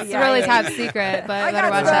with the CIA. It's really top secret, but I better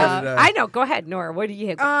got watch some. out. I know. Go ahead, Nora. What do you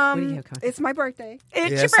have? what do you have? It's my birthday.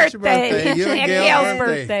 It's Yes, your it's your birthday. birthday. Your and And Gail's Gail's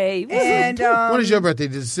birthday. birthday. And When is your birthday?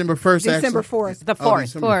 December 1st, December actually? 4th. The Oh, 4th.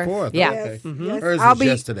 December 4th. Yeah. Okay. Yes. Hers I'll was be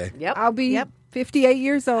yesterday. Yep. I'll be 58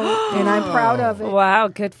 years old, and I'm proud of it. Wow,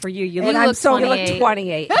 good for you. You And look, I'm so- you look 28.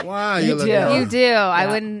 28. Wow, You you look do. young. You do. I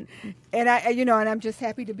wouldn't. And and I'm just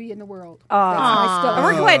happy to be in the world. Aw. That's my stuff.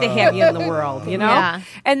 We're glad to have you in the world, you know? Yeah.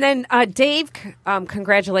 And then, Dave,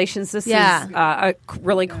 congratulations. This Yeah. is a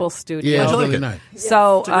really cool studio. Yeah, it's I like really it. nice.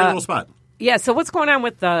 So, It's a great little spot. yeah, so what's going on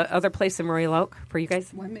with the other place in Royal Oak for you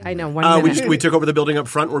guys? I know, 1 minute. We took over the building up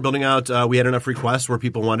front. We're building out. We had enough requests where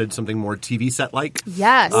people wanted something more TV set like.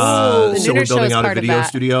 Yes. So the we're Nooner Show building is out a part of video that.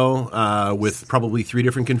 studio with probably 3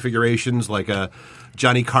 different configurations, like a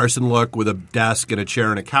Johnny Carson look with a desk and a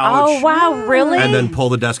chair and a couch. Oh, wow, really? And then pull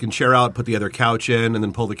the desk and chair out, put the other couch in, and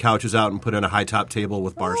then pull the couches out and put in a high top table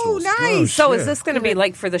with bar stools. Nice. So is this going to be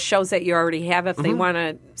like for the shows that you already have if they want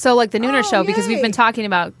to? So like the Nooner Show, because we've yay. been talking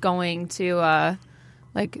about going to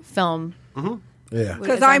like film. Yeah.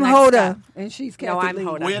 Because Is our I'm next Hoda, step. and she's No, Kathy I'm Lee.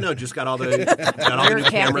 Hoda. Well, yeah, no, just got all the new Kathy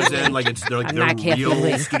cameras Lee. in. Like they're I'm not Kathy real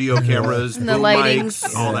Lee. studio cameras, And the boom lighting's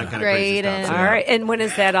mics, all that kind of great crazy stuff. and- So, All right. And when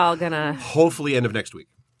is that all going to? hopefully end of next week.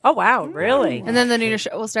 Oh, wow. Really? And then the noon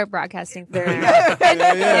show will start broadcasting. There you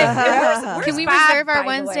go. Can we reserve our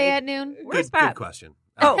Wednesday at noon? Where's Good Bob? question.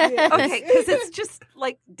 Oh, okay. Because it's just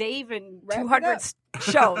like Dave and 200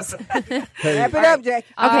 shows. Wrap it up, Jackie.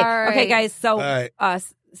 Okay, guys. So, All right.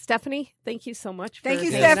 Stephanie, thank you so much. Thank for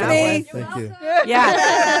you, hanging out Stephanie. with- Thank you.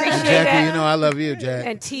 Yeah, appreciate Jackie, it. you know I love you, Jack.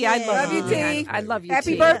 And T, I love you, T. I love you,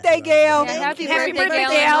 Happy T. birthday, Gail. Happy Happy birthday, birthday, Gail.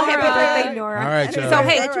 Gail. Happy Nora. birthday, Nora. All right, y'all. So,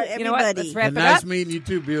 hey, Birthday, you know what? Let's everybody. wrap And it nice up. meeting you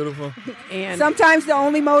too, beautiful. And Sometimes the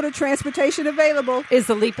only mode of transportation available. is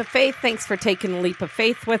the leap of faith. Thanks for taking the leap of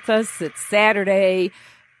faith with us. It's Saturday.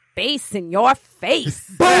 Bass in your face.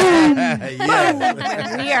 Boom. Yeah.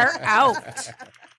 And we are out.